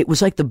 it was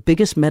like the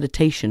biggest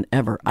meditation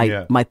ever.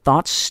 My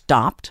thoughts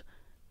stopped.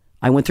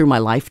 I went through my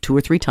life 2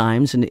 or 3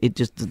 times, and it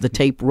just the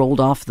tape rolled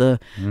off the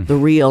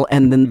reel,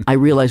 and then I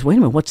realized, wait a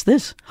minute, what's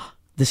this?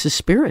 This is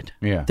spirit.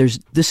 Yeah.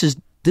 This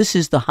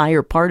is the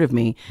higher part of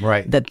me.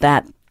 Right.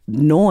 That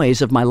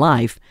noise of my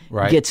life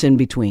gets in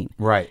between.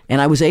 Right.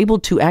 And I was able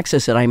to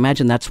access it. I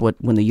imagine that's what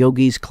when the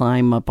yogis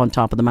climb up on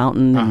top of the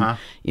mountain and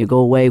you go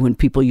away, when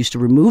people used to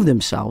remove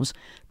themselves,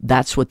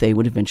 that's what they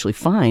would eventually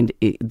find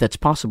that's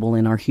possible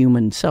in our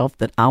human self,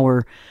 that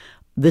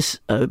this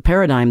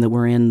paradigm that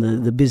we're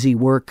in, the busy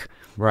work,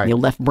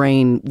 left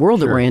brain world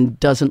that we're in,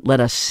 doesn't let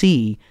us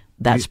see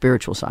that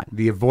spiritual side.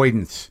 The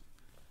avoidance.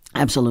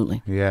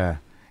 Absolutely. Yeah.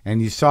 And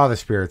you saw the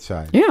spirit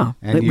side. Yeah.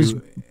 And it was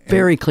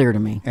very clear to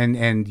me.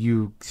 And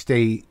you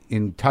stay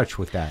in touch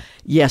with that.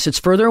 Yes, it's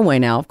further away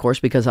now, of course,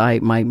 because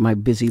my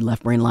busy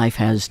left brain life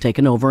has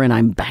taken over and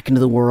I'm back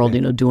into the world,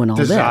 doing all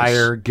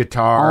Desire, this.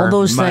 guitar, all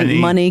those money.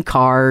 things, money,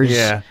 cars,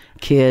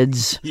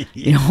 kids,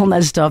 all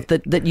that stuff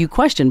that you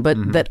question,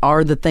 but that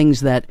are the things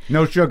that...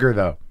 No sugar,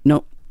 though.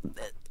 No,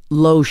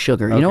 low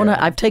sugar. You know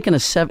what? I've taken a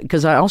 7,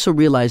 because I also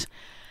realize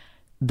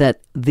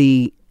that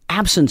the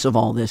absence of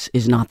all this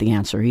is not the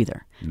answer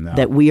either. No.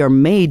 That we are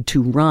made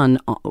to run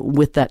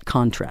with that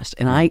contrast.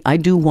 And I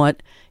do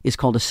what is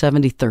called a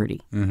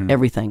 70-30.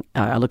 Everything.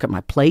 I look at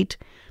my plate,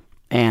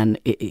 and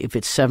if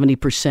it's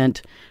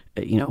 70%,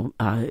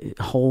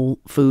 whole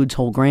foods,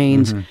 whole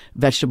grains,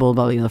 vegetable,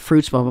 the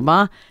fruits, blah, blah,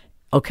 blah.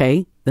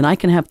 Okay, then I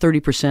can have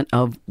 30%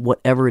 of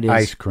whatever it is.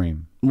 Ice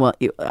cream. Well,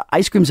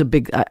 ice cream's a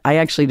big... I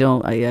actually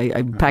don't...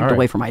 I backed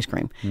away from ice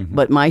cream.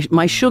 But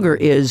my sugar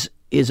is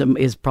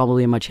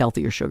probably a much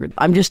healthier sugar.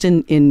 I'm just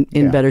in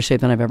better shape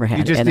than I've ever had.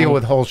 You just deal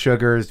with whole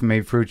sugars,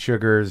 made fruit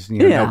sugars,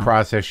 no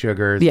processed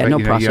sugars. Yeah, but, no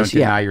you processed.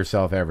 don't deny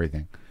yourself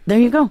everything. There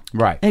you go.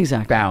 Right.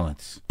 Exactly.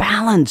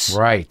 Balance.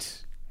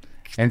 Right.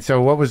 And so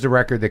what was the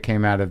record that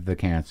came out of the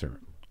cancer?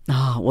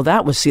 Oh, well,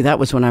 that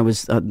was when I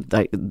was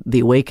the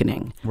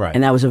awakening. Right.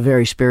 And that was a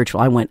very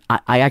spiritual.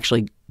 I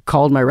actually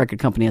called my record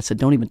company. I said,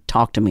 don't even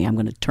talk to me. I'm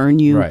going to turn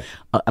you. Right.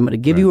 I'm going to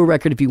give you a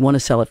record. If you want to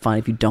sell it, fine.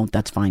 If you don't,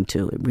 that's fine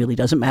too. It really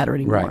doesn't matter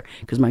anymore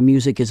because my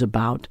music is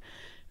about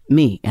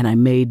me. And I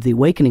made The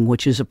Awakening,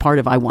 which is a part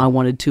of, I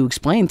wanted to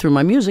explain through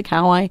my music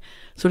how I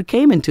sort of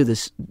came into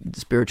this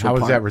spiritual How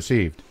was part. that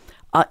received?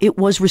 It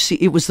was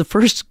the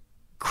first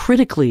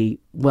critically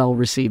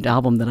well-received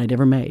album that I'd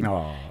ever made.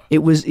 Oh. It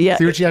was, yeah.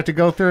 See what you have to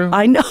go through?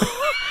 I know.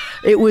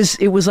 It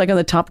was like on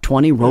the top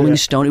 20 Rolling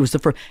Stone. It was the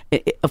first.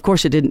 Of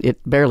course,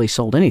 it barely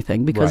sold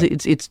anything because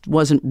it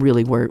wasn't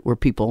really where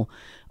people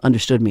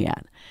understood me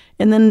at.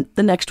 And then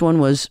the next one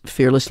was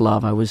Fearless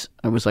Love. I was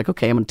like,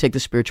 okay, I'm going to take the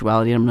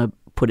spirituality and I'm going to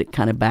put it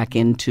kind of back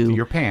into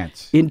your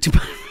pants, into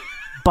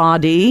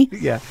body.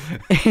 Yeah.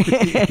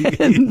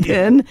 And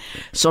then,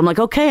 so I'm like,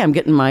 okay, I'm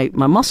getting my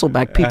muscle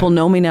back. People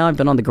know me now. I've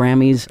been on the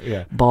Grammys,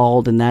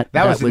 bald, and that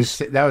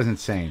was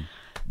insane.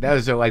 That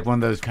was like one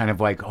of those kind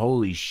of like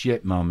holy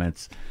shit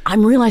moments.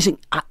 I'm realizing,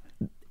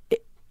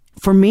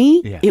 for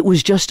me, it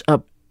was just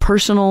a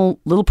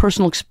little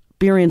personal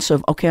experience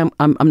of, okay, I'm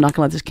not going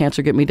to let this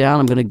cancer get me down.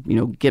 I'm going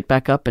to get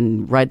back up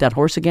and ride that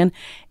horse again.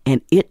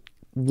 And it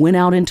went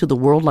out into the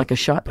world like a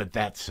shot. But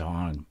that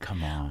song,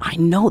 come on. I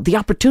know the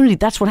opportunity.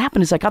 That's what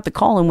happened. Is I got the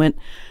call and went,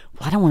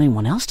 well, I don't want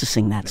anyone else to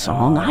sing that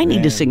song. I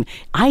need to sing.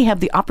 I have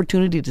the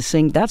opportunity to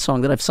sing that song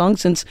that I've sung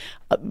since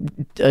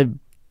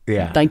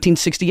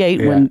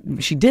 1968 when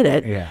she did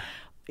it. Yeah.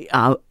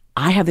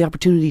 I have the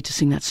opportunity to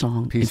sing that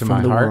song in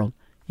front of the world.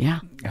 Yeah,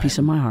 Piece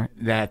of My Heart.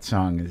 That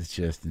song is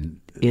just,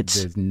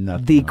 it's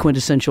nothing the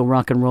quintessential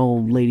rock and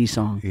roll lady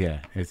song. Yeah,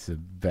 it's the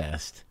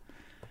best.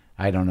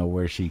 I don't know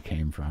where she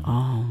came from.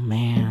 Oh,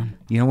 man.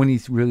 When you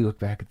really look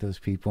back at those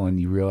people and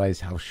you realize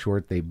how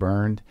short they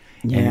burned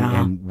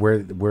and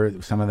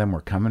where some of them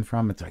were coming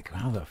from, it's like,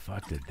 how the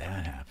fuck did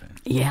that happen?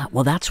 Yeah,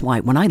 well, that's why.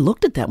 When I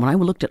looked at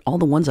all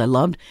the ones I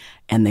loved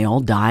and they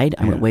all died,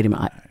 I went, wait a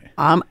minute.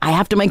 I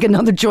have to make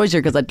another choice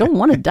here because I don't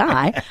want to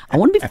die. I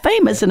want to be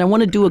famous and I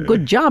want to do a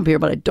good job here,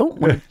 but I don't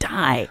want to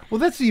die. Well,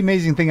 that's the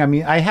amazing thing. I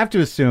mean, I have to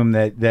assume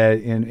that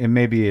and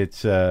maybe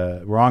it's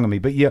wrong of me,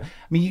 but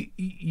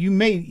you've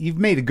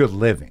made a good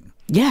living.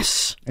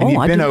 Yes. And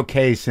you've been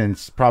okay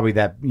since probably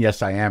that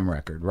Yes I Am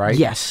record, right?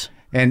 Yes.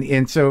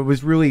 And so it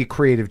was really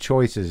creative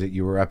choices that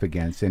you were up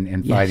against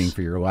and fighting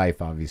for your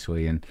life,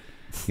 obviously, and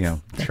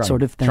that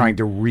sort of thing. Trying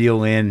to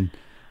reel in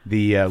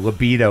the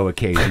libido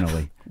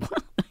occasionally.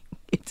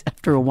 It's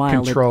after a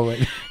while. Control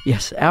it.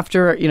 Yes,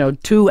 after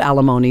 2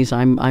 alimonies,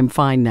 I'm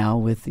fine now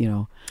with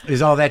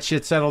Is all that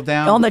shit settled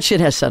down? All that shit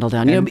has settled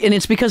down. And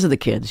it's because of the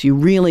kids. You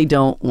really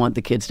don't want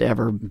the kids to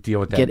ever deal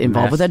with that get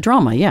involved with that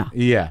drama. Yeah.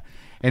 Yeah.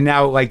 And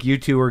now, like, you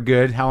two are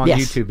good. How long have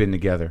you two been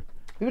together?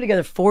 We've been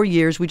together 4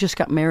 years. We just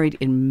got married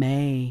in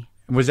May.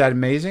 Was that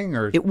amazing?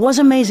 Or it was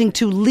amazing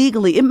too.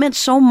 Legally, it meant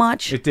so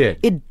much. It did.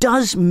 It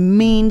does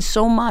mean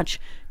so much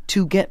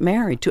to get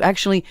married.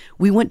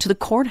 We went to the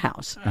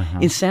courthouse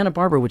in Santa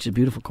Barbara, which is a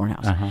beautiful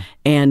courthouse.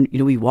 And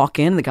we walk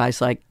in, and the guy's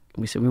like,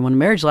 we said we want a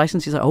marriage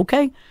license. He's like,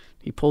 okay.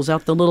 He pulls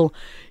out the little,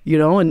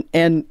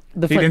 and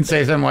the. He didn't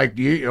say something like,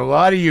 a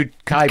lot of you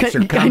types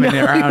are coming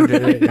around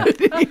today.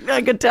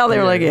 I could tell they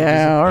were like,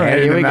 yeah, all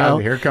right, here we go.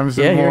 Here comes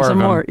some more. Here's some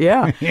more.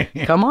 Yeah,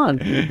 come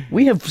on.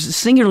 We have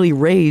singularly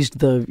raised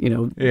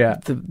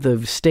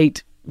the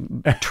state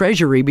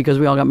treasury because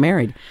we all got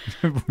married.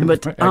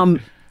 But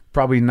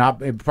probably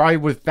not. It probably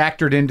was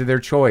factored into their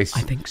choice.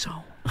 I think so.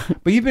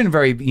 But you've been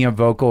very,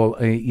 vocal,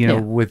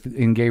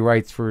 in gay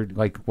rights for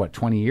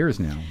 20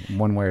 years now,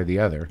 one way or the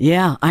other.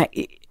 Yeah,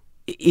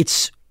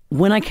 it's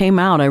when I came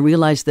out, I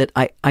realized that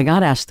I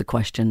got asked the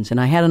questions,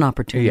 and I had an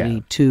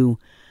opportunity to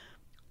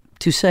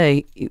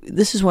say,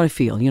 this is what I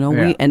feel,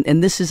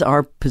 and this is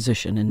our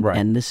position,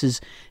 and this is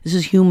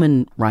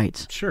human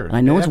rights. Sure, and I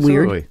know it's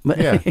weird, but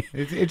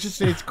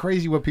it's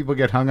crazy what people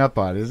get hung up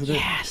on, isn't it?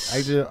 Yes,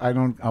 I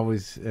don't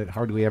always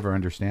hardly ever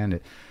understand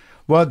it.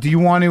 Well, do you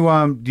want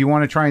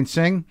to try and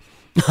sing?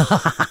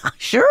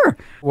 Sure.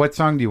 What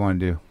song do you want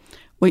to do?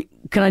 Wait,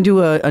 can I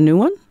do a new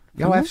one?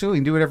 Oh,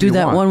 absolutely. Do whatever you want.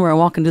 Do that one where I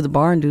walk into the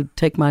bar and do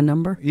Take My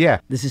Number? Yeah.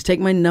 This is Take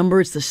My Number.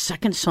 It's the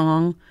second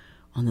song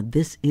on the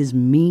This Is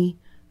Me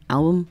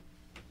album.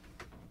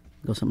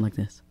 It goes something like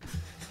this.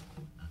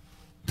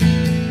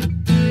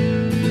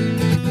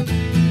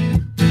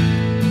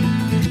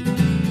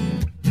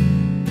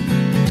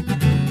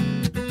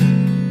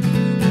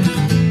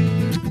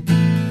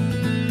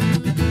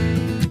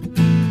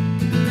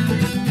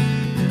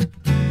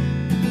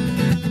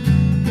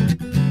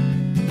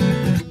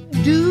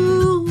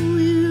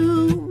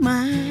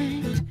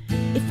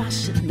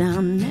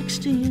 Down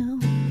next to you.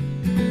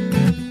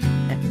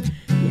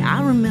 Yeah,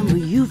 I remember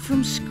you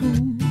from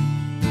school.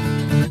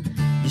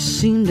 You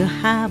seem to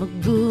have a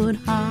good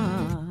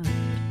heart.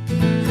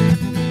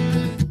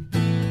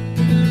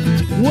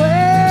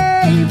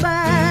 Way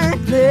back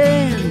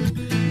then,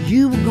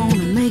 you were gonna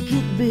make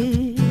it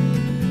big,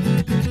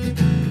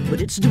 but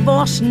it's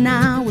divorced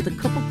now with a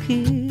couple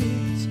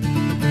kids.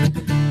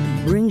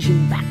 It brings you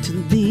back to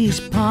these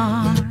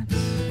parts.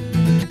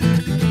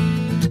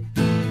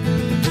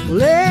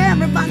 Well,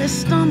 everybody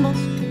stumbles,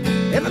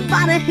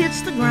 everybody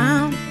hits the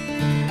ground.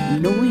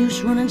 No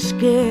use running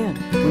scared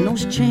when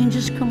those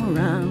changes come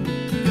around,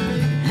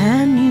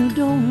 and you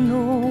don't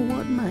know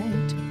what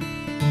might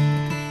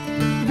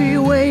be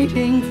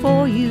waiting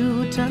for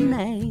you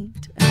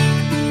tonight.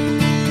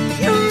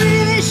 You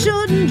really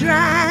shouldn't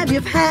drive,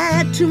 you've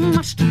had too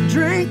much to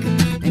drink,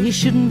 and you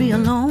shouldn't be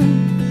alone,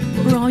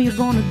 where all you're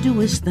gonna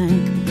do is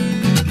think.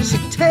 So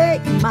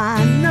take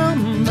my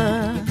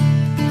number,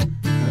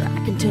 or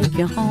I can take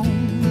you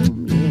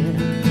home, yeah.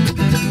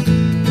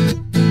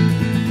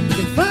 You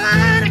can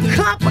find a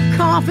cup of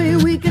coffee,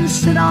 we can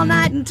sit all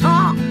night and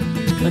talk,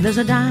 but there's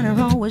a diner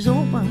always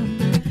open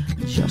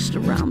just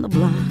around the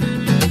block.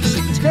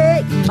 So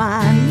take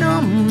my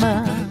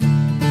number,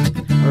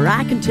 or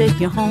I can take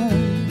you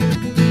home.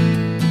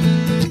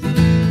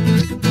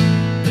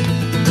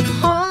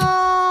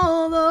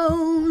 All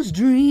those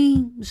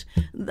dreams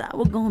that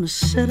were gonna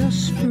set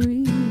us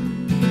free,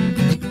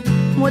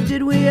 what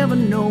did we ever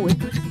know at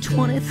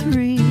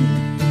 23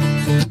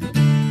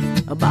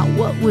 about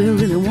what we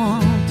really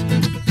want?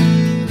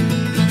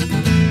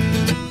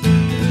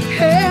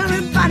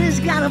 Everybody's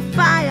got a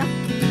fire,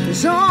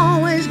 it's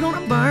always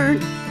gonna burn.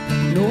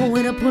 No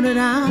way to put it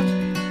out,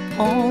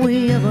 all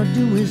we ever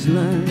do is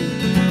learn.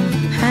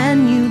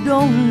 And you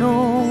don't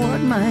know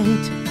what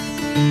might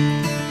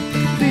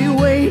be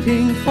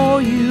waiting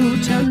for you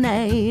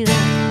tonight.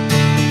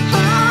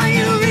 Oh,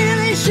 you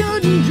really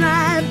shouldn't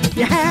drive,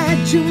 you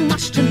had too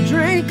much to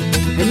drink,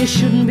 and you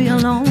shouldn't be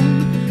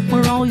alone,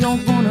 where all you're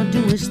gonna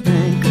do is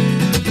think.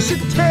 So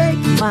take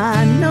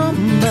my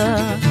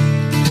number,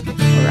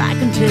 or I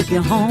can take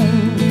you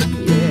home,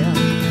 yeah.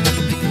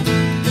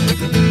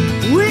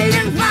 We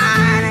can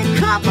find a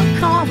cup of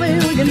coffee,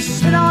 we can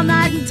sit all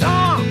night and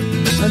talk,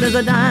 but there's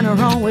a diner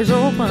always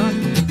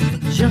open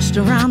just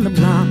around the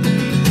block.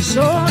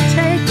 So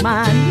take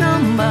my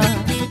number,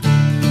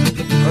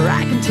 or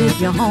I can take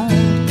you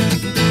home.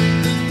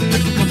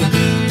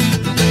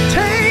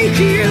 Take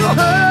you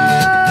home,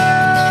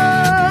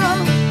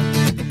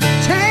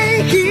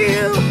 take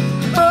you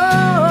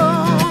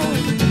home,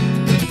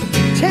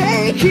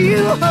 take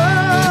you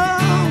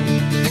home.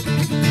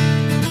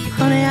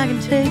 Honey, I can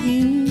take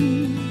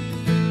you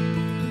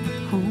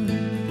home.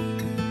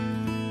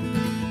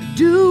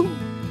 Do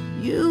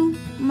you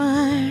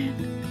mind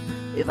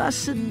if I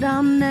sit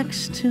down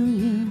next to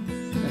you?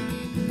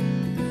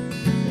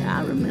 Yeah,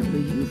 I remember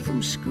you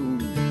from school.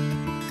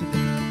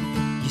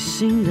 You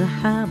seem to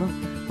have a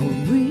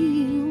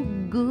real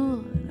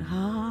good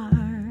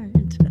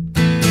heart.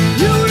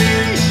 You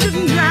really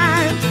shouldn't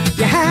drive,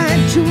 you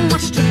had too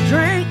much to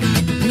drink.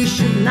 You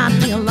should not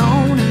be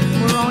alone,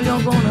 where all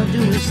you're gonna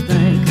do is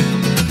think.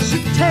 So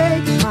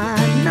take my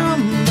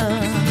number,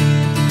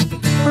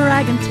 or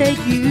I can take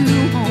you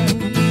home.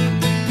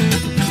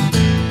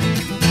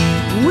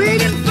 We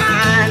can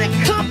find a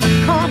cup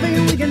of coffee,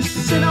 we can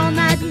sit all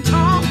night and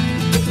talk,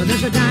 but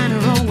there's a diner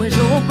always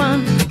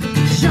open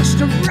just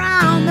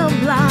around the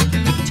block.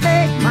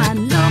 Take my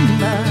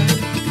number,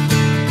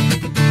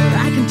 or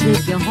I can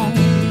take you home.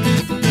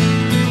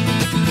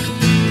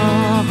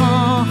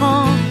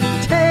 Oh,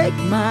 take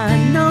my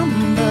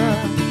number,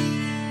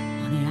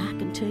 honey, I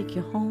can take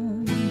you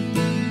home.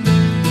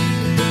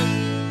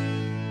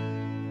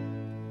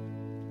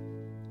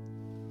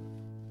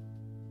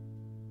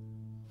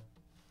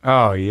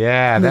 Oh,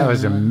 yeah, that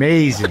was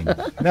amazing.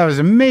 That was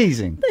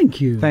amazing. Thank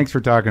you. Thanks for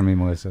talking to me,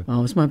 Melissa.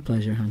 Oh, it's my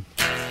pleasure, hon.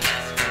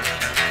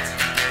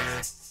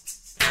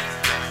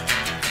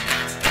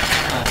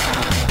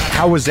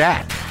 How was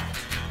that?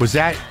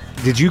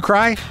 Did you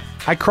cry?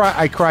 I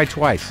cried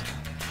twice.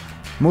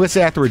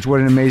 Melissa Etheridge, what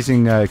an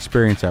amazing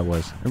experience that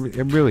was. I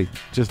really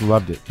just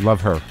loved it.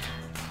 Love her.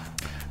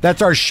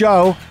 That's our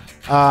show.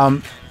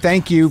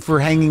 Thank you for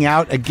hanging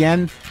out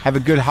again. Have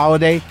a good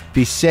holiday.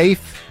 Be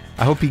safe.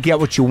 I hope you get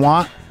what you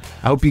want.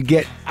 I hope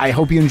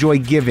you enjoy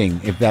giving.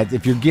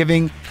 If you're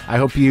giving, I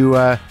hope you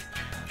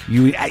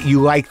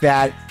like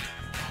that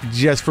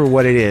just for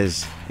what it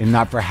is and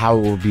not for how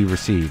it will be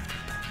received.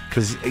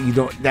 Because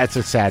that's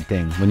a sad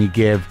thing when you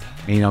give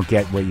and you don't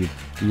get what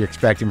you're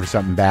expecting for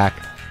something back.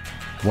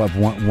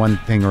 One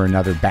thing or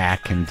another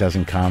back and it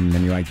doesn't come, and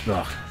then you're like,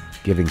 ugh,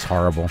 giving's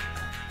horrible.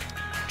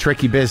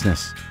 Tricky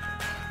business.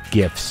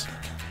 Gifts.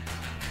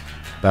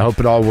 But I hope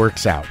it all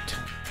works out.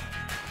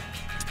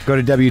 Go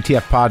to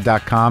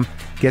WTFpod.com.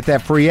 Get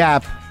that free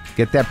app.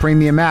 Get that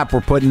premium app.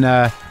 We're putting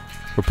a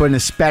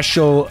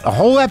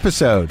whole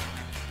episode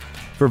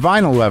for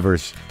vinyl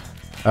lovers.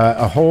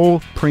 A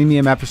whole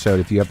premium episode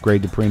if you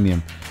upgrade to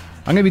premium.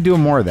 I'm going to be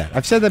doing more of that.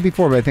 I've said that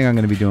before, but I think I'm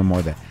going to be doing more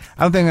of that.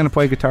 I don't think I'm going to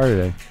play guitar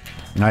today.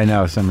 And I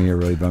know some of you are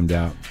really bummed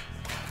out.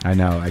 I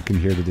know. I can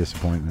hear the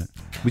disappointment.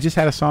 We just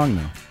had a song,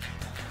 though.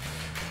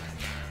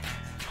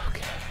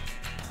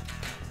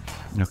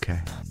 Okay.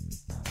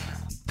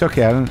 It's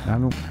okay. I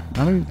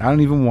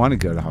don't even want to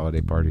go to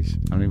holiday parties.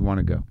 I don't even want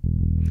to go.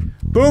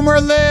 Boomer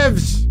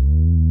lives!